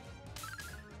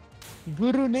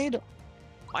 Grenade.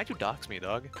 Why'd you dox me,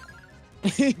 dog?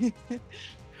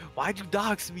 Why'd you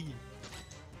dox me?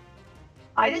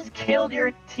 I just killed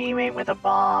your teammate with a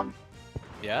bomb.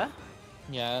 Yeah?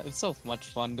 Yeah, it's so much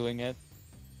fun doing it.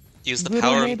 Use the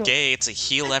power of Gurunado. gay to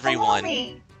heal Follow everyone.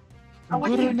 me. Oh,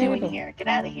 what are you doing Gurunado. here? Get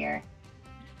out of here.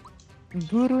 I'm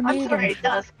Gurunado. sorry,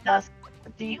 Dusk.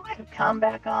 Do you have come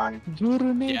back on?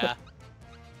 Gurunado. Yeah.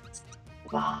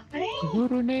 Why?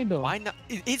 Gurunado. Why not?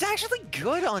 It's actually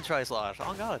good on Tri-Slosh.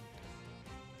 Oh god.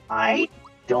 I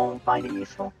don't find it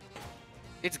useful.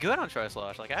 It's good on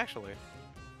Tri-Slosh, like actually.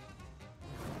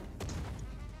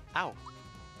 Ow.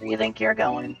 Where you think you're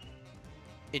going?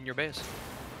 In your base.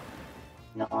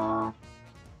 No.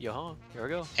 Yo, here we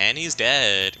go. And he's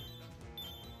dead.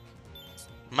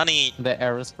 Money. The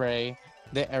aerospray.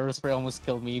 The aerospray almost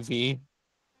killed me, V.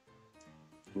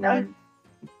 No.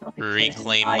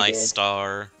 Reclaim I my did.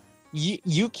 star.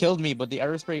 You killed me, but the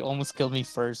aerospray almost killed me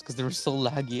first because they were so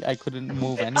laggy I couldn't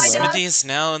move I anywhere. know. Smithy is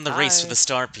now in the race for Hi. the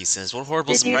star pieces. What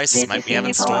horrible Did you surprises might we see have me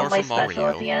in pull store out my for special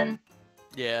at the Mario? end?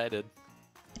 Yeah, I did.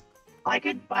 I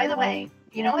could, by the way,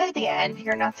 you know at the end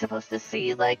you're not supposed to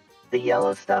see like the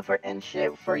yellow stuff and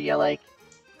shit for your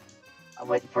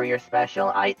for your special.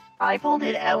 I pulled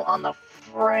it out on the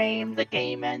frame the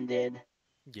game ended,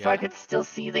 Yeah. so I could still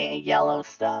see the yellow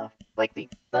stuff, like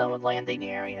the landing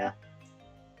area.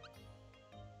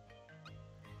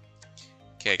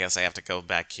 Okay, I guess I have to go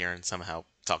back here and somehow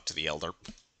talk to the Elder.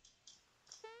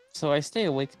 So I stay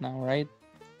awake now, right?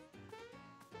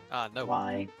 No.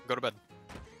 Why? Go to bed.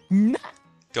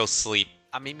 Go sleep.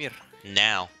 Amimir.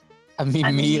 Now.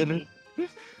 Amimir.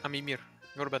 Amimir.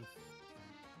 Go to bed.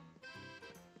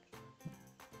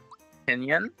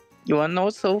 Kenyan, you wanna know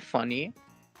what's so funny?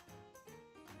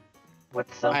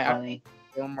 What's so I- funny?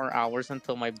 4 more hours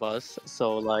until my bus,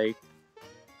 so like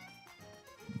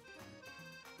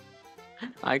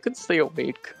I could stay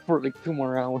awake for like 2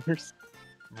 more hours.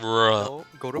 Bruh.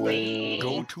 Go to bed.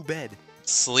 Go to bed.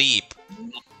 Sleep.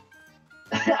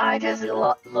 I just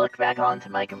look back onto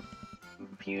my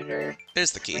computer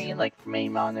There's the key. screen, like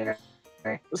main monitor,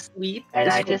 Sleep. and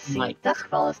is I what just see my-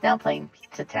 Duskfall is now playing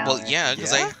Pizza Tower. Well, yeah,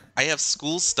 because I have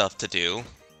school stuff to do.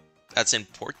 That's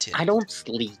important. I don't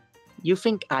sleep. You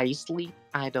think I sleep?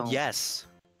 I don't. Yes.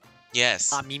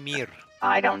 Yes. Amimir.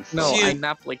 I don't No, sleep. I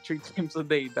nap like 3 times a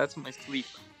day. That's my sleep.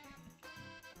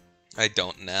 I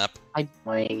don't nap.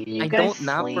 Wait, you I guys don't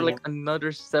nap for sleep? like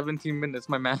another 17 minutes,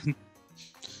 my man.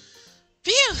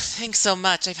 Phew! Thanks so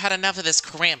much. I've had enough of this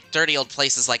cramped, dirty old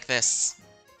places like this.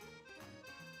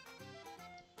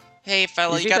 Hey,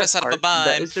 fella, you see got that us out of a part? That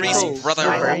bind. is your Crazy role.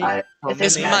 brother. It's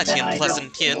It's bad mighty that I and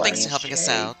pleasant don't here. do Thanks for any helping us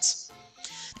shit. out.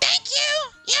 Thank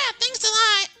you! Yeah, thanks a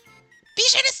lot. Be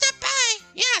sure to stop by.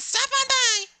 Yeah, stop on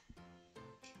by.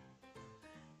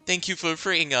 Thank you for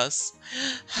freeing us.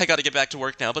 I gotta get back to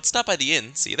work now, but stop by the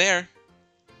inn. See you there.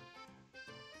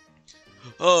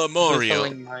 Mario,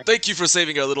 Fulfilling my- thank you for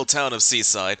saving our little town of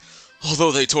Seaside.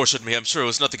 Although they tortured me, I'm sure it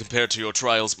was nothing compared to your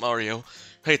trials, Mario.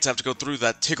 I hate to have to go through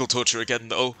that tickle torture again,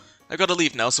 though. I've gotta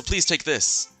leave now, so please take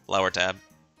this. Flower tab.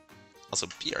 Also,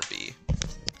 BRB.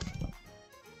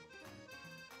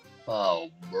 Oh,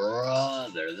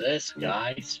 brother, this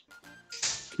guy's.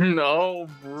 No,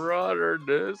 brother,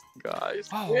 this guy's.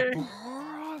 Oh, sick.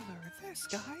 brother, this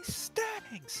guy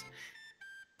stinks.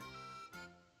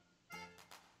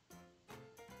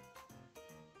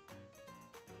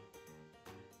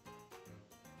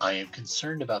 I am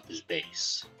concerned about this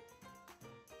base.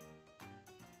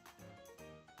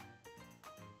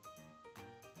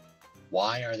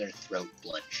 Why are there throat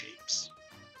blend shapes?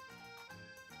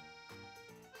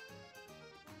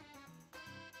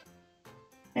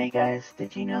 Hey guys,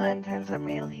 did you know that in terms of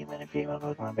male, human, and female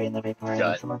Pokemon being the big Shut.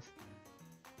 Maximus?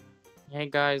 Hey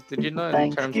guys, did you know in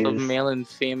Thanks, terms of Goose. male and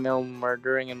female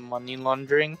murdering and money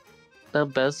laundering, the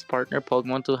best partner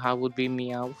Pokemon to have would be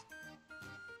Meowth?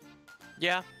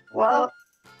 Yeah. Well,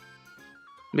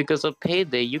 Because of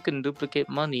Payday, you can duplicate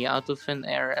money out of thin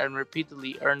air and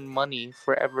repeatedly earn money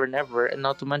forever and ever, and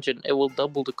not to mention, it will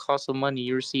double the cost of money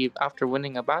you receive after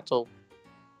winning a battle.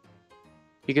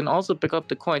 You can also pick up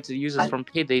the coins it uses from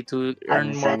Payday to earn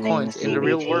I'm more sending coins in the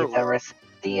real CBT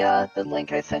world. the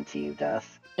link I sent to you,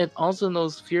 Duff. It also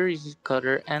knows Fury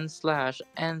Cutter and Slash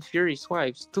and Fury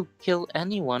Swipes to kill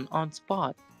anyone on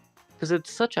spot. Because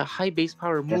it's such a high base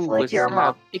power Just move like with your Stab,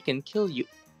 mom. it can kill you.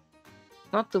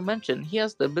 Not to mention, he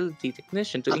has the ability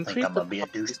Technician to I think increase I'm the gonna be a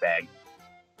douchebag.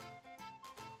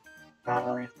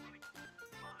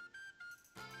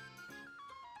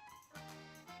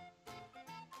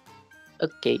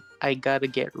 Okay, I gotta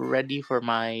get ready for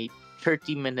my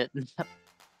 30-minute nap.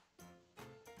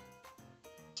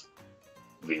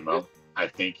 Vimo, I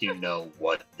think you know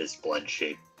what this blend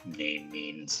shape name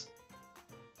means.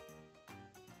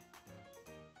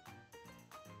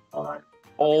 Hold on.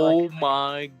 Oh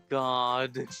my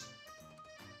god.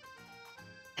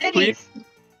 Titties!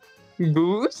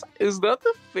 Goose? Is that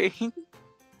the thing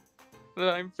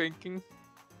that I'm thinking?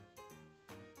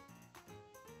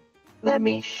 Let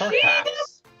me see them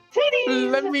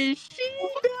titties! Let me see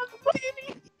them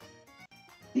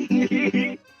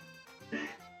titties!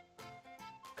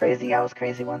 Crazy, I was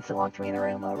crazy once it locked me in a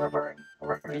room.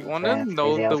 You wanna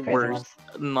know the worst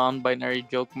non-binary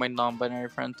joke my non-binary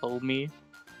friend told me?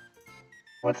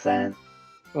 What's that?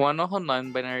 Wanna know how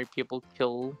non-binary people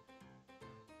kill?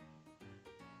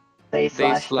 They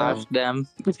slash them.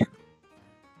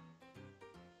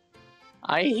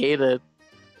 I hate it.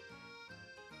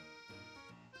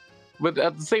 But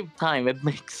at the same time, it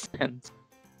makes sense.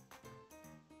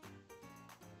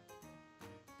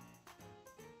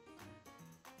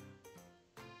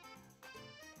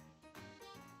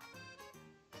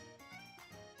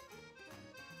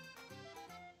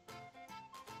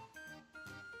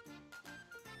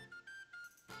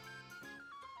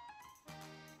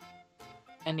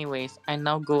 Anyways, I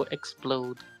now go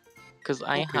explode. Because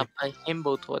I have a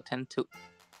himbo to attend to.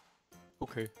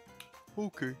 Okay.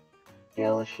 Okay.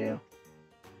 Yellow shoe.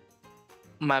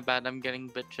 My bad, I'm getting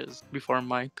bitches before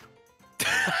Mike.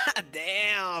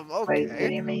 Damn, okay. Wait, what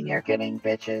do you mean you're getting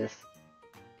bitches?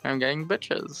 I'm getting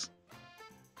bitches.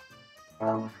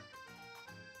 Well.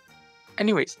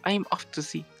 Anyways, I am off to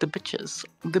see the bitches.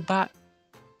 Goodbye.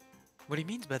 What he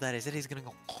means by that is that he's gonna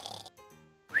go.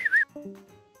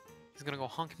 He's gonna go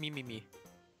honk me me me.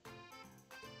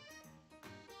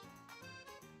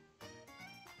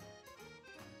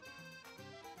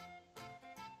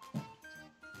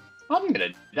 I'm gonna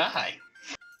die.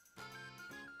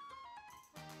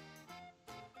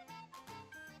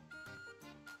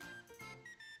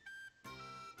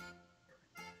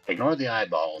 Ignore the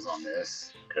eyeballs on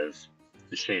this, because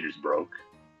the shader's broke.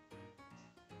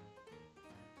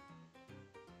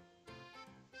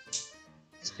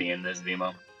 Seeing this,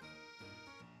 Vimo?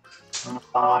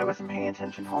 Oh, I wasn't paying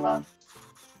attention. Hold on.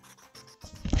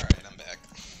 Alright, I'm back.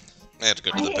 I had to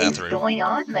go to the What is bathroom. going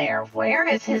on there? Where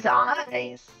is his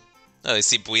eyes? Oh, you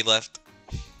see Bui left?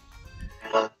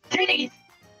 Titties!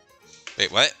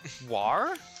 Wait, what?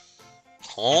 War?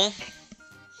 Huh?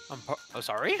 Oh,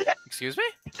 sorry? Excuse me?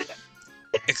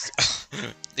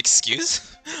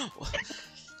 Excuse?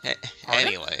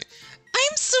 Anyway. I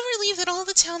am so relieved that all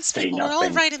the townspeople were all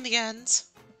nothing. right in the end.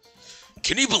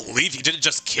 Can you believe he didn't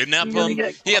just kidnap You really him?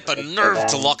 get He had the caught nerve for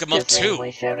to them, lock him up just too.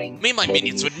 randomly shouting Me and my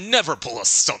minions would titties. never pull a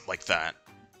stunt like that.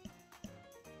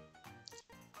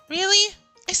 Really?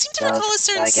 I seem to Well, recall a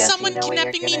certain I guess you someone know what you're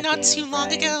kidnapping me gonna not do, too long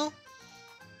right? ago.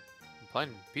 I'm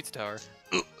playing Pizza Tower.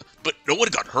 But no one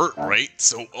got hurt, right?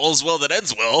 So all's well that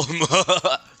ends well.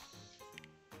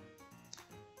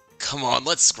 Come on,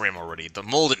 let's scram already. The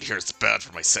mold in here is bad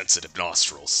for my sensitive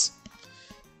nostrils.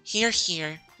 Here,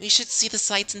 here. We should see the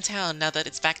sights in town now that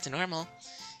it's back to normal.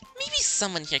 Maybe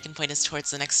someone here can point us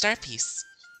towards the next star piece.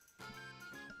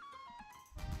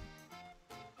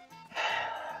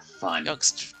 Fun.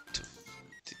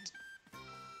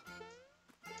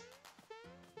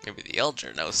 Maybe the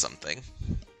Elder knows something.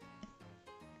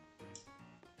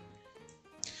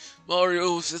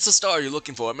 Mario, if it's a star you're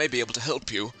looking for, I may be able to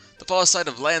help you. The far side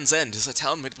of Land's End is a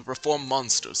town made up of reformed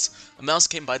monsters. A mouse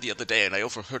came by the other day and I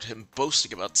overheard him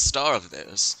boasting about the star of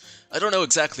theirs. I don't know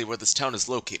exactly where this town is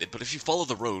located, but if you follow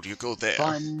the road, you go there.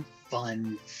 Fun,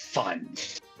 fun, fun.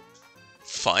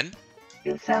 Fun?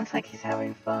 It sounds like he's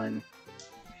having fun.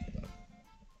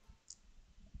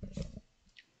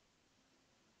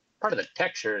 Part of the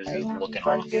texture is Are you having looking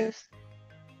fun, off. Goose?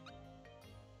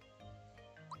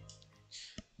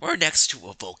 We're next to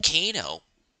a volcano.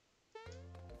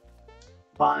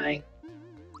 Why?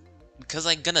 Because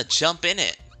I'm gonna jump in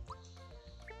it.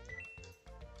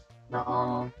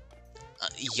 No.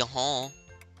 Yaw.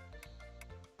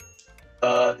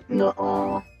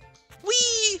 No.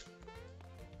 Whee!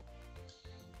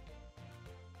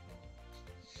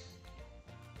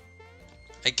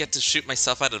 I get to shoot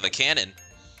myself out of a cannon.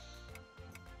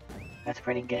 That's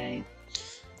pretty gay.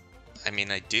 I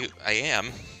mean, I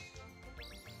am.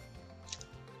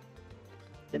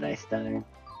 Did I stutter?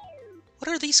 What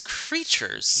are these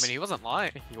creatures? I mean, he wasn't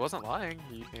lying. He wasn't lying.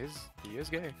 He is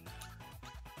gay.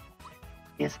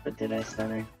 Yes, but did I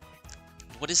stutter?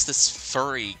 What is this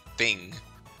furry thing?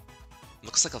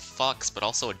 Looks like a fox, but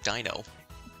also a dino.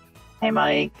 Hey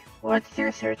Mike, what's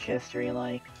your search history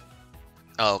like?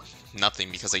 Oh,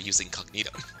 nothing, because I use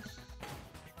incognito.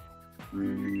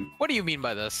 What do you mean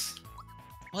by this?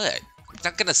 What? I'm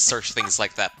not gonna search things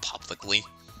like that publicly.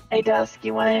 Hey Dusk,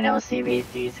 you wanna know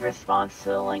CBG's response to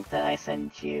the link that I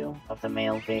sent you of the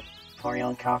male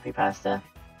Victorian coffee pasta?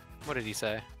 What did he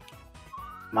say?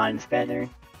 Mine's better.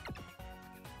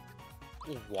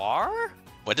 War?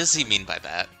 What does he mean by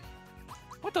that?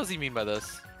 What does he mean by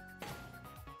this?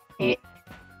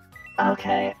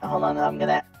 Okay, hold on. I'm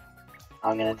gonna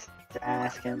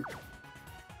ask him.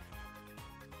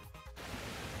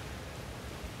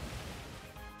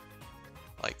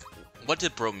 Like, what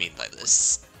did bro mean by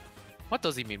this? What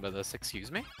does he mean by this?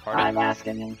 Excuse me? Pardon? I'm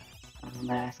asking him. I'm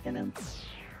asking him.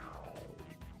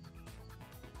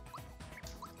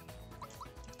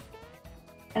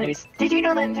 Anyways, did you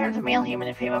know that in terms of male human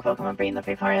and female Pokemon breed, the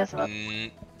Vaporeon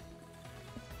is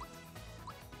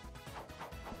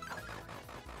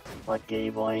what gay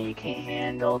boy you can't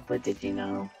handle, but did you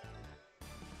know?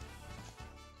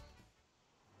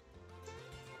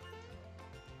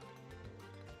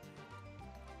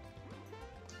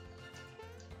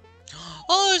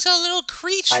 Oh, it's a little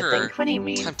creature! I think what he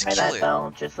means Time to by kill that it.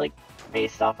 though, just like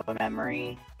based off of a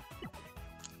memory,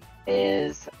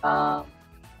 is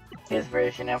his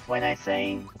version of when I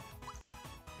say,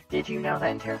 did you know that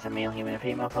in terms of male human and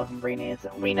female Pokemon breeding is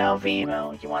we know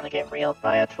Vimo, you want to get reeled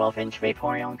by a 12-inch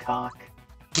Vaporeon cock.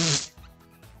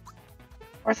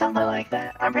 Or something like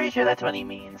that. I'm pretty sure that's what he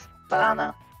means, but I don't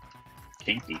know.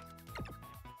 Kinky.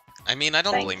 I mean, I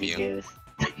don't Thank blame you. Goose.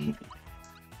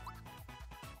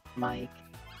 Mike.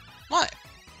 What?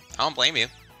 I don't blame you.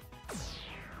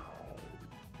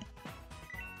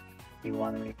 You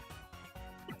want to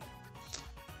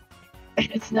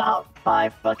It's not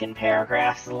 5 fucking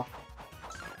paragraphs long.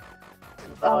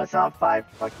 Oh, it's not 5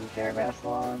 fucking paragraphs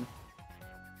long.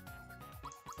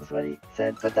 That's what he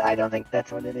said, but I don't think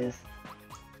that's what it is.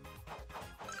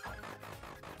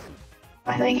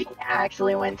 I think he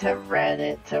actually went to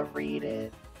Reddit to read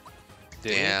it.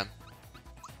 Yeah.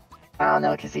 I don't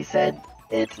know, because he said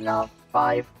it's not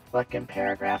 5 fucking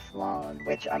paragraphs long,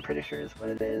 which I'm pretty sure is what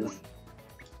it is.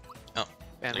 Oh.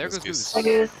 And there goes Goose. Hi,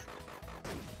 Goose.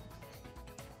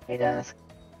 Hey, Dennis.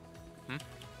 Hmm?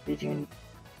 Did you...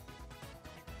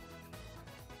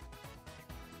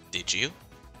 Did you?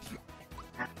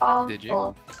 Oh, Did you?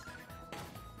 well,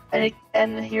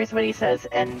 and here's what he says,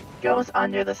 and goes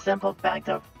under the simple fact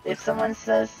of if someone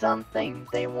says something,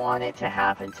 they want it to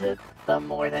happen to them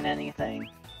more than anything.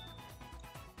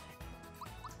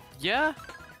 Yeah?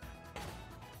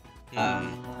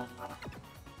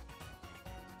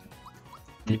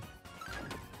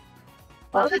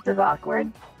 Well, this is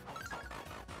awkward.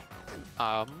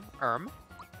 I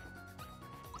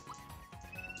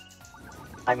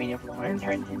mean, if Lauren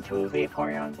turned into a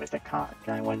Vaporeon with a cock,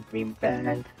 I wouldn't be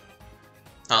bad.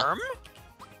 Huh?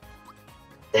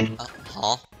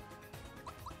 Huh?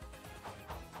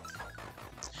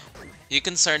 You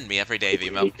concern me every day,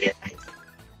 Vimo.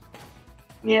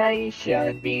 Yeah, you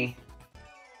should be.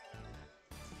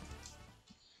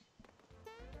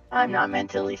 I'm not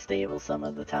mentally stable some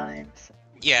of the times.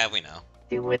 Yeah, we know.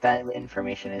 Do with that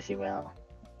information as you will.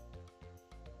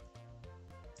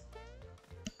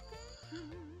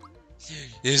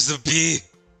 Here's the bee!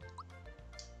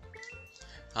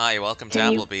 Hi, welcome to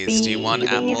Can you Applebee's. Do you want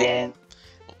believe apple? it?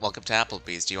 Welcome to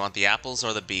Applebee's. Do you want the apples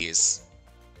or the bees?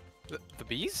 The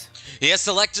bees? He has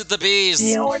selected the bees!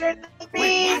 You ordered the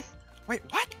bees! Wait,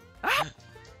 what?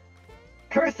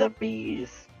 Curse of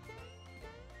bees!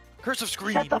 Curse of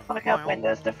screen! Shut the fuck up,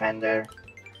 Windows Defender.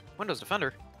 Windows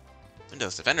Defender?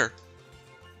 Windows Defender?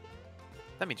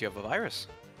 That means you have a virus.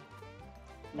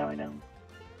 No, I don't.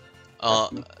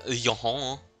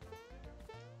 Yahan.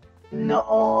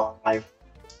 No,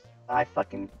 I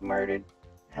fucking murdered.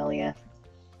 Hell yeah.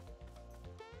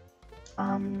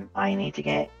 I need to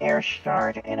get Air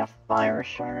Shard and a Fire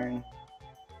Shard.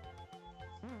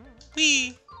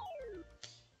 Whee!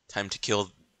 Time to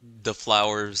kill the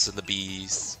flowers and the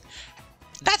bees.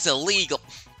 That's illegal!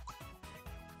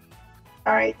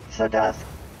 Alright, so Dusk,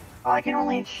 I can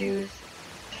only choose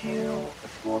 2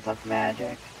 schools of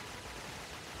magic.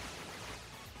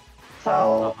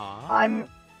 So, I'm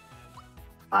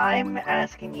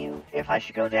asking you if I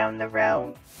should go down the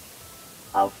route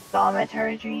of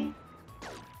thaumaturgy,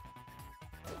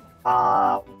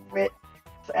 wit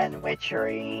and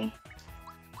witchery,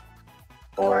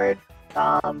 or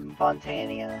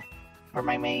Fontania for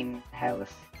my main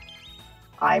house.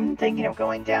 I'm thinking of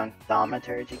going down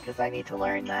thaumaturgy because I need to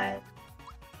learn that.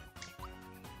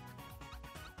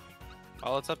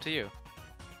 Well, it's up to you.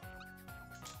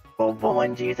 Well, but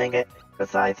when do you think it,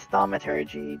 besides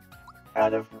thaumaturgy,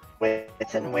 out of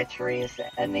wits and witcheries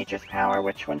and nature's power,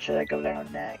 which one should I go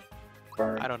down next?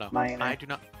 For I don't know. minor? I do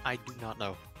not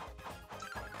know.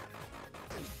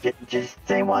 Just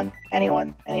say one.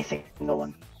 Anyone. Any single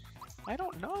one. I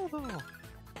don't know, though.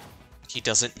 He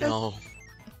doesn't know.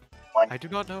 I do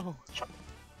not know.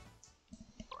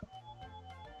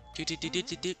 Do.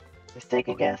 Just take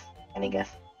a guess. Any guess?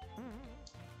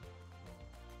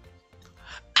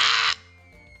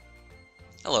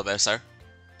 Hello there, sir.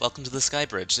 Welcome to the Sky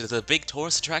Bridge. There's a big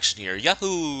tourist attraction here.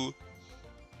 Yahoo!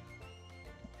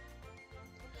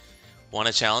 Want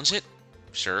to challenge it?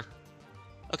 Sure.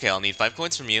 Okay, I'll need 5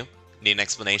 coins from you. Need an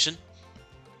explanation?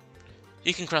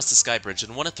 You can cross the Sky Bridge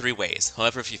in one of 3 ways.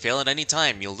 However, if you fail at any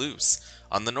time, you'll lose.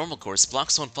 On the normal course,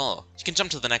 blocks won't fall. You can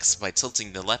jump to the next by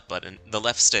tilting the left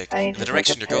stick in the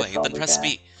direction you're going, and then press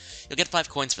B. You'll get 5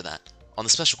 coins for that. On the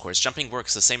special course, jumping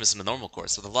works the same as in the normal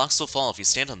course, so the blocks will fall if you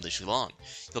stand on them too long.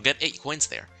 You'll get 8 coins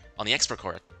there. On the expert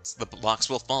course, the blocks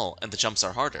will fall, and the jumps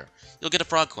are harder. You'll get a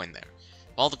frog coin there.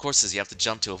 All the courses you have to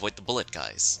jump to avoid the bullet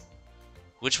guys.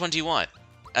 Which one do you want?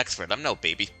 Expert, I'm no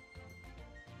baby.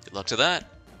 Good luck to that.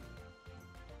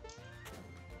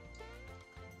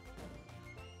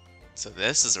 So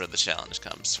this is where the challenge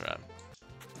comes from.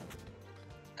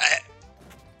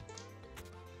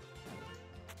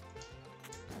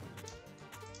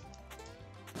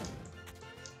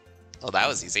 Oh, that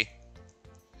was easy.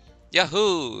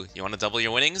 Yahoo! You want to double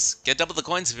your winnings? Get double the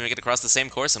coins if you make it across the same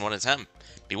course in one attempt.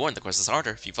 Be warned, the course is harder.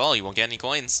 If you fall, you won't get any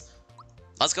coins.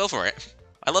 Let's go for it.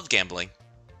 I love gambling.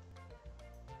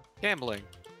 Gambling.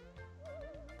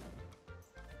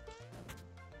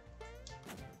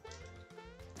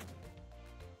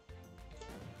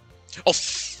 Oh,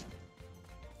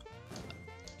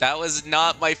 that was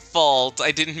not my fault.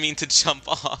 I didn't mean to jump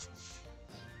off.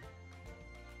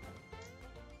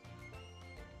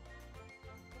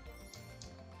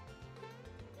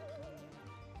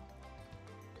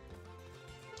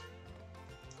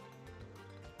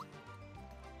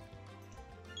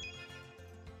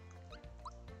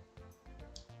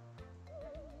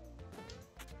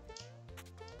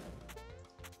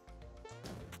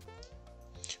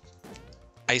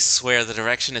 I swear the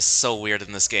direction is so weird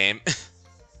in this game.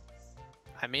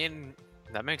 I mean,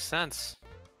 that makes sense.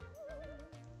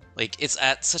 Like, it's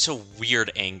at such a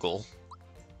weird angle.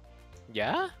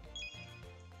 Yeah?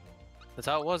 That's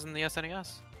how it was in the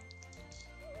SNES.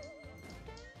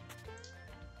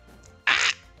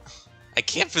 Ah! I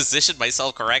can't position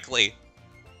myself correctly.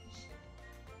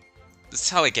 This is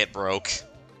how I get broke.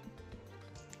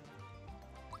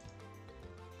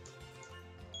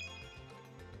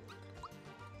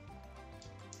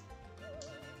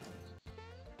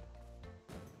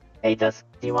 Hey, do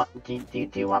you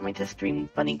want me to stream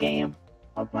funny game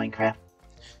of Minecraft?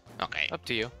 Okay. Up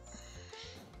to you.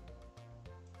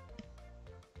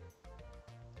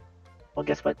 Well,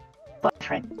 guess what? Butt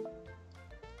train.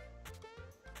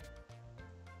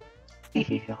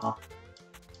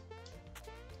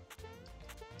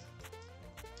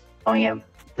 Oh yeah.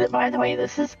 By the way,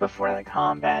 this is before the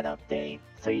combat update,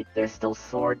 so there's still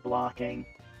sword blocking.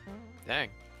 Dang.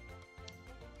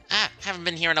 Ah, haven't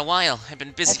been here in a while. I've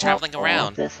been busy traveling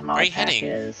around. Where are you heading?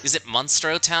 Is it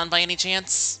Monstro Town by any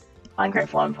chance?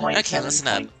 Minecraft 1.7. Okay, listen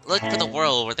up. Look for the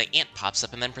world where the ant pops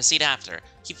up and then proceed after.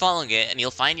 Keep following it and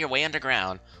you'll find your way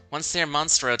underground. Once there,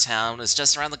 Monstro Town is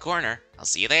just around the corner. I'll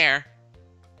see you there.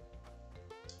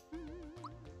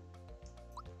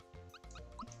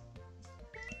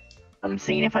 I'm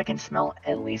seeing if I can smell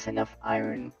at least enough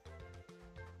iron.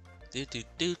 Do do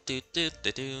do do do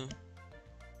do do.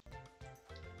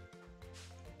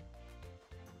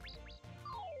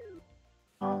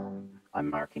 I'm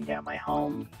marking down my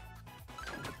home.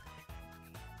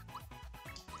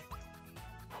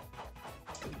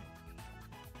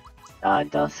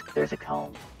 Dusk, there's a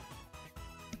comb.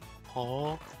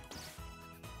 Oh.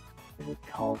 There's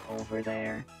a comb over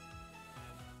there.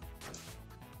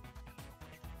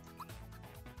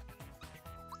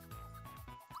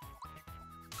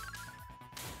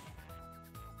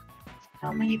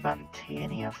 How many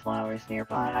Montania flowers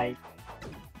nearby?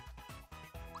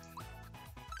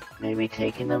 Maybe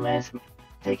taking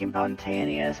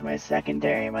Montania as my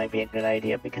secondary might be a good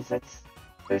idea because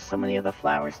there's so many other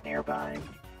flowers nearby.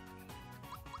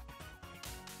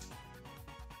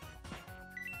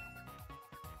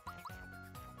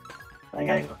 I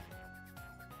gotta go.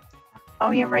 Oh,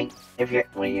 you're right.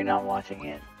 When you're not watching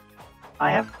it,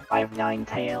 I have 9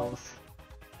 tails.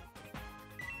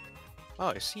 Oh,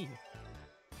 I see.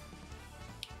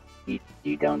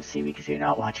 You don't see because you're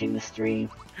not watching the stream.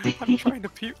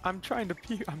 I'm trying to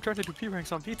do P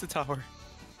ranks on Pizza Tower.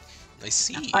 I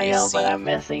see. I know, but I'm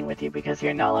messing with you because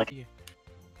you're not looking.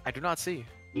 I do not see.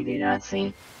 You do not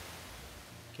see.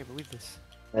 Can't believe this.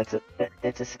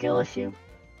 That's a skill issue.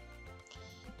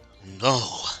 No.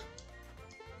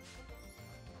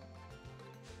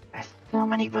 There's so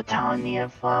many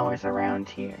Botania flowers around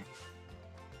here.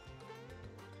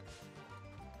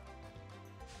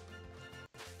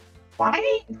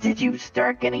 Why did you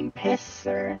start getting pissed,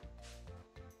 sir?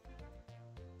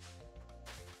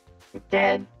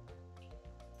 Dead.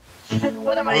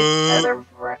 One of my other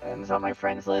friends on my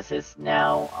friends list is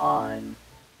now on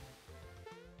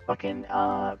fucking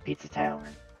Pizza Tower.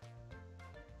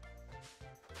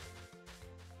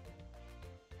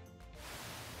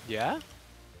 Yeah?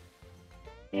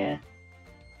 Yeah.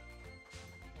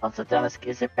 Also, Dusk,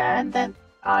 is it bad that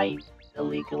I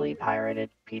illegally pirated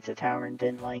Pizza Tower and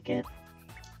didn't like it?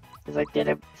 Because I did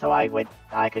it so I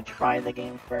could try the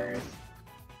game first.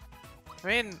 I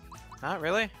mean, not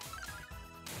really.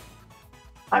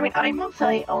 I mean, I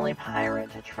mostly only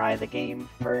pirate to try the game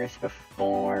first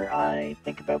before I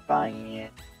think about buying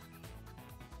it.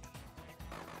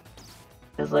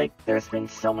 Because, like, there's been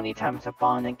so many times I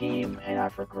bought a game and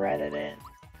I've regretted it.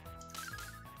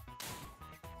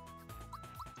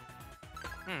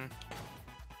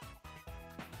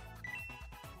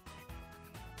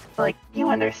 Like, you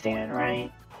understand,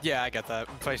 right? Yeah, I get that.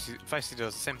 Feisty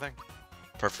does the same thing.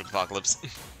 Perfect Apocalypse.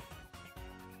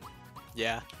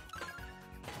 Yeah.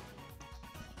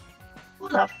 Who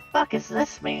the fuck is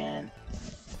this man?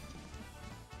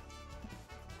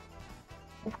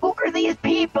 Who are these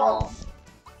people?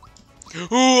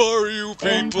 Who are you people?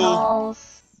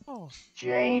 Impulse. Oh.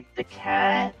 Jade the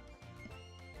cat.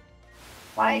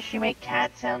 Why does she make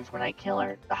cat sounds when I kill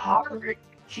her? The heart.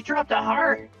 She dropped a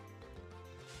heart.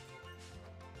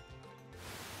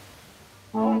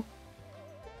 Oh.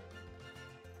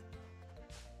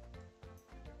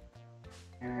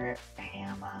 Where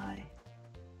am I?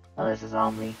 Oh, there's a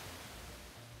zombie.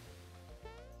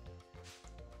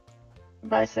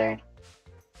 Goodbye, sir.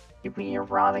 Give me your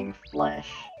rotting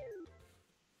flesh.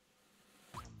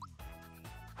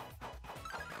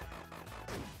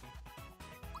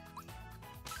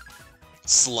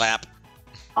 Slap.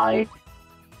 I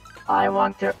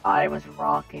was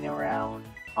rocking around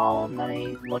all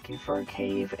night looking for a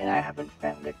cave, and I haven't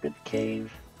found a good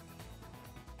cave.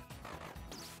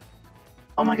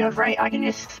 Oh my god, right, I can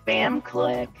just spam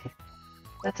click.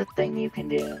 That's a thing you can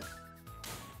do.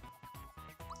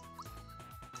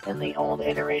 In the old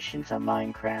iterations of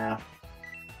Minecraft.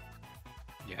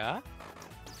 Yeah?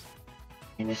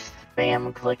 You can just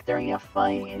spam click during a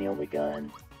fight and you'll be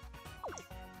good.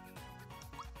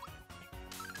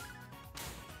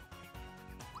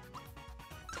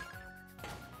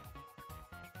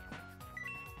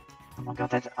 Oh my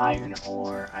god, that's iron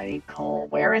ore. I need coal.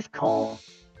 Where is coal?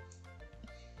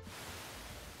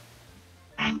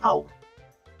 Ow!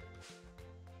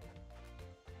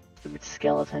 Stupid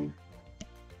skeleton.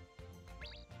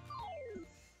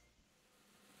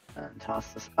 And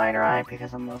toss the spider eye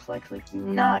because I'm most likely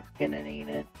not gonna need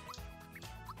it.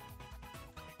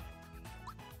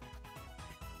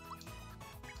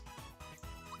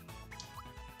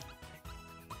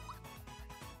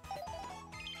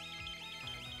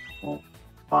 Well,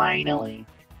 finally.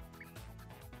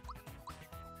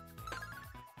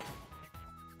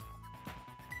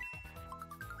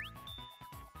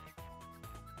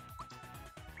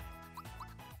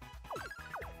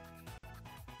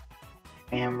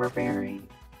 Amberberry.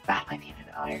 Ah, I need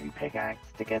an iron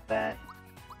pickaxe to get that.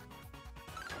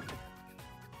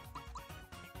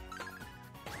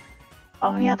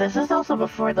 Oh yeah, this is also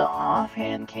before the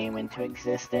offhand came into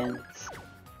existence.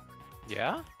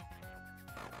 Yeah?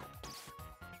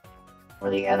 Where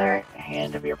the other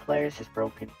hand of your players is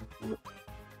broken.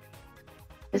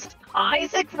 Is it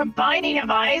Isaac from Binding of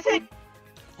Isaac?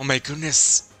 Oh my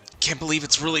goodness. Can't believe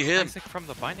it's really him. Isaac from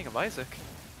the Binding of Isaac.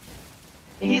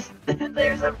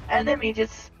 There's an enemy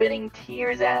just spitting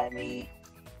tears at me.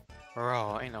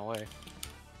 Bro, ain't no way.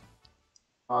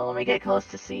 Oh, let me get close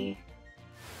to see.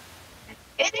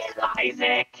 It is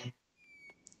Isaac!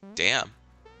 Damn.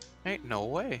 Ain't no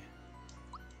way.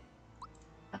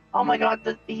 Oh my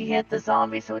god, he hit the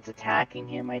zombie, so it's attacking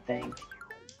him, I think.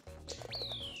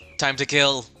 Time to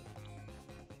kill.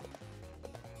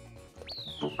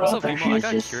 Also, Brother,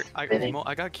 Vimo, he's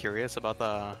I got curious about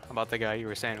the guy you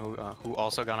were saying who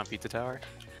also got on Pizza Tower.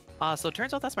 So it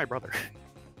turns out that's my brother.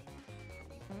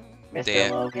 Mr.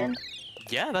 Damn. Logan?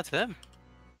 Yeah, that's him.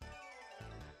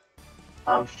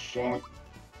 Oh shit.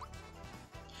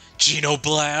 Geno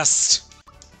Blast.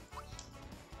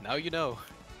 Now you know.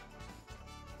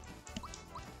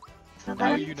 So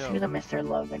Now that's you know. who the Mr.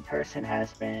 Logan person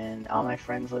has been on my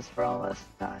friends list for all this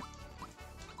time.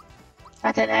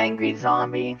 That's an angry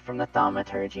zombie from the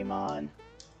Thaumaturgy mod.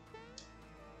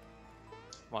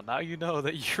 Well, now you know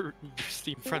that you're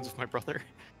Steam friends with my brother.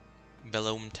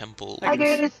 Bellum Temple. Hi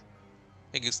guys!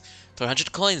 Hey Goose. For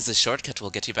 100 coins, this shortcut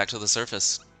will get you back to the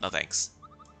surface. No thanks.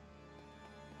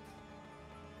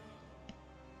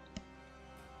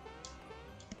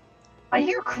 I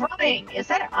hear crying! Is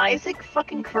that Isaac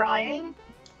fucking crying?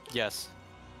 Yes.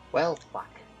 Well, fuck.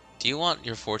 Do you want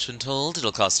your fortune told?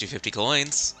 It'll cost you 50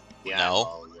 coins. Yeah, No.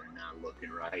 well, they're not looking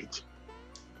right.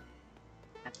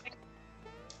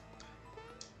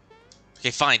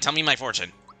 Okay, fine. Tell me my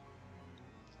fortune.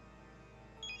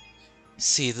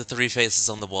 See the 3 faces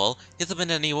on the wall? Hit them in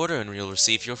any order and you'll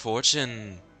receive your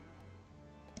fortune.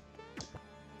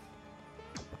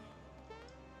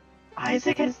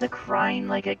 Isaac has the crying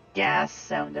like a gas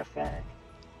sound effect.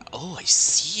 Oh, I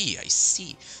see, I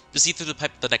see. Just see through the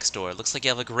pipe at the next door. Looks like you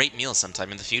have a great meal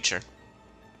sometime in the future.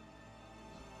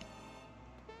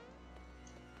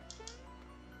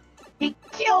 He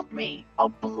killed me! Oh,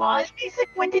 blood? Isaac,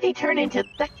 when did he turn into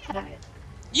that?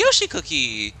 Yoshi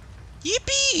Cookie!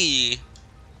 Yippee!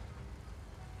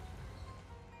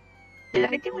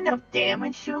 Did I do enough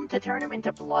damage to him to turn him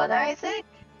into blood, Isaac?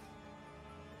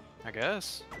 I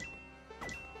guess.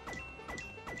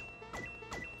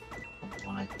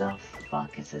 What the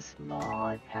fuck is this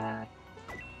mod pack?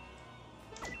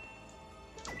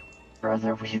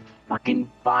 Brother, we fucking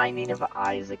Binding of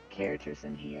Isaac characters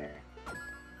in here.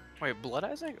 Wait, Blood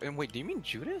Isaac? And wait, do you mean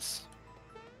Judas?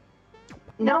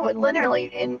 No, it literally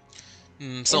in.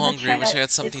 So in the hungry, wish I chat, had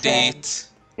something it to said, eat.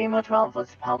 Femo 12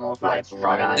 was pummeled by Let's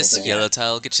Blood try This Isaac. yellow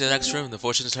tile will get you to the next room. The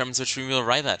fortune determines which room you'll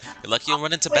arrive at. You're lucky you'll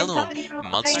run into Wait, Bellum. not even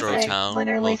Monstro Isaac, Town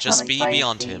literally will just summoned be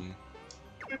beyond Feisty. him.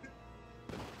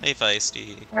 Hey,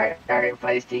 Feisty. Alright,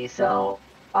 Feisty, so,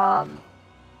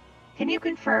 can you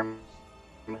confirm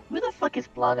who the fuck is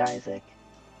Blood Isaac?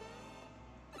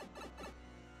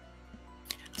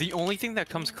 The only thing that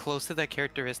comes close to that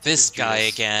characteristic This is guy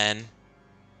Judas. again.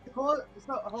 So,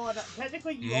 hold on.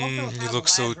 Technically, you also Mmm, have he a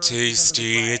looks so lag version because of his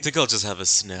tasty. I lag. think I'll just have a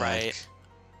snack. Right.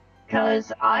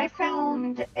 Because I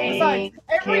found a Besides,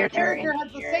 every character character in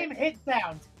has the here. same hit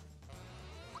sound.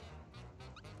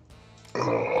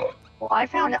 Well, I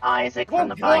found Isaac from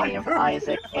the Binding of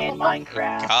Isaac in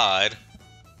Minecraft. God.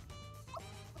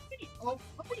 Let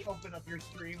me open up your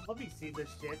stream. Let me see this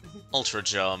shit. Ultra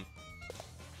jump.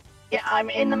 Yeah, I'm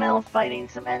in the middle of fighting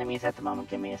some enemies at the moment.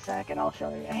 Give me a second, I'll show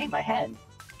you. Hey, my head.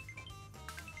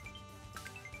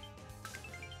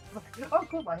 Oh,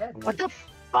 cool, my head. What the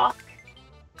fuck?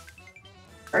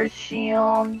 Earth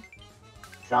Shield.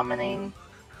 Summoning.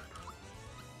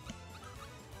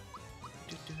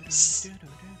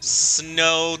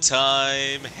 Snow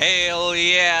time. Hail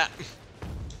yeah.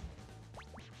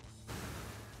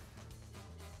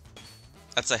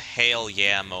 That's a hail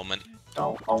yeah moment.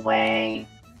 Go away.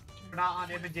 We're not on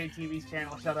MJ TV's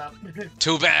channel. Shut up.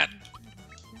 Too bad.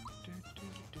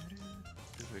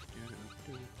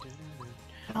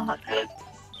 God, I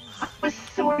was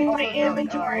sorting my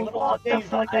inventory. What the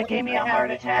fuck? That gave me a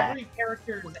heart attack.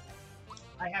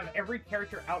 I have every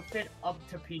character outfit up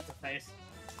to Pizza Face.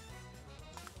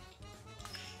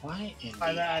 Why in By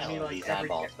the that I hell mean are like these every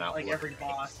eyeballs not like every working?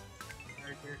 boss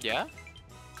character. Yeah?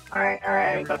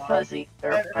 Alright, but Fuzzy,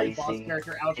 or Every boss Fuzzy.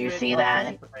 character Do you outfit see up to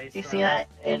that? Pizza Face, Do you so- see that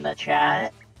in the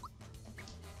chat?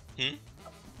 Hmm?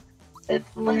 It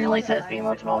literally says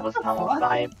Femo 12 was pummeled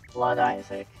by Blood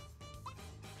Isaac.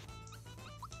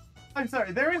 I'm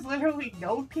sorry, there is literally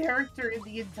no character in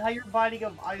the entire Binding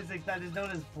of Isaac that is known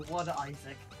as Blood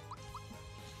Isaac.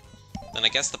 Then I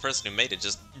guess the person who made it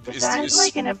just That's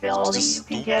like an ability you can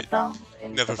stupid. get them.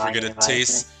 in Never the Binding forget a of Isaac.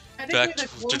 taste. Technically, Back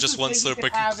the to just closest one thing you slurp, I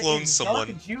could can have clone is someone.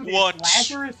 Dark Judas, Watch.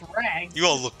 Lazarus Rags. You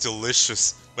all look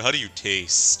delicious, but how do you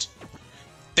taste?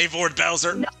 Devoured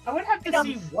Bowser. No, I would have to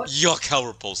see what. Yuck! How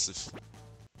repulsive.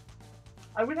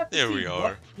 I would have to There see we what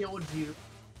are. killed you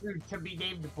to be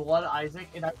named Blood Isaac,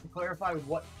 and I have to clarify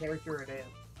what character it is.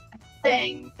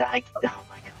 Thing that I, oh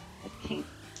my god, I can't.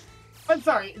 I'm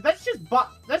sorry, that's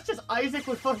just Isaac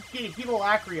with fucking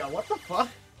Hemolacria. What the fuck?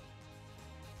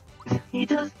 He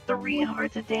does 3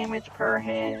 hearts of damage per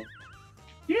hit.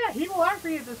 Yeah,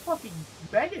 Hemolacria does fucking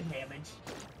mega damage.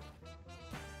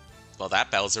 Well, that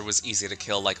Bowser was easy to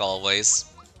kill, like always.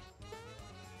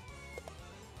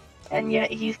 And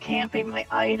yet he's camping my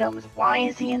items. Why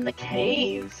is he in the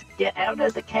caves? Get out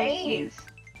of the caves!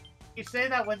 You say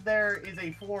that when there is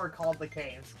a floor called the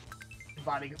Caves.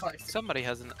 Binding of Isaac. Somebody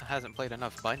hasn't played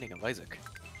enough Binding of Isaac.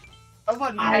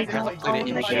 Somebody I hasn't don't played own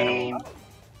it the in game.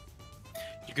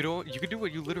 You could do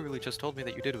what you literally just told me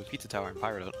that you did with Pizza Tower and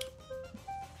Pirate Out.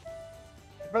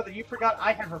 Brother, you forgot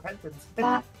I have repentance.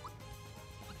 Ah.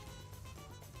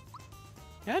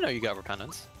 Yeah, I know you got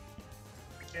repentance.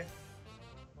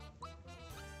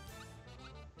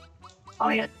 Oh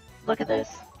yeah, look at this.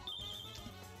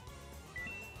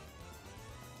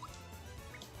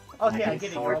 Oh I yeah, I can get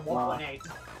it, sword you're on block. 1.8.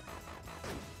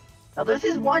 Now this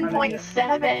is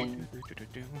 1.7!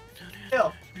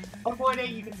 Still,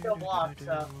 1.8 you can still block,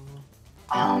 so...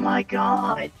 Oh my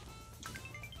god!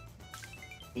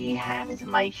 He has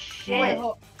my Wait, shit.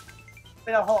 hold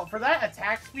on. For that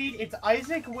attack speed, it's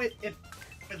Isaac with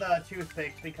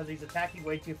toothpicks because he's attacking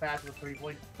way too fast with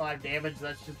 3.5 damage.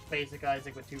 That's just basic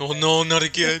Isaac with toothpicks. Oh no, not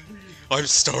again! I'm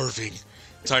starving.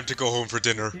 Time to go home for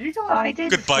dinner. I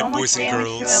did Goodbye, so much boys and damage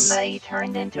to him girls. that he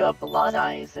turned into a blood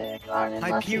Isaac.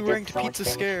 High P ranked pizza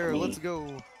scare. Let's go.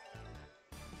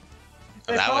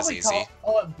 They That was probably easy.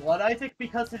 call it Blood Isaac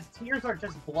because his tears are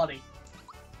just bloody.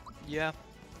 Yeah.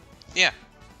 Yeah.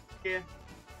 Yeah.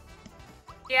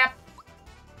 Yep.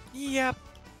 Yep.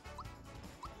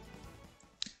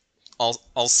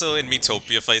 Also, in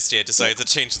Miitopia Feisty, I decided to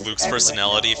change Luke's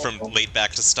personality from laid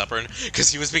back to stubborn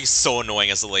because he was being so annoying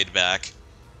as a laid back.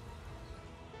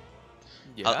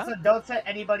 Yeah. So don't set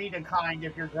anybody to kind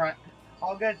if you're grinding.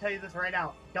 I'm gonna tell you this right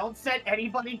now. Don't set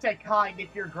anybody to kind if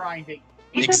you're grinding.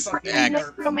 He's a freaking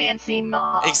necromancy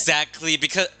mod. Exactly,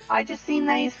 because I just seen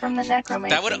that he's from the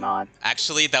necromancy mod.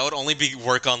 actually that would only be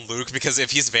work on Luke because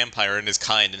if he's vampire and is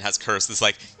kind and has curse, it's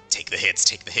like take the hits,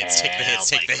 take the hits, take the hits,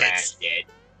 take the hits.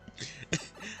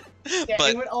 Yeah, But-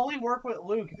 it would only work with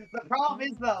Luke. The problem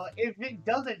is though, if it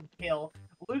doesn't kill,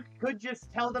 Luke could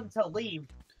just tell them to leave.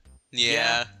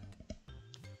 Yeah.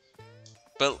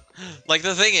 But like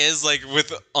the thing is, like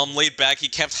with laid back, he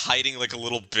kept hiding like a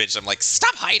little bitch. I'm like,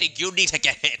 stop hiding! You need to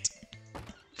get hit.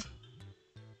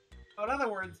 So in other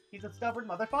words, he's a stubborn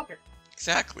motherfucker.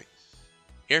 Exactly.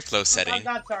 Airflow setting. I'm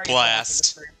not sorry.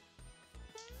 Blast.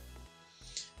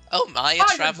 Oh my, a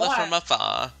Fire traveler blast. from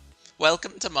afar.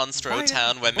 Welcome to Monstro Fire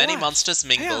Town, where many blast. monsters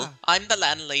mingle. Yeah. I'm the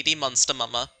landlady, Monster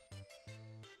Mama.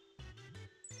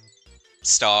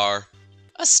 Star.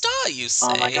 A star, you say?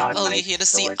 Oh my God, well, my you're here to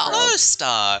see sword our broke.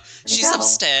 star. She's go.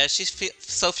 upstairs.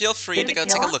 So feel free Did to it go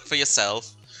kill take a her? look for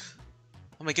yourself.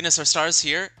 Oh my goodness, our star's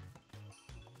here.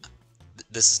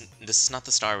 This is not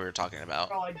the star we were talking about.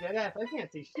 Oh, I did that. I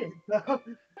can't see shit.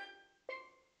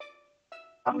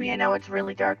 Oh yeah, no, it's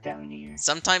really dark down here.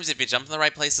 Sometimes if you jump in the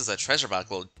right places, a treasure box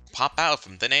will pop out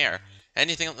from thin air.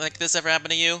 Anything like this ever happen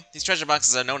to you? These treasure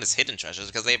boxes are known as hidden treasures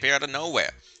because they appear out of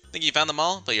nowhere. Think you found them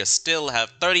all, but you still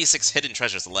have 36 hidden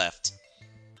treasures left.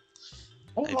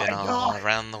 Oh I've my been all God.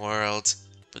 around the world,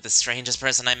 but the strangest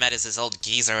person I met is this old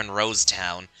geezer in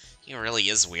Rosetown. He really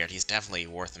is weird. He's definitely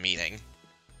worth meeting.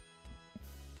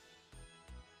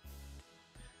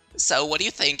 So, what do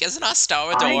you think? Isn't our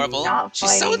star I'm adorable? not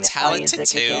She's so fighting talented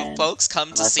Isaac too. again, Folks come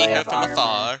to unless see I her have from armor.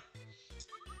 afar.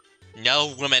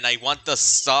 No, woman, I want the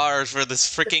stars for this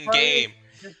freaking Right. game.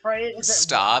 Just pray it isn't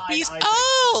Star one-eyed Piece? Isaac.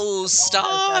 Oh, That's all Star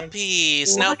I'm gonna say.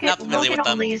 Piece! No, Look not at familiar with all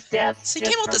them. these deaths So you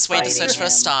just came all from this way to fighting search for a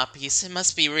him. star piece. It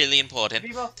must be really important.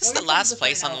 Vivo, This is let the me last put this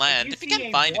place right on now. land. you If you see can't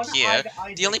a find it here,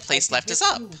 one-eyed the only Isaac, place I left is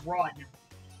suggest up. you run.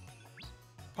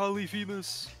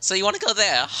 Polyphemus. So you want to go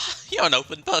there? You're an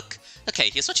open book. Okay,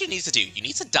 here's what you need to do. You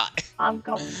need to die. I'm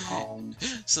going home.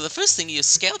 So the first thing, you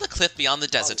scale the cliff beyond the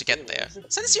desert to get there.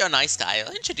 Since you're a nice guy,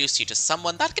 I'll introduce you to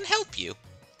someone that can help you.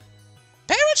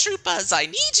 Paratroopers, I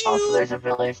need you! Also, there's a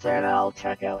village there that I'll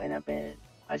check out in a bit.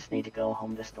 I just need to go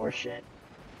home to store shit.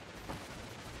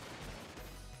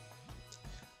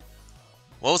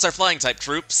 What was our flying type,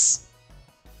 troops?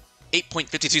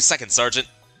 8.52 seconds, Sergeant.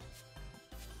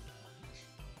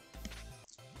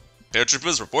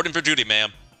 Paratroopers reporting for duty,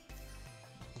 ma'am.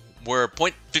 We're I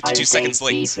 0.52 dig seconds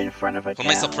late. deep in front of a Hold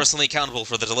myself cow. personally accountable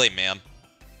for the delay, ma'am.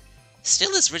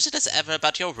 Still as rigid as ever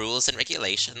about your rules and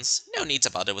regulations. No need to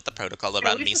bother with the protocol At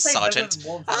around least me, the same Sergeant. doesn't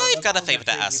wolf out, I've that's got a all favor to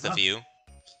that is, ask you know? of you.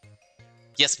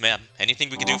 Yes, ma'am. Anything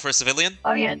we can do for a civilian?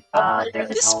 Oh yeah, there's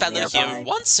a This call fellow here nearby.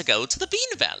 wants to go to the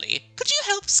Bean Valley. Could you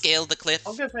help scale the cliff?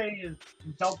 I'm gonna say is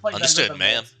don't play Understood, Dungeons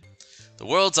ma'am. and Dragons. The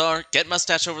words are, get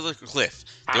mustache over the cliff.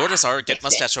 The orders are, get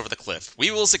mustache over the cliff.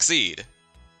 We will succeed.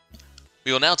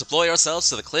 We will now deploy ourselves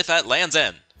to the cliff at Land's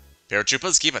End.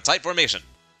 Paratroopers, keep a tight formation.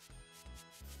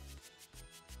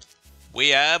 We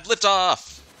have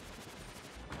liftoff!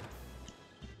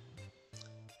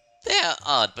 They're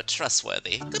odd but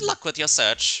trustworthy. Good luck with your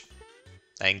search.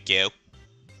 Thank you.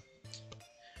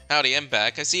 Howdy, I'm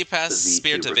back. I see you passed The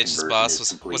Spear to VTuber Vitch's conversion boss. is Was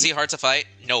complete. he hard to fight?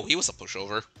 No, he was a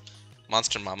pushover.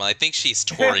 Monster Mama, I think she's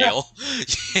Toriel.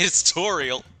 It's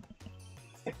Toriel.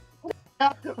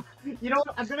 You know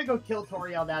what? I'm gonna go kill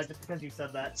Toriel now just because you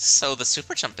said that. So the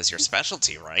super jump is your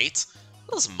specialty, right?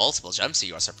 Those multiple jumps of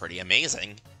yours are pretty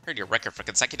amazing. Heard your record for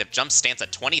consecutive jumps stands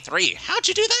at 23. How'd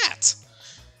you do that?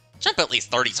 Jump at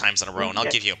least 30 times in a row and I'll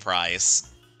give you a prize.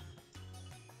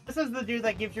 This is the dude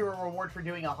that gives you a reward for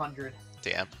doing 100.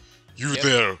 Damn. You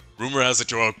there. Rumor has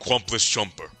it you're a accomplished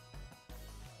jumper.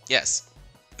 Yes.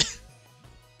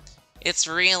 It's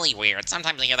really weird.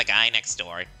 Sometimes I hear the guy next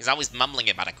door. He's always mumbling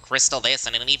about a crystal this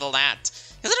and an evil that.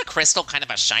 Isn't a crystal kind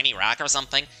of a shiny rock or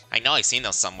something? I know I've seen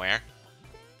those somewhere.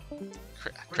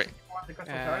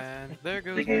 And there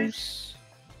goes Goose. Goose.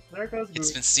 There goes It's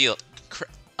Goose. been sealed.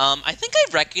 I think I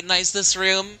recognize this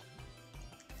room.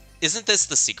 Isn't this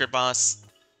the secret boss?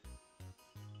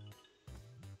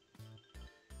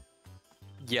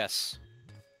 Yes.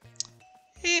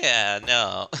 Yeah,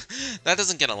 no. That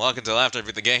doesn't get unlocked until after I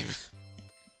beat the game.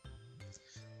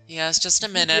 Yeah, it's just a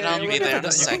minute. I'll be there in a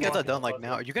You can get that second. done like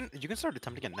now. You can start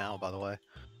attempting it now, by the way.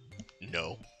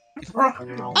 No.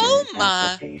 Oh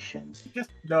my. Just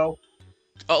no.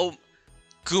 Oh,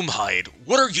 Goomhide,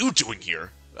 what are you doing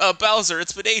here? Bowser,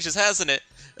 it's been ages, hasn't it?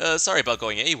 Sorry about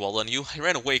going AWOL on you. I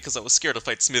ran away because I was scared to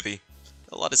fight Smithy.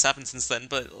 A lot has happened since then,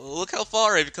 but look how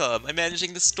far I've come. I'm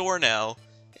managing the store now.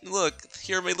 And look,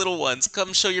 here are my little ones.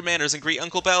 Come show your manners and greet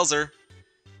Uncle Bowser.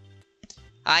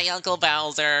 Hi, Uncle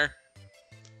Bowser.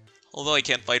 Although I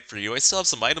can't fight for you, I still have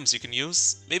some items you can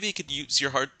use. Maybe you could use your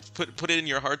heart, put it in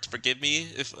your heart to forgive me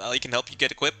if I can help you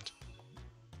get equipped.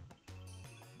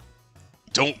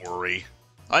 Don't worry.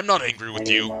 I'm not angry with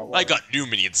you. I got new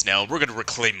minions now, and we're gonna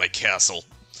reclaim my castle.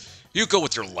 You go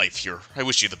with your life here. I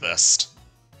wish you the best.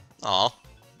 Aw.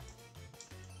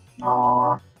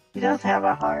 Aw, he does have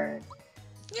a heart.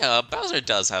 Yeah, Bowser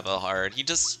does have a heart. He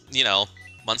just, you know,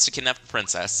 wants to kidnap the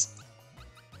princess.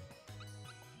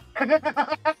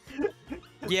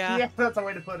 Yeah, that's a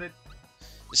way to put it.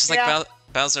 It's just like,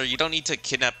 Bowser, you don't need to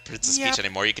kidnap Princess Peach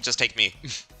anymore. You can just take me.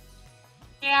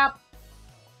 Yeah.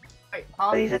 Wait,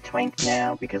 But he's a twink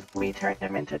now because we turned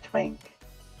him into twink.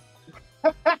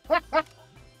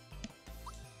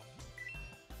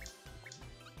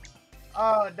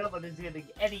 Oh, no one is getting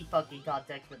any fucking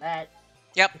context for that.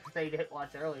 Yep. They didn't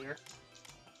watch earlier.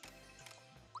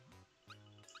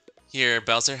 Here,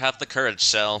 Bowser, have the courage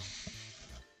shell.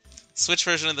 Switch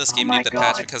version of this game my needed the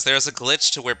patch God. because there's a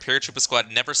glitch to where Paratrooper Squad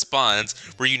never spawns,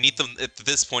 where you need them at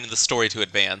this point in the story to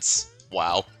advance.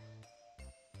 Wow.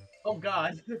 Oh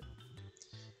god.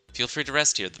 Feel free to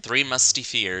rest here. The 3 musty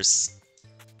fears.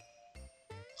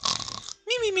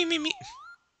 Me.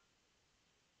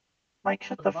 Mike,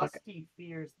 shut the fuck up. Musty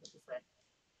fears.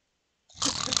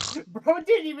 Bro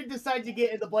didn't even decide to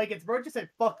get in the blankets. Bro just said,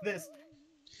 fuck this.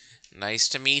 Nice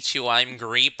to meet you, I'm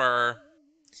Greeper.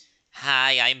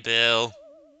 Hi, I'm Bill.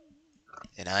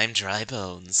 And I'm Dry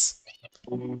Bones.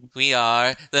 We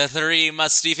are the 3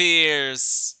 musty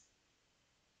fears.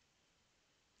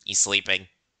 He's sleeping.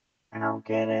 I don't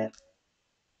get it.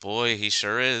 Boy, he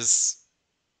sure is.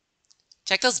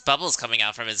 Check those bubbles coming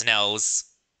out from his nose.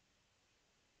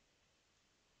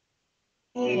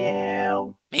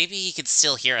 Ew. Maybe he can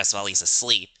still hear us while he's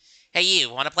asleep. Hey you,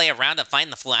 wanna play a round of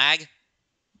Find the Flag?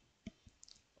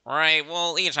 Right,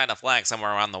 we'll each find a flag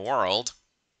somewhere around the world.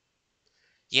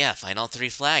 Yeah, find all 3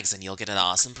 flags and you'll get an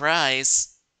awesome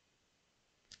prize.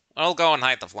 I'll go and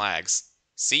hide the flags.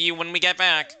 See you when we get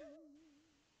back.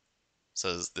 So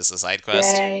is this a side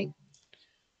quest? Yay.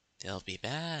 They'll be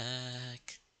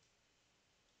back.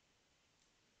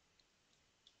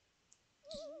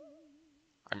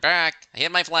 I'm back. I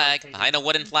hit my flag behind a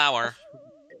wooden flower.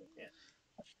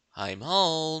 I'm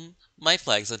home. My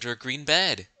flag's under a green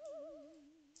bed.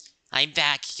 I'm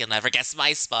back. You'll never guess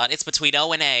my spot. It's between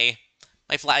O and A.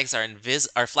 My flags are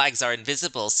our flags are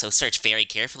invisible, so search very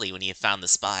carefully when you have found the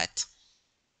spot.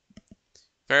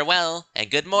 Farewell and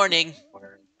good morning.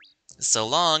 So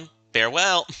long.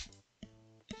 Farewell.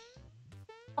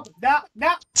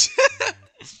 No.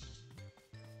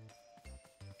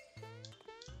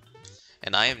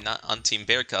 And I am not on Team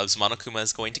Bear Cubs. Monokuma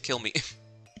is going to kill me.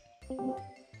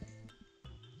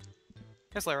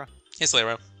 Yes, Lara. Yes,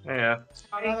 Lero. Yeah.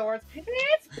 In other words, it's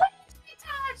time.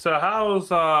 So how's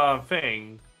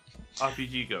thing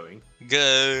RPG going?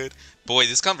 Good. Boy,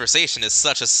 this conversation is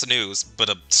such a snooze, but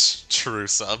a true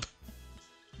sub.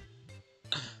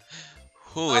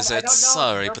 Who is I it? don't know.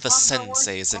 Sorry, Your but the pumps are worth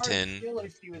sensei as isn't hard as in. skill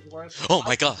issue is worth. Oh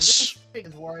my gosh. This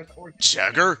is worth, or-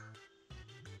 Jagger?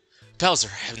 Bowser,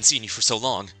 I haven't seen you for so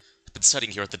long. I've been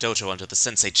studying here at the dojo under the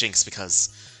Sensei Jinx because,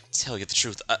 to tell you the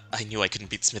truth, I knew I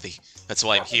couldn't beat Smithy. That's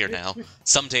why I'm here now.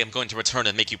 Someday I'm going to return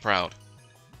and make you proud.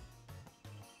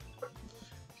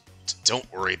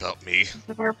 Don't worry about me.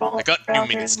 I got new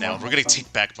minions now. We're gonna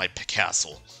take back my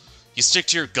castle. You stick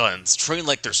to your guns. Train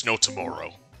like there's no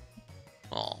tomorrow.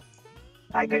 Aw.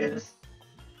 Hi, Goose.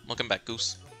 Welcome back,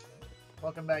 Goose.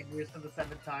 Welcome back, Goose, for the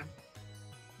 7th time.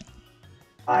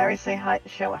 I always say hi,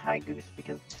 show a hi, Goose,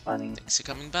 because it's funny. Thanks for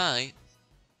coming by.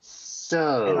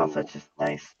 So. And also just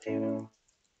nice to...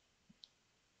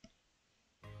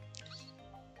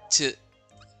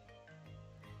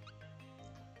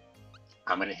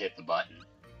 I'm gonna hit the button.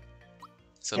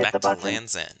 So Hit back the to button.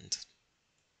 Land's End.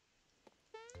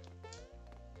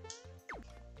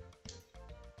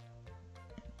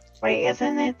 Wait,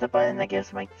 isn't it the button that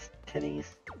gives Mike titties?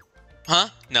 Huh?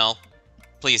 No.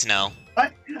 Please, no.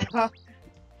 What?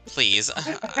 Please.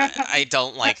 I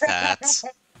don't like that.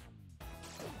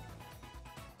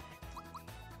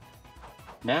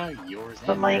 Now yours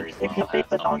But and Mike, Mary's if you mom play have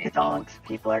Badonkadonks,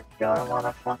 people are gonna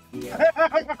wanna fuck you.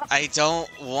 I don't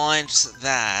want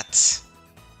that.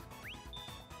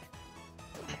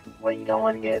 Well, you don't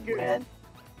wanna get red.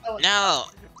 No!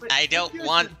 I don't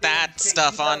want that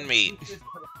stuff on me.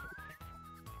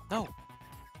 No,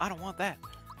 I don't want that.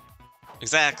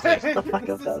 Exactly. The fuck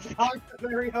is this?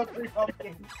 Very hungry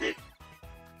pumpkin.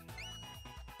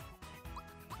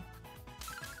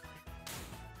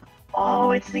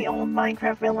 Oh, it's the old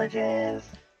Minecraft villages.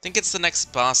 I think it's the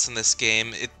next boss in this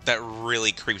game that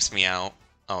really creeps me out.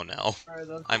 Oh no.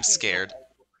 I'm scared.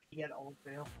 Get old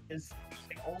too. His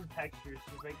old textures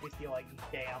just make me feel like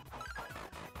damn.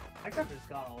 Minecraft has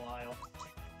gone a while.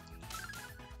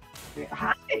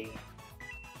 Hi.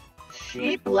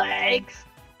 Sheep legs.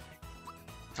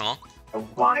 Huh?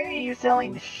 Why are you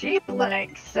selling sheep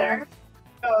legs, sir?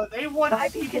 No, they want Can I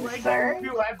be sheep legs concerned?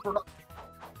 whoever.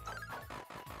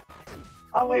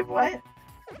 Oh wait, what?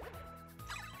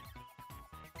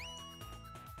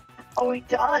 Oh, he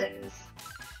does.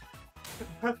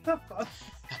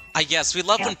 Yes, we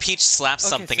love when Peach slaps Okay,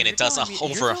 something so and you're it does telling me- over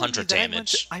you're telling me 100 that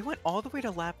damage. I went all the way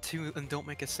to lap 2 and don't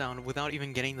make a sound without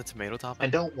even getting the tomato topping.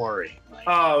 And don't worry, Mike.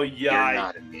 Oh, You're yeah.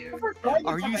 not immune.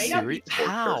 Are you serious?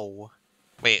 How?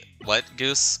 Wait, what,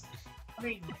 Goose? I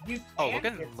mean, you Oh,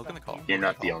 can look in the call. You're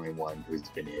not the only one who's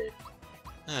been hit.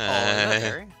 Oh, is that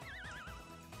Barry?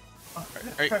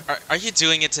 Are you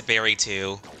doing it to Barry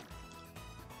too?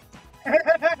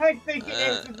 I think it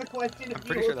answers the question. I'm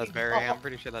pretty sure that's Barry. I'm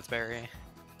pretty sure that's Barry.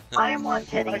 I want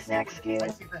titties next year. I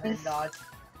see the head nod.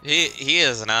 He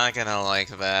is not gonna like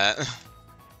that.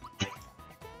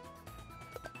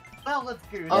 Well, let's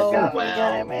go. Oh, well. we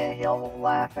got him, man. He'll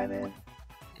laugh at it.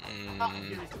 Not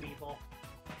use people.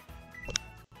 I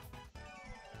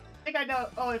think I know.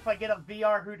 Oh, if I get a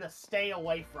VR, who to stay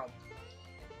away from.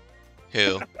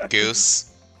 Who?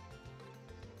 Goose?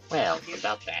 Well,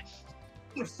 about that.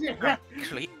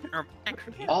 Actually,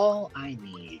 All I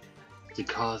need to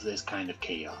cause this kind of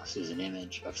chaos is an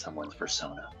image of someone's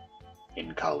persona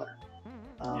in color.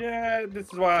 Yeah, this is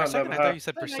for why a I second never I thought have. you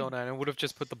said Persona, and I would have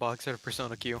just put the box out of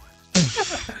Persona Q.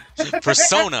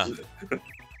 Persona!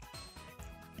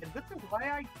 And this is why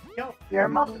I don't. Your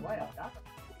mom. Why I got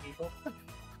people.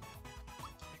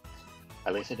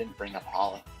 At least I didn't bring up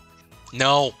Holly.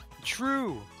 No!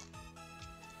 True!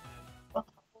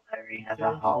 Larry has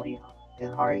a Holly on. Is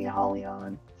already a Holly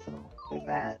on, so there's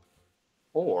that.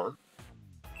 Or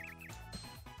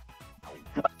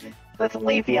That's a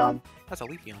Leafeon That's a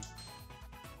Leafeon.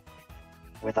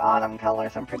 with autumn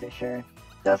colors, I'm pretty sure.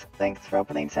 Just thanks for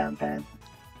opening Soundpad.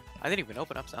 I didn't even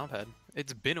open up Soundpad.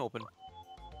 It's been open.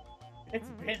 It's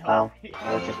been Oh, over. it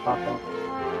just popped up.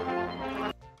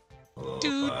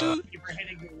 Doo doo. You were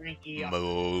hitting the Rinky.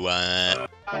 Moa.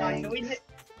 So we hit.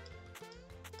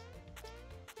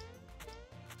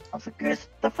 Also, Goose,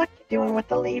 the fuck you doing with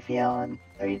the Leafeon?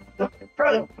 Are you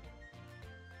bro?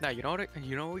 Now you know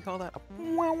what we call that?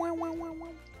 Wow, wow,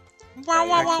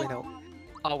 Actually, wow. no.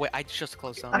 Oh wait, I just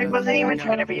closed Soundpad. I wasn't even Yeah.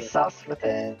 trying to be sus with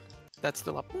it. That's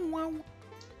still up.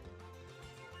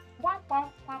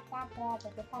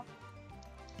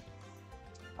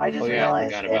 I just Oh, yeah, I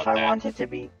realized forgot if about I that. wanted to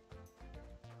be...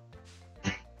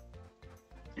 if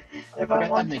forgot I that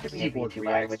wanted the to be a keyboard VTuber,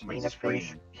 I reacts would to my need a face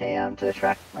screen. cam to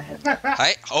attract my head.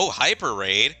 Hi. Oh, Hyper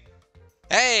Raid.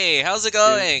 Hey, how's it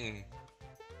going?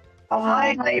 Oh,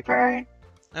 hi, Hyper!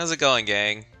 How's it going,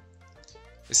 gang?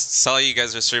 I saw you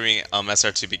guys were streaming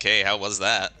SR2BK. How was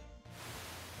that?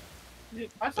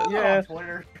 I saw that Yeah. on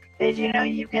Twitter. Did you know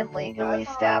you can legally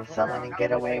stab someone and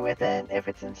get away with it if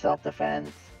it's in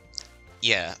self-defense?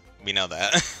 Yeah, we know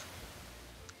that.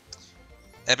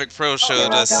 Epic Pro You're showed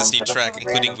welcome us this for new the track,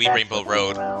 including random Wii facts Rainbow with me,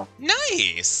 Road. Will.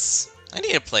 Nice! I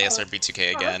need to play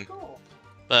SRB2K again. Oh, that's cool.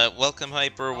 But welcome,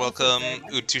 Hyper, welcome, man.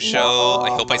 Utu Show. I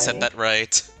hope I said Mike. that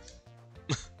right.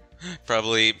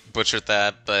 Probably butchered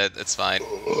that, but it's fine.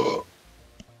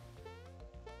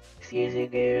 Excuse you,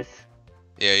 Goose.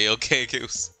 Yeah, you okay,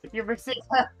 Goose? You're missing.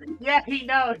 Yeah, he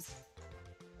knows.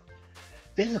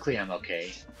 physically I'm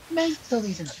okay.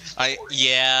 Mentally,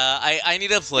 I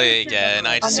need to play again.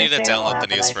 I just need to Understandable download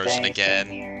the how news can I version say, again.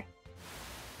 same here.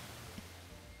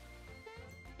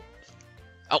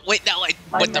 Oh wait, no, I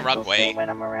My went the mental wrong state way. when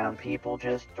I'm around people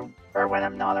just, or when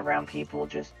I'm not around people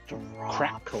just drops.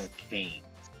 crack cocaine.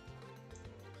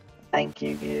 Thank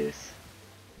you, Goose.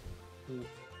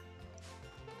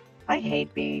 I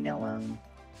hate being alone.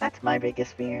 That's my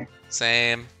biggest fear.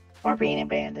 Same. or being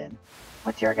abandoned?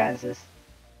 What's your guys's?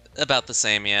 About the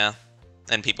same, yeah.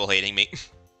 And people hating me.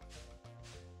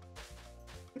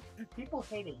 People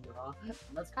hating you, huh?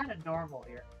 That's kind of normal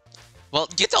here. Well,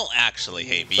 you don't actually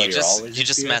hate me. So You you're just always you a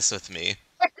just fear? mess with me.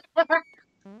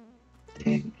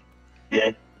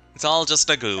 Yeah. It's all just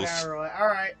a goof. Alright.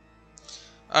 Alright.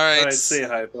 Alright, see you,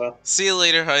 Hyper. See you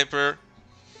later, Hyper.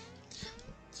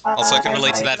 Also, I can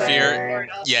relate to that fear.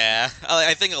 Hyper. Yeah,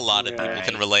 I think a lot of people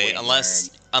can relate,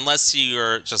 unless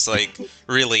you're just like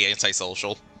really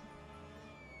antisocial.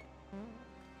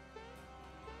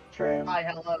 True. Hi,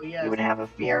 hello, yes. You would have a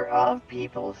fear of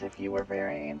peoples if you were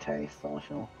very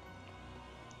antisocial.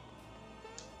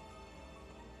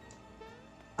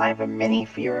 I have a mini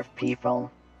fear of people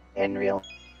in real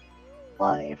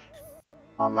life.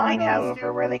 Online,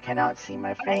 however, where they cannot see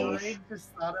my face.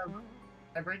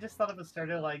 My brain just thought of a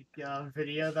started like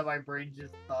video that my brain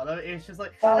just thought of. It was just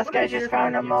like, Oh, this what guy if just you're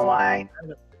found a confused Moai.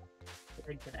 and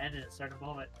it can end in a certain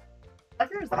moment. I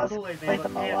think I'll there's a play the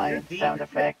Moai sound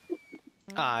effect.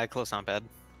 Ah, close not bad.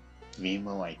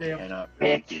 Mimo, I Yeah. cannot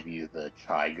really give you the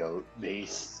Chi-Goat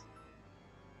base.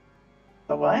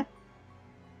 The what?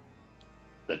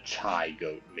 The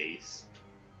Chi-Goat base.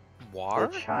 War?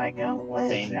 The Chi-Goat? What is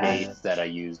Same that? base that I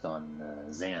used on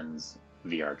Zan's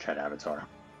VR chat avatar.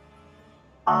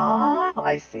 Oh,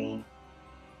 I see.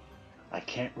 I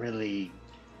can't really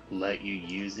let you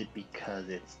use it because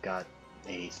it's got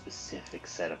a specific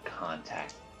set of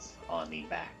contacts on the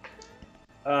back.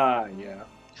 Ah, yeah.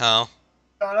 How?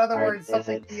 So in other Or words, is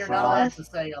something it you're not allowed Celeste? to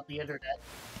say on the internet.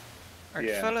 Alright,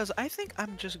 Yeah. fellas, I think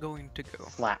I'm just going to go.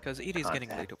 Slap Because it is getting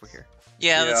late contact. over here.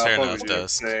 Yeah, that's I'll fair probably enough, do the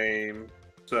Dusk. same.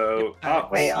 So,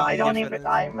 Yep. Wait, I don't Yeah, even. fellas.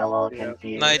 I'm a little Yeah.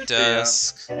 confused. Night,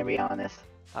 Dusk. Gonna be honest.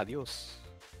 Adios.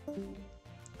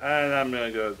 and I'm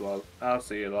gonna go as well. I'll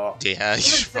see you lot. Yeah, you Put it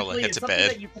should probably simply, head it's to something bed.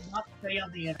 that you cannot say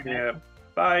on the internet. Yeah.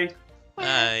 Bye.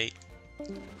 Night.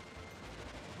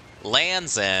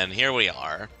 Lands End, here we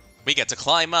are. We get to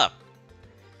climb up.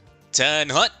 10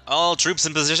 hut, all troops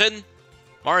in position.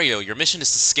 Mario, your mission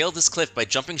is to scale this cliff by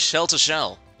jumping shell to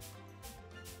shell.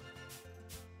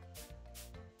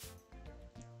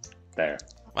 There.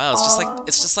 Wow,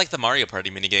 it's just like the Mario Party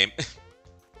minigame.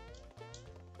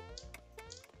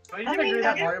 Don't you I agree mean,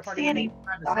 that I Mario don't Party see any. is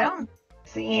kind of I stuff? don't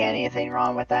see anything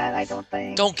wrong with that. I don't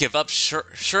think. Don't give up. Sure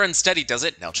and steady does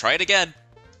it. Now try it again.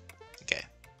 Okay.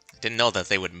 I didn't know that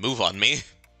they would move on me.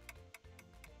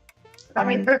 I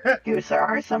mean, Goose, there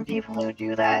are some people who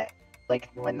do that, like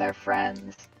when they're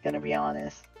friends. Gonna be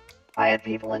honest. I had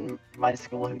people in my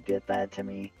school who did that to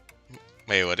me.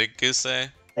 Wait, what did Goose say?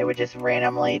 They would just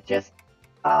randomly it's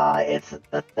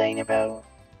the thing about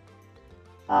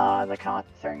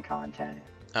certain content.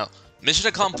 Oh, mission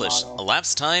accomplished. model.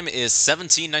 Elapsed time is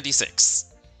 1796.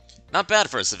 Not bad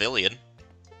for a civilian.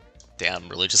 Damn,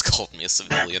 really just called me a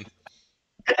civilian.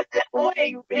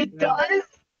 Wait, it does?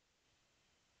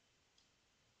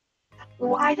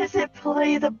 Why does it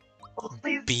play the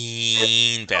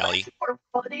Bean Valley. It's more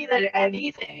funny than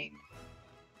anything.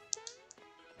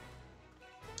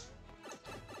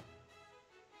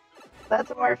 That's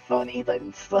more funny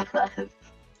than Celeste.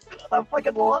 I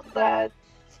fucking love that.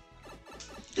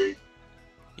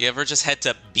 You ever just head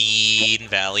to Bean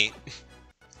Valley?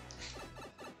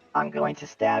 I'm going to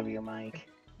stab you, Mike.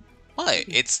 Why?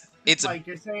 It's like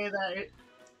you're saying that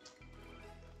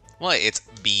Why? It's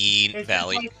Bean it's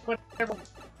Valley. just like whenever,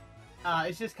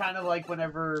 it's just kind of like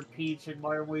whenever Peach and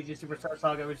Mario and Luigi Superstar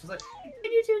Saga was just like, can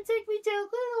you two take me to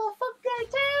little fuck guy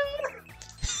town?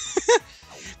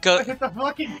 Go, Like, it's a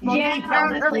fucking Yeah,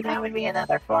 town. honestly, that would be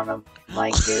another form of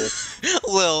Mike Goose.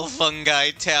 Little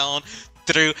Fungi Town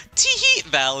through Teehee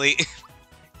Valley.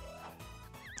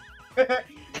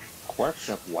 Quirks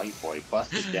of White Boy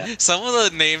busted down. Some of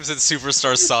the names in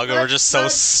Superstar Saga are just so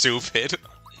stupid.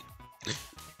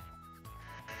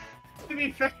 To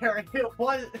be fair, it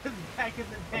was back in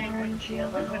the day when Orange,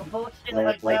 yellow, bullshit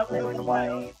like that blue was and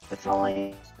white. That's all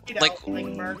I. you know, Like-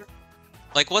 murder.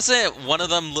 Like, wasn't one of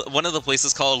the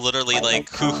places called literally I like like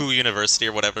Hoo that. Hoo University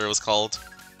or whatever it was called?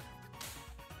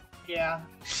 Yeah.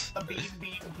 A Bean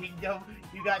Kingdom.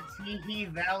 You got Teehee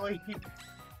Valley.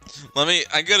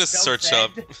 I gotta search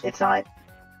up. It's not.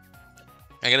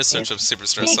 I gotta search up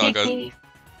Superstar Saga.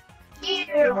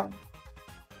 Ew.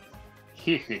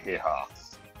 Hee-hee-hee-ha.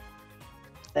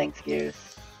 Thanks,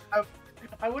 Goose.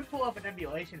 I would pull up an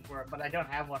emulation for it, but I don't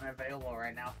have one available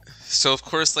right now. So of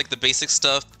course, like the basic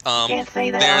stuff. Can't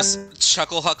say that There's on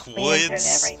Chucklehuck the internet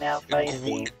Woods, right now,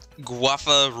 Feisty.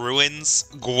 Guafa Ruins,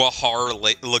 Guahar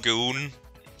Lagoon,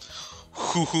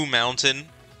 Hoo Hoo Mountain,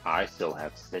 I still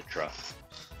have Citra.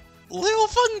 Little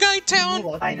Fungi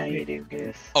Town, I know you do,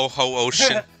 Goose. Oho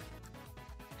Ocean.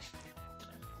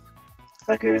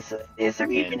 So, Goose, is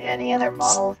there even any other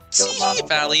models? Go models out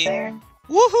Valley. there?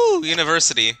 Woohoo!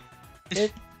 University.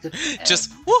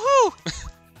 Just woohoo!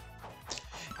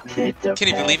 Can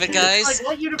you believe it, guys?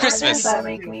 Christmas! That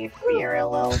make me fear a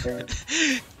little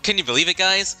bit. Can you believe it,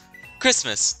 guys?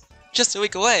 Christmas! Just a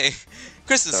week away!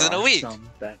 Christmas in a week!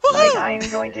 Like, Woohoo! I'm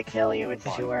going to kill you, it's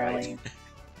too early.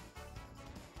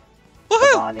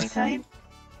 Woohoo! Body type?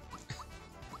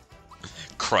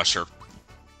 Crusher.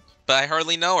 But I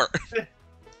hardly know her.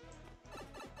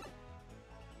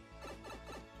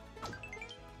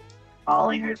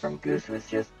 All I heard from Goose was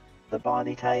just the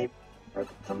body type, or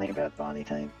something about body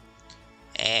type.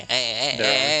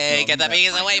 Hey, get the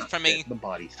bees away from me! The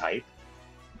body type.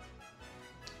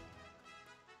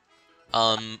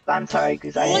 I'm sorry,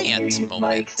 Goose, I didn't hear Plant you, Mike,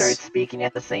 moments. start speaking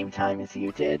at the same time as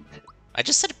you did. I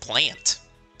just said plant.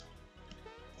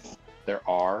 There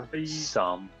are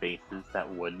some faces that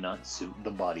would not suit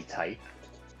the body type.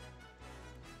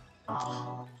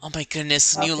 Oh, my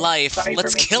goodness, new okay. life. Sorry for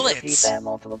Let's making kill you it. repeat that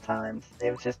multiple times.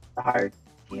 It was just hard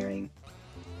hearing.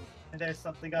 And there's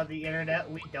something on the internet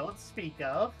we don't speak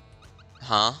of.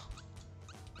 Huh?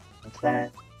 What's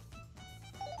that?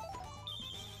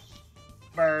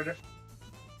 Murder.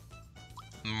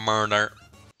 Murder.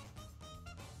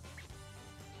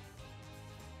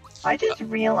 I just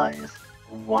realized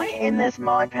what in this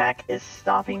mod pack is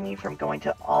stopping me from doing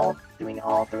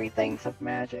all three things of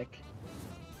magic.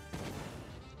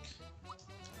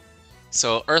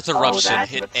 So Earth Oh, Eruption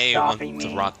that's hit what's A stopping when the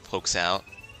me. rock pokes out.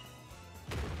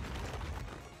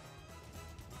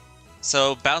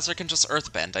 So Bowser can just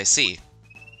Earthbend, I see.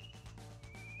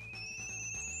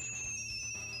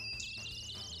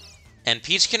 And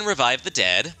Peach can revive the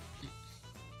dead.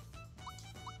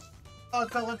 Oh,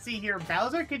 so let's see here.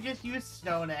 Bowser could just use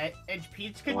Stone Edge, and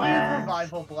Peach could use Wow.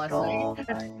 Revival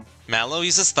Blessing. Mallow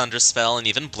uses Thunder Spell and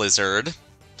even Blizzard.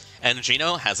 And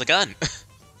Gino has a gun.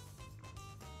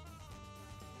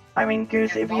 I mean,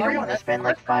 Goose, if you don't Mario, want to that's spend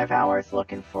like 5 hours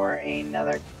looking for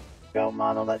another Go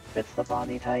model that fits the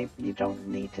body type, you don't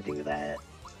need to do that.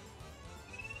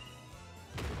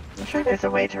 I'm sure there's a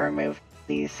way to remove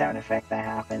the sound effect that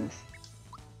happens.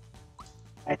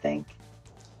 I think.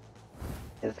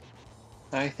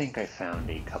 I think I found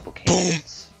a couple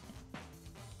candidates.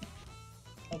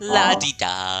 La di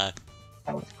da.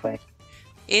 That was quick.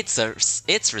 It's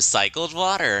recycled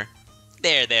water.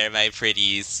 There, my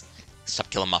pretties. Stop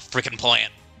killing my freaking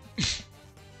plant.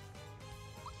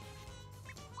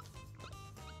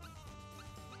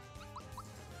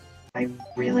 I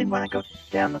really want to go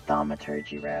down the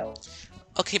thaumaturgy route.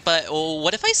 Okay, but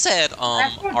what if I said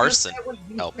arson?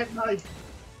 Oh.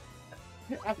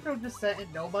 After just said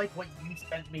no, Mike, what you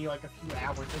sent me like a few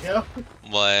hours ago.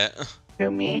 What? Who,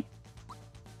 me?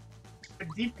 But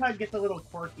Deep Cut gets a little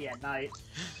quirky at night.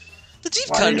 The Deep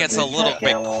Why Cut does gets it a little get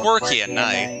bit a little quirky at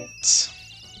night. It's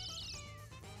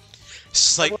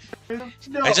just like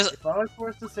No, I just if I was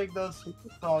forced to sing those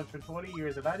stupid songs for 20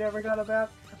 years and I never got them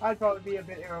out, I'd probably be a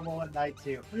bit irritable at night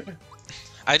too.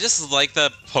 I just like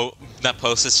that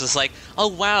post is just like, oh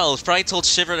wow, Fry told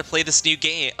Shiver to play this new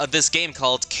game, this game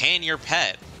called Can Your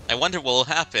Pet. I wonder what will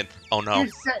happen. Oh no.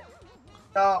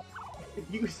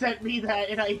 You sent me that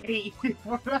and I hate you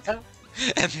for that.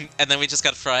 And then we just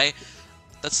got Fry.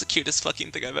 That's the cutest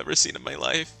fucking thing I've ever seen in my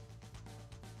life.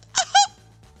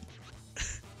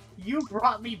 You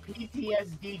brought me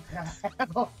PTSD,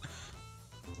 pal.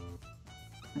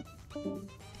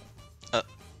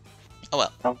 Oh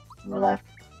well. Oh, we're left.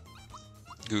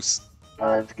 Goose.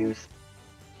 Oh, that's Goose.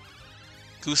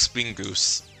 Goose being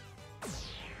Goose.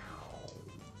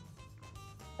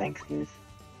 Thanks, Goose.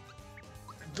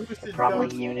 Goose is Probably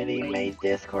ghost. Unity made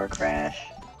Discord crash.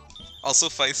 Also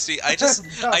feisty. I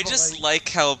just like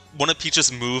how one of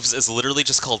Peach's moves is literally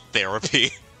just called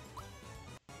therapy.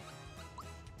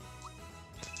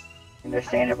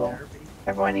 Understandable.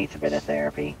 Everyone needs a bit of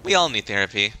therapy. We all need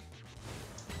therapy.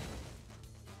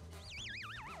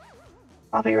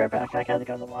 I'll be right back. I gotta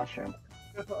go to the washroom.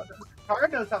 Tara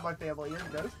knows how my family is.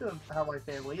 Ghost knows how my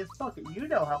family is. Fuck it, you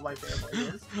know how my family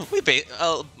is.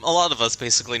 A lot of us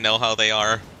basically know how they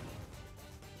are.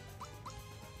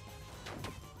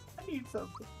 I need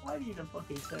something. I need a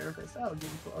fucking therapist. I don't give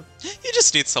a fuck. You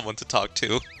just need someone to talk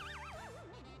to.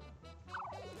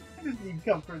 I just need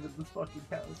comfort in this fucking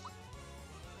house.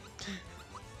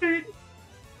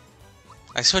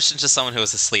 I switched into someone who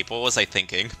was asleep. What was I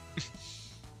thinking?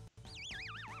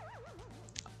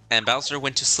 And Bowser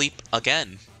went to sleep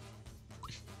again.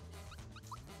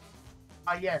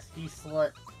 Yes, he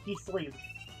sleeps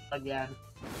again.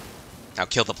 Now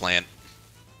kill the plant.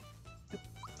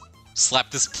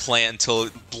 Slap this plant until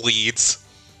it bleeds.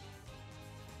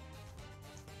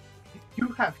 You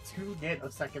have 2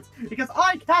 nanoseconds because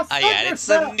I cast. I added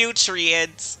some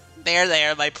nutrients.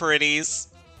 There, my pretties.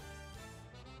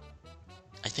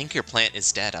 I think your plant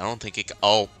is dead. I don't think it.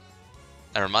 Oh,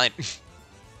 never mind.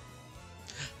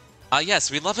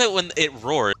 Yes, we love it when it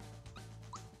roars.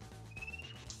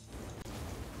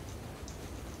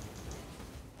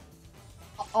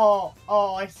 Oh,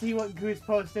 I see what Goose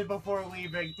posted before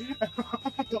leaving.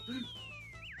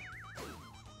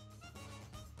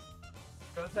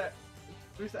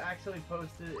 Goose actually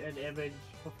posted an image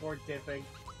before dipping.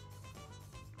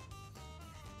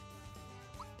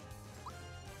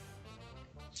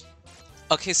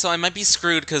 Okay, so I might be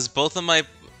screwed because both of my...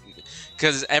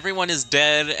 Because everyone is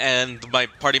dead and my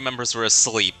party members were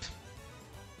asleep.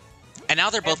 And now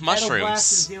they're both Metal Blast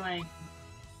mushrooms. is doing...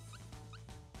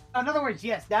 In other words,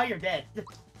 yes, now you're dead.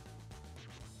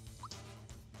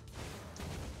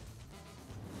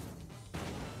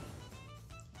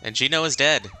 And Gino is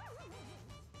dead.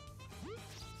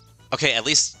 Okay, at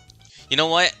least... You know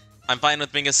what? I'm fine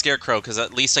with being a scarecrow, because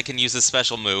at least I can use his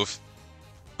special move.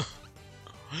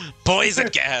 Poison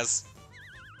gas!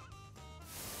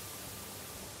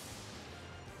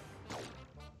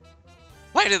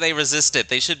 Why do they resist it?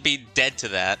 They should be dead to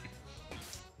that.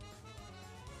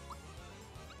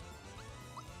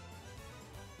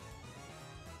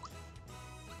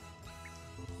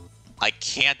 I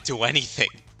can't do anything.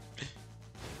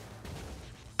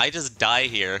 I just die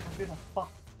here. In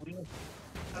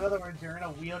other words, you're in a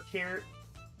wheelchair,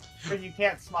 and you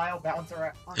can't smile, bounce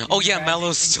around. Oh yeah,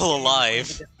 Mallow's still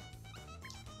alive.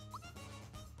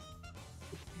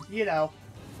 You know,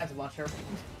 as a mushroom.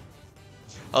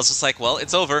 I was just like, well,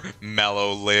 it's over.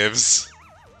 Mallow lives.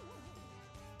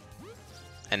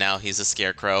 And now he's a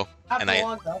scarecrow. Not And for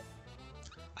long, though.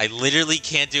 I literally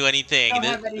can't do anything. Don't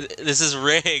have any- This is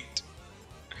rigged.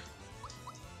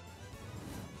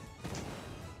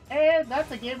 And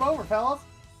that's a game over, fellas.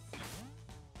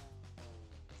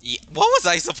 Yeah, what was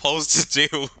I supposed to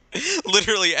do?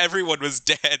 Literally everyone was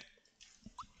dead.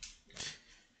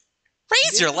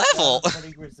 Raise your level!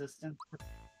 Putting resistance.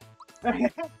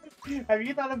 Have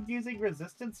you thought of using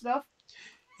resistance stuff?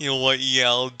 You know what? Yeah,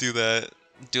 I'll do that.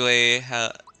 Do I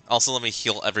have... Also, let me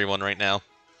heal everyone right now.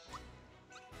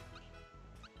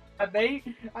 I may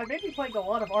be playing a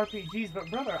lot of RPGs, but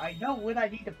brother, I know when I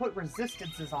need to put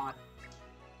resistances on.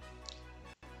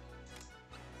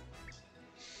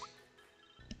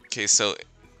 Okay, so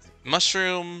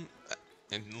Mushroom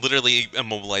literally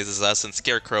immobilizes us, and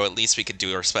Scarecrow, at least we could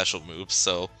do our special moves,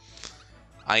 so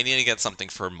I need to get something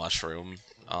for Mushroom.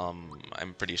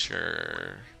 I'm pretty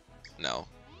sure... No.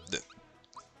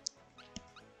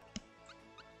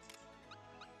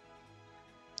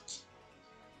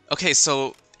 Okay,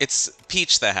 so it's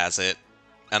Peach that has it,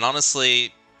 and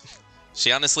honestly,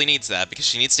 she honestly needs that, because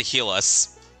she needs to heal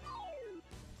us.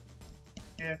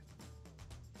 Yeah.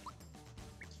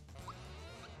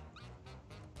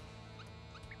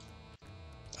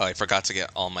 Oh, I forgot to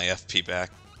get all my FP back.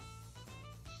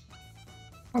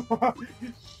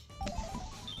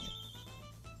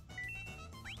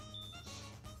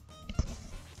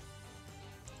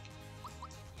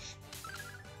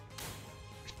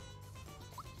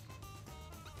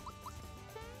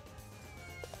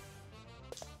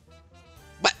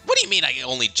 What do you mean I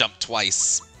only jumped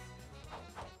twice?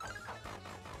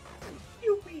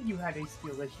 You mean you had a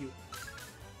skill issue?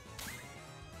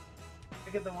 I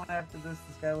get the one after this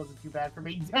guy wasn't too bad for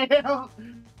me. Damn!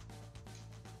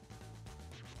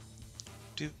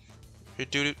 Do.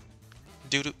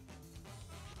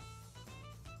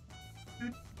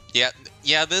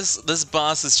 Yeah, this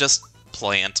boss is just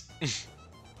plant.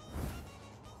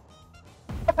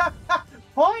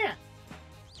 Plant!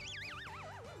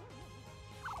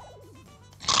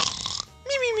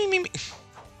 Me.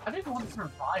 I didn't want to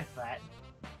survive that.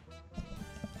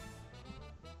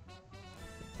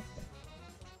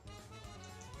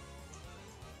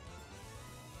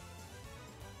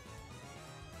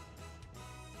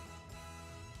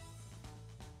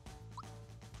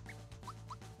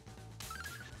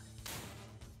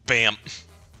 Bam.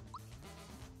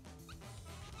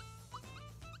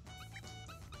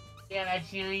 Yeah, that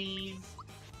cheese.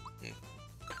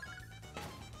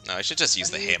 No, I should just use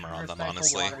the hammer on them,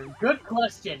 honestly. Water. Good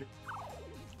question.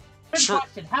 Good Sure.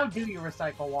 question. How do you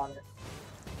recycle water?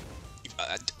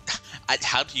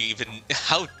 How do you even...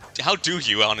 How do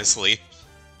you, honestly?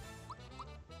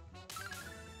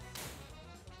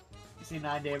 You see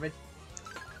 9 damage.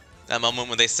 That moment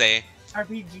when they say...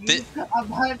 RPG? I'm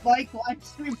like live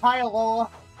stream Pyalola.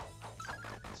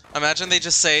 Imagine they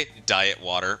just say, diet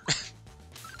water.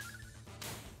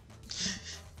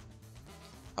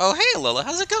 Oh, hey, Lola,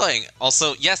 how's it going?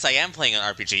 Also, yes, I am playing an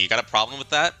RPG. You got a problem with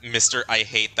that? Mr. I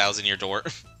hate Thousand Year Door.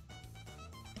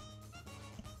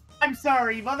 I'm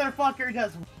sorry, motherfucker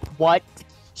does what?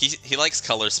 He likes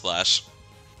Color Splash.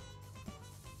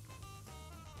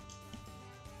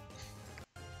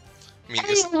 I mean,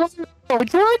 Hey, Lola, do you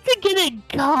want to get in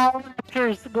call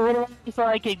after school so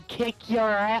I can kick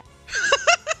your ass?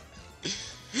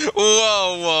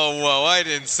 Whoa, I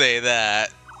didn't say that.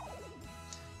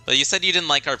 But you said you didn't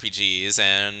like RPGs,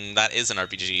 and that is an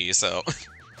RPG, so...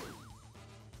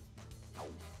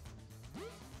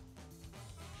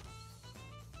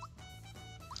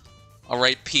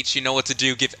 Alright, Peach, you know what to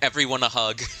do. Give everyone a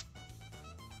hug.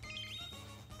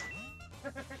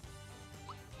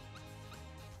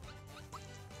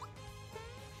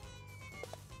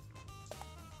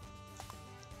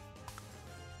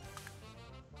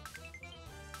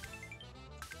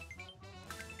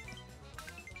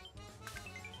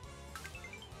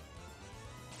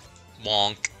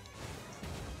 Wonk.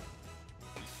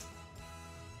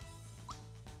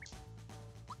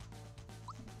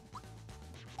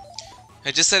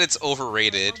 I just said it's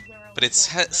overrated, but it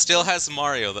still has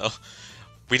Mario, though.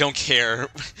 We don't care.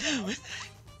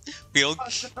 We don't...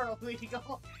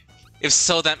 If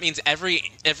so, that means every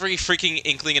freaking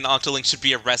Inkling and Octoling should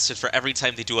be arrested for every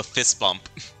time they do a fist bump.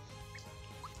 I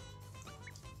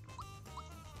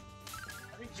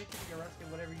think they should be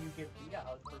arrested whenever you get beat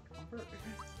out for comfort.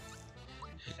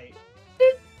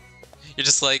 You're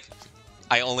just like,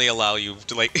 I only allow you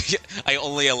to, like, I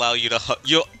only allow you to hug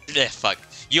you. Fuck.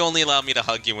 You only allow me to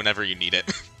hug you whenever you need it.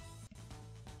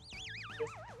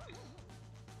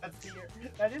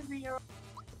 That is the Your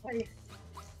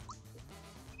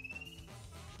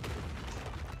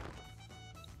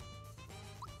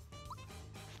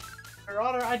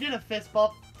Honor, I did a fist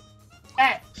bump.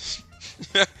 Hey!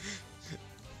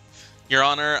 Your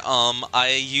Honor,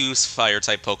 I use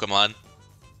Fire-type Pokemon.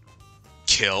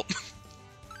 Kill.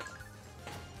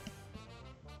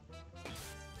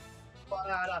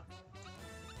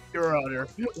 Your Honor,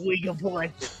 we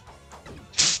complain.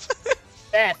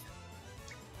 Yes.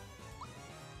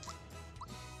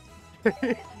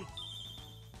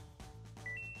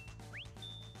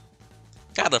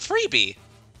 Got a freebie.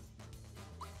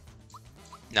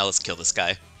 Now let's kill this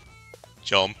guy.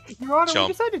 Jump. Your Honor, Jump.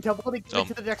 we decided to double it Jump.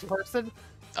 to the next person.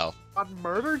 Oh. On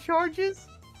murder charges?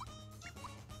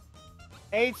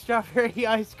 Ate strawberry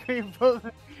ice cream from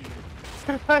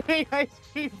strawberry ice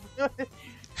cream.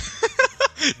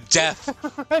 Death.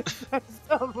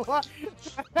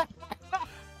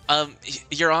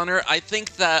 Your Honor, I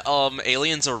think that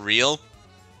aliens are real.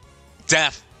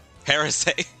 Death.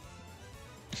 Heresy.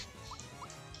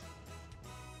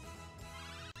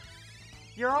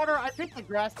 Your Honor, I picked the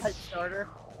grass type starter.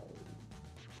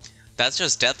 That's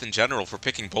just death in general for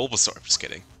picking Bulbasaur. Just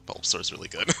kidding. Bulbasaur's really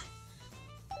good.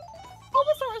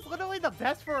 Bulbasaur is literally the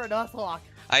best for an Nuzlocke.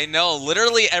 I know,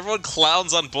 literally everyone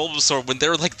clowns on Bulbasaur when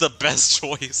they're like the best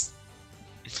choice.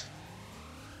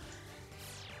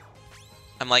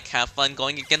 I'm like, have fun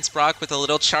going against Brock with a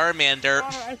little Charmander. Your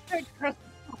Honor, I think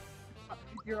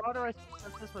Your Honor, I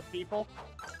think Christmas with people.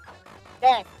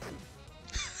 Yes.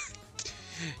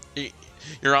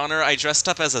 Your Honor, I dressed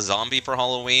up as a zombie for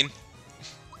Halloween.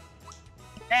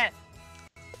 Yes.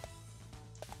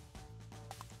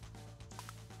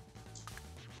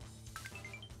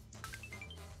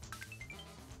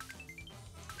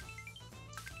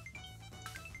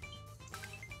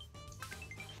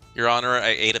 Your Honor,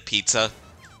 I ate a pizza.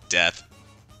 Death.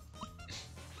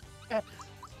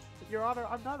 Your Honor,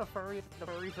 I'm not a furry in the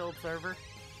furry-filled server.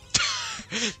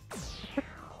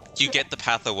 You get the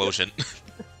Pathowosion.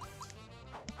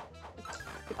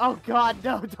 Oh god,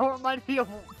 no, don't remind me of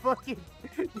fucking...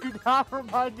 Do not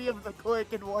remind me of the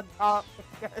click in one top.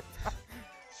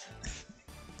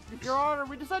 Your Honor,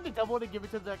 we decided to double it and give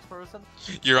it to the next person.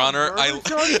 Your Honor,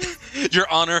 murder Your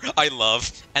Honor, I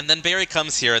love. And then Barry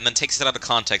comes here and then takes it out of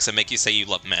context and make you say you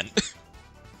love men.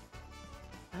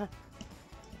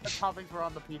 The toppings were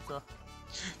on the pizza.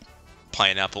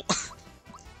 Pineapple.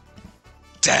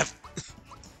 Death.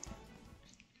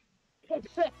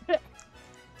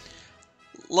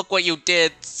 Look what you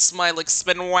did. Smilex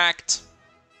been whacked.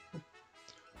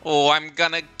 Oh, I'm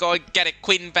gonna go get it.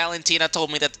 Queen Valentina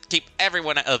told me to keep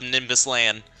everyone out of Nimbus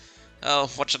Land. Oh,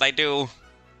 what should I do?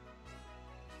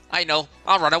 I know.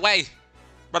 I'll run away.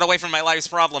 Run away from my life's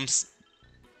problems.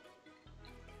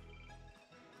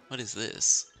 What is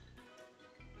this?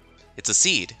 It's a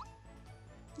seed.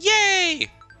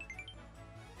 Yay!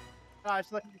 Gosh,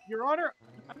 like, Your Honor,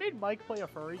 I made Mike play a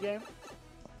furry game.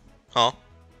 Huh?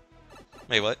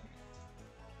 Wait, what?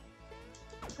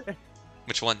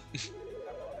 Which one?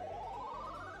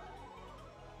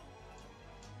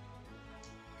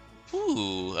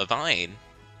 Ooh, a vine.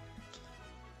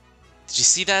 Did you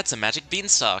see that? It's a magic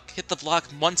beanstalk. Hit the block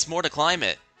once more to climb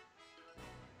it.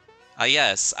 Ah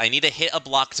yes, I need to hit a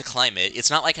block to climb it. It's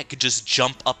not like I could just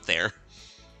jump up there.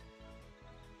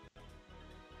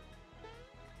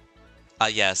 Ah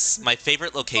yes, my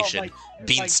favorite location,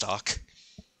 beanstalk.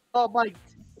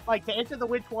 Mike, to answer the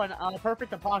which one,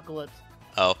 Perfect Apocalypse.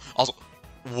 Oh, also,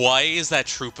 why is that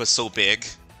Troopa so big?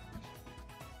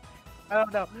 I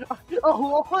don't know.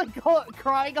 Oh my god,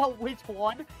 crying out which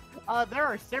one? There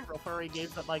are several furry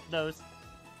games that Mike knows.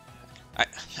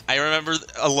 I remember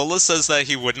Alola says that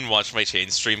he wouldn't watch my chain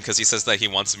stream because he says that he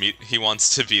wants me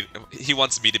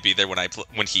to be there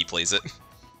when he plays it.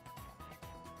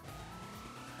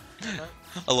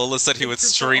 Alola said he would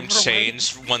stream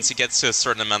change once he gets to a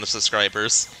certain amount of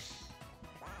subscribers.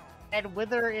 And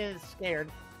Wither is scared.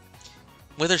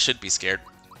 Wither should be scared.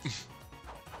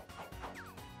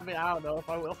 I mean, I don't know if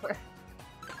I will.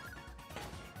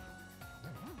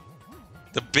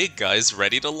 The big guy's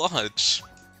ready to launch.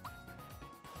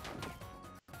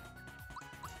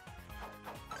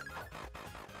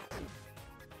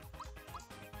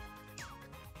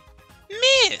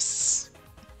 Miss!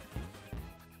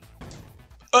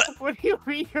 What do you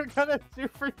mean you're gonna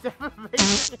super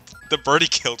defamation? The birdie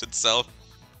killed itself.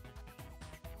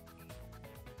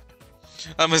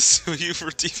 I'm gonna sue you for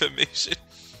defamation.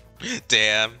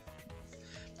 Damn.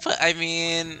 But I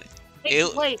mean,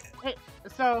 Wait,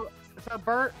 so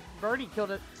Birdie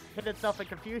hit itself in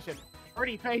confusion.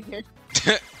 Birdie fainted.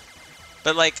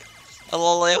 But like,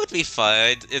 Alola, it would be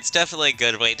fun. It's definitely a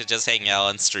good way to just hang out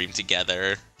and stream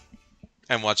together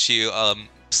and watch you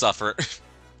suffer.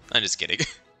 I'm just kidding.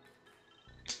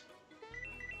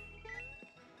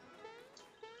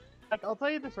 Like, I'll tell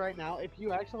you this right now, if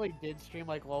you actually did stream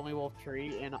like Lonely Wolf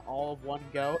Tree in all of one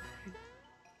go,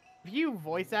 if you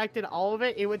voice acted all of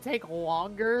it, it would take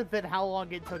longer than how long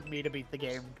it took me to beat the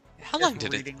game. How long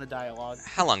did reading the dialogue.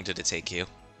 How long did it take you?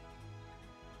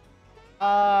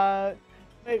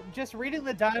 Just reading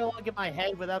the dialogue in my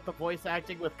head without the voice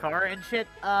acting with Car and shit,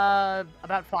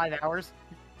 about 5 hours.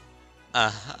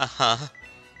 Uh-huh.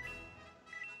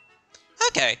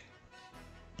 Okay.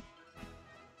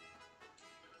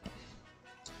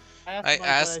 I asked Mike what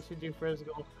I should do for his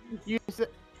goal. You said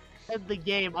the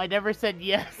game. I never said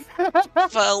yes.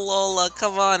 But Lola,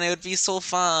 come on, it would be so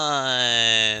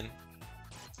fun.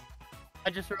 I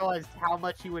just realized how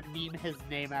much you would meme his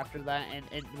name after that, and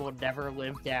it will never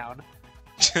live down.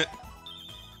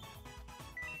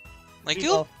 Like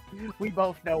we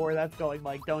both know where that's going,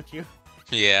 Mike, don't you?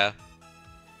 Yeah.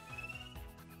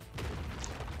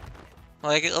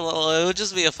 Like, it would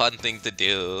just be a fun thing to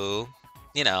do.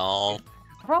 You know.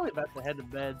 I'm probably about to head to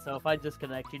bed, so if I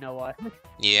disconnect, you know why.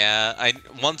 Yeah,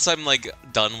 once I'm, like,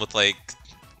 done with, like,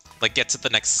 get to the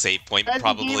next save point, That's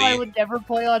probably. a game I would never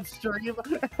play on stream.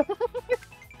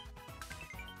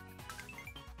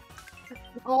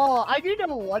 Oh, I do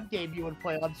know one game you would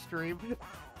play on stream.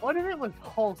 What if it was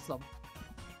wholesome?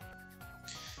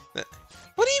 What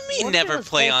do you mean never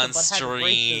play on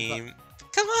stream?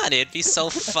 Come on, it'd be so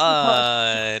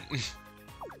fun.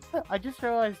 I just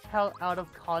realized how out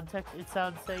of context it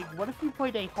sounds saying, what if you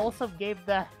played a wholesome game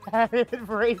that had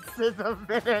racism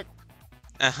in it?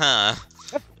 Uh-huh.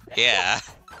 Yeah.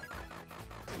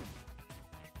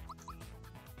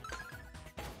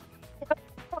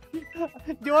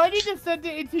 Do I need to send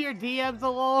it into your DMs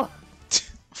alone?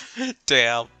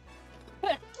 Damn.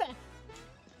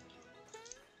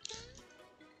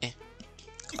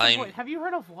 Wait, have you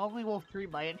heard of Lonely Wolf 3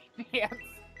 by any chance?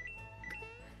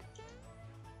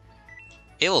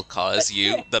 It will cause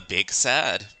you the big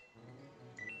sad.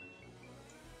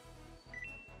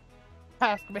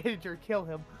 Task manager, kill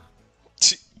him.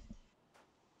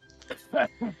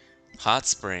 Hot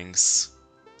Springs.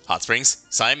 Hot Springs?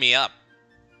 Sign me up.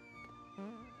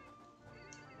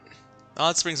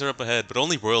 Hot Springs are up ahead, but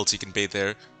only royalty can bathe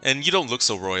there. And you don't look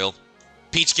so royal.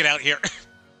 Peach, get out here!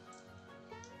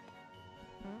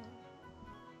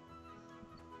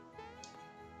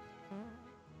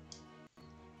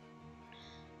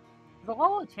 Has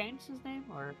Alola changed his name,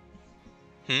 or...?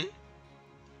 Hmm?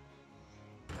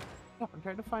 I'm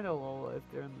trying to find Alola if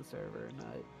they're in the server or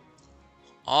not.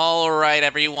 Alright,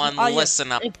 everyone,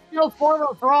 listen up. It's still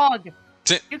former frog!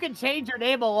 You can change your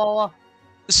name, Alola.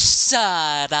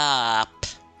 Shut up!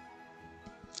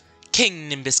 King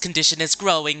Nimbus' condition is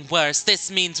growing worse.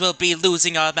 This means we'll be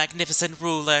losing our magnificent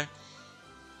ruler.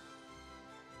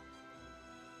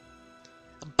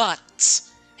 But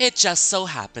it just so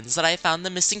happens that I found the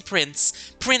missing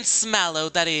prince. Prince Mallow,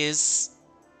 that is.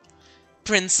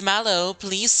 Prince Mallow,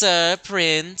 please, sir,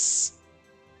 Prince.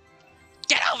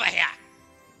 Get over here!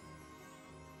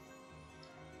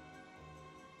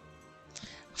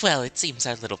 Well, it seems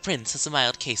our little prince has a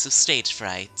mild case of stage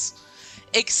fright.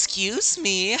 Excuse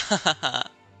me?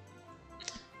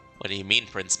 What do you mean,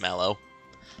 Prince Mallow?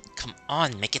 Come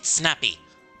on, make it snappy.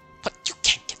 What, you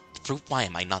can't get through? Why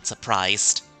am I not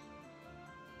surprised?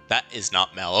 That is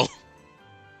not Mallow.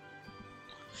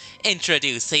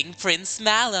 Introducing Prince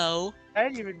Mallow. I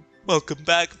didn't even... Welcome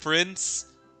back, Prince.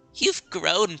 You've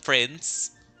grown,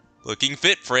 Prince. Looking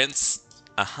fit, Prince.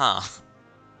 Uh-huh.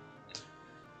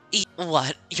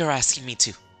 What? You're asking me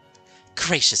to...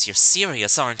 Gracious, you're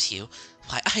serious, aren't you?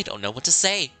 Why, I don't know what to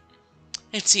say.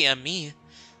 Dear me.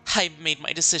 I've made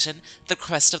my decision. The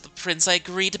request of the prince, I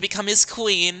agreed to become his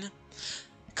queen.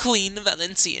 Queen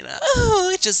Valentina.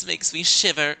 Oh, it just makes me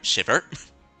shiver. Shiver?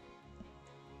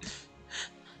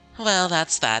 Well,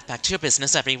 that's that. Back to your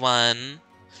business, everyone.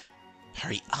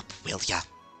 Hurry up, will ya?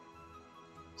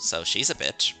 So she's a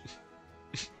bitch.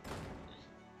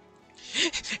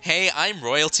 Hey, I'm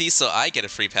royalty, so I get a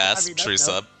free pass. True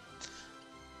sub.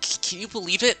 Can you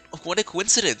believe it? What a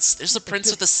coincidence. There's a prince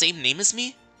with the same name as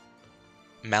me?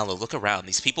 Mallow, look around.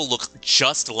 These people look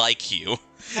just like you.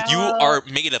 You are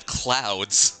made of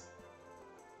clouds.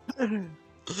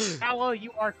 Mallow,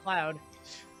 you are Cloud.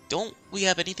 Don't we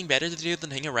have anything better to do than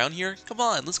hang around here? Come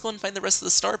on, let's go and find the rest of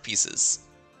the star pieces.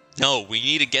 No, we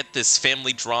need to get this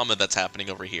family drama that's happening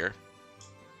over here.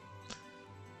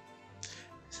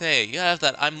 Hey, you have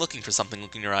that I'm looking for something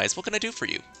look in your eyes. What can I do for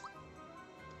you?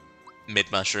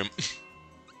 Mid-mushroom.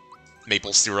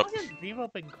 Maple syrup. Why is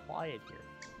Beemo been quiet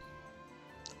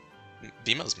here?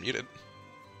 Beemo's muted.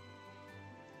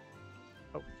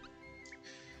 Oh.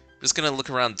 Just gonna look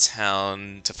around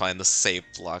town to find the safe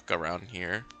block around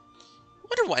here.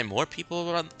 I wonder why more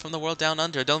people from the world down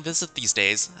under don't visit these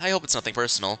days. I hope it's nothing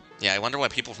personal. Yeah, I wonder why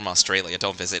people from Australia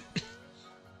don't visit.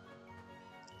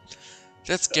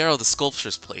 That's Garrow the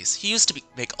Sculptor's place. He used to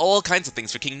make all kinds of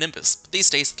things for King Nimbus, but these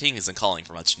days the king isn't calling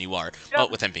for much new art,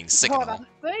 what with him being sick and all.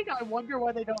 I wonder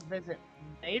why they don't visit.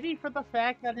 Maybe for the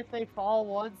fact that if they fall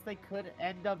once, they could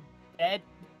end up dead.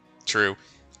 True.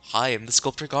 Hi, I'm the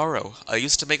sculptor Garrow. I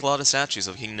used to make a lot of statues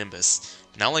of King Nimbus.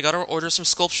 Now I got our orders from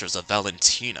sculptures of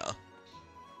Valentina.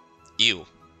 Ew.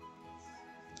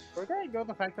 We're gonna ignore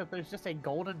the fact that there's just a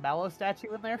golden Mallow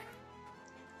statue in there.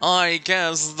 I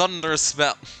guess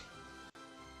Thunderspell.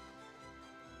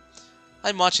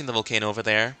 I'm watching the volcano over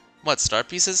there. What, star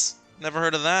pieces? Never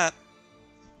heard of that.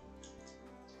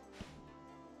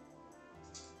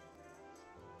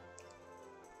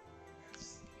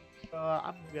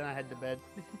 I'm gonna head to bed.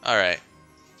 Alright.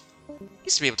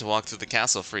 Used to be able to walk through the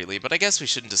castle freely, but I guess we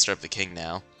shouldn't disturb the king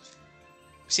now.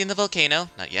 Seen the volcano?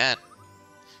 Not yet.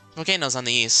 The volcano's on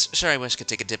the east. Sure, I wish I could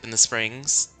take a dip in the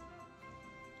springs.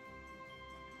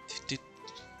 Have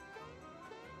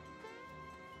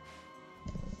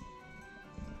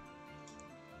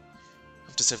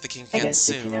to serve the king again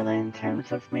soon. You know that in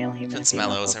terms of male human Prince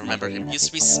Mallow, as I remember him, used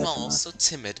to be small, so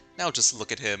timid. Now just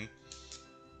look at him.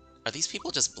 Are these people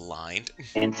just blind?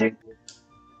 Answered.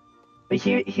 But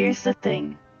here's the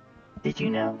thing. Did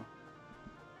you know?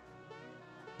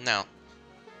 No.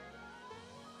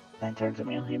 In terms of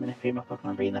male human and female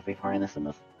Pokemon breeding that before in this and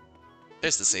this.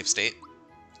 There's the save state.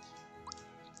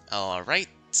 Alright.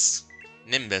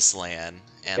 Nimbus Land.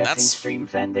 And Guessing that's...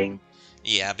 stream's ending.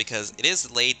 Yeah, because it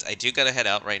is late. I do gotta head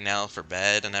out right now for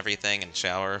bed and everything and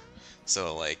shower.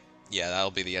 So, like, yeah,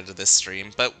 that'll be the end of this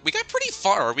stream. But we got pretty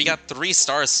far. We got 3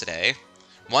 stars today.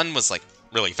 One was, like,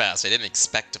 really fast. I didn't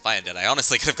expect to find it. I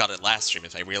honestly could have got it last stream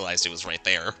if I realized it was right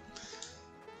there.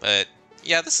 But,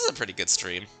 yeah, this is a pretty good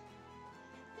stream.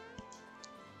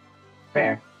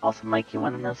 Fair. Also, Mike, you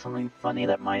want to know something funny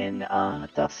that mine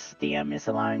Dust's DM is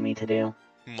allowing me to do?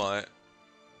 What?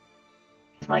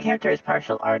 My character is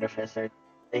partial artificer.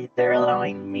 They're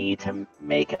allowing me to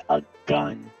make a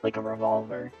gun, like a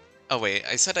revolver. Oh wait,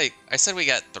 I said we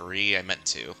got 3. I meant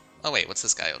 2. Oh wait, what's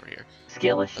this guy over here?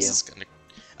 Skill issue.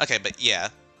 Okay, but yeah.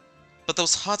 But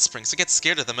those hot springs, I get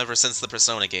scared of them ever since the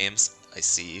Persona games. I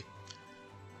see.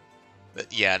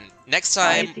 But yeah, next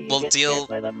time we'll deal.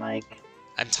 By the mic?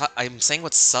 I'm saying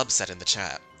what Sub said in the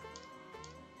chat.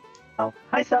 Oh,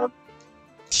 hi Sub.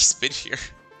 He's been here.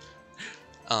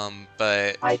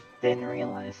 But I didn't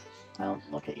realize. I'll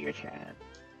look at your chat.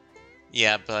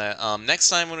 Yeah, but next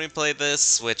time when we play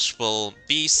this, which will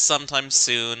be sometime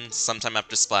soon, sometime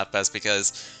after Splatfest,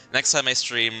 because next time I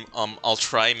stream, I'll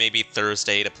try maybe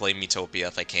Thursday to play Miitopia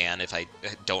if I can, if I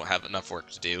don't have enough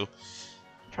work to do.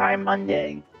 Try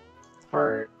Monday.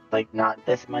 For, like, not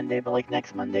this Monday, but, like,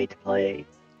 next Monday to play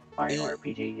Mario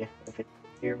RPG, if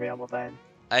you're available then.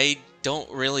 I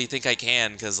don't really think I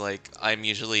can, because, like, I'm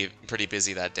usually pretty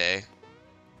busy that day.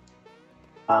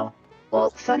 Oh. Well,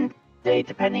 day,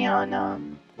 depending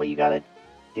on what you gotta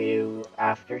do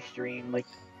after stream, like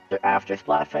after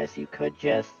Splatfest, you could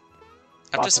just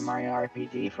After watch Mario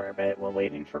RPG for a bit while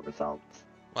waiting for results.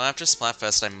 Well, after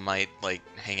Splatfest, I might, like,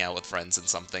 hang out with friends and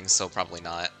something, so probably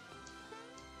not.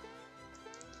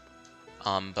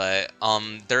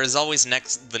 There is always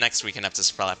the next weekend after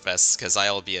Splatfest, because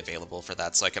I'll be available for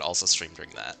that, so I could also stream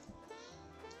during that.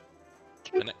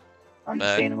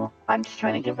 Understandable. I'm just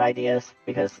trying to give ideas,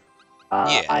 because,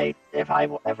 yeah. if I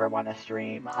ever want to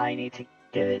stream, I need to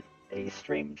get a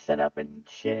stream set up and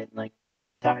shit, like,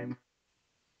 time.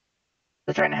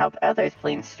 So trying to help others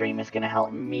plan stream is gonna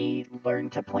help me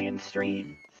learn to plan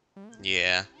stream.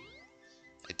 Yeah.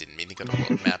 I didn't mean to go to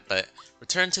the map, but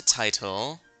return to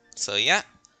title. So yeah.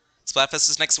 Splatfest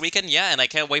is next weekend, yeah, and I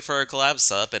can't wait for our collab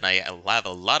sub, and I have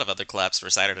a lot of other collabs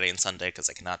for Saturday and Sunday, because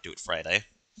I cannot do it Friday.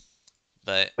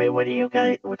 But... Wait, what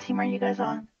team are you guys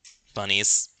on?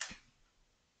 Bunnies.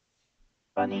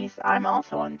 Bunnies? I'm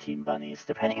also on Team Bunnies.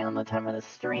 Depending on the time of the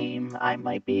stream, I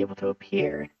might be able to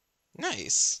appear.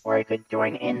 Nice. Or I could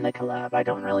join in the collab. I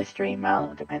don't really stream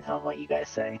out. It depends on what you guys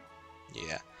say.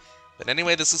 Yeah. But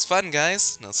anyway, this was fun,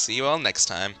 guys. And I'll see you all next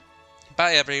time.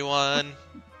 Bye, everyone.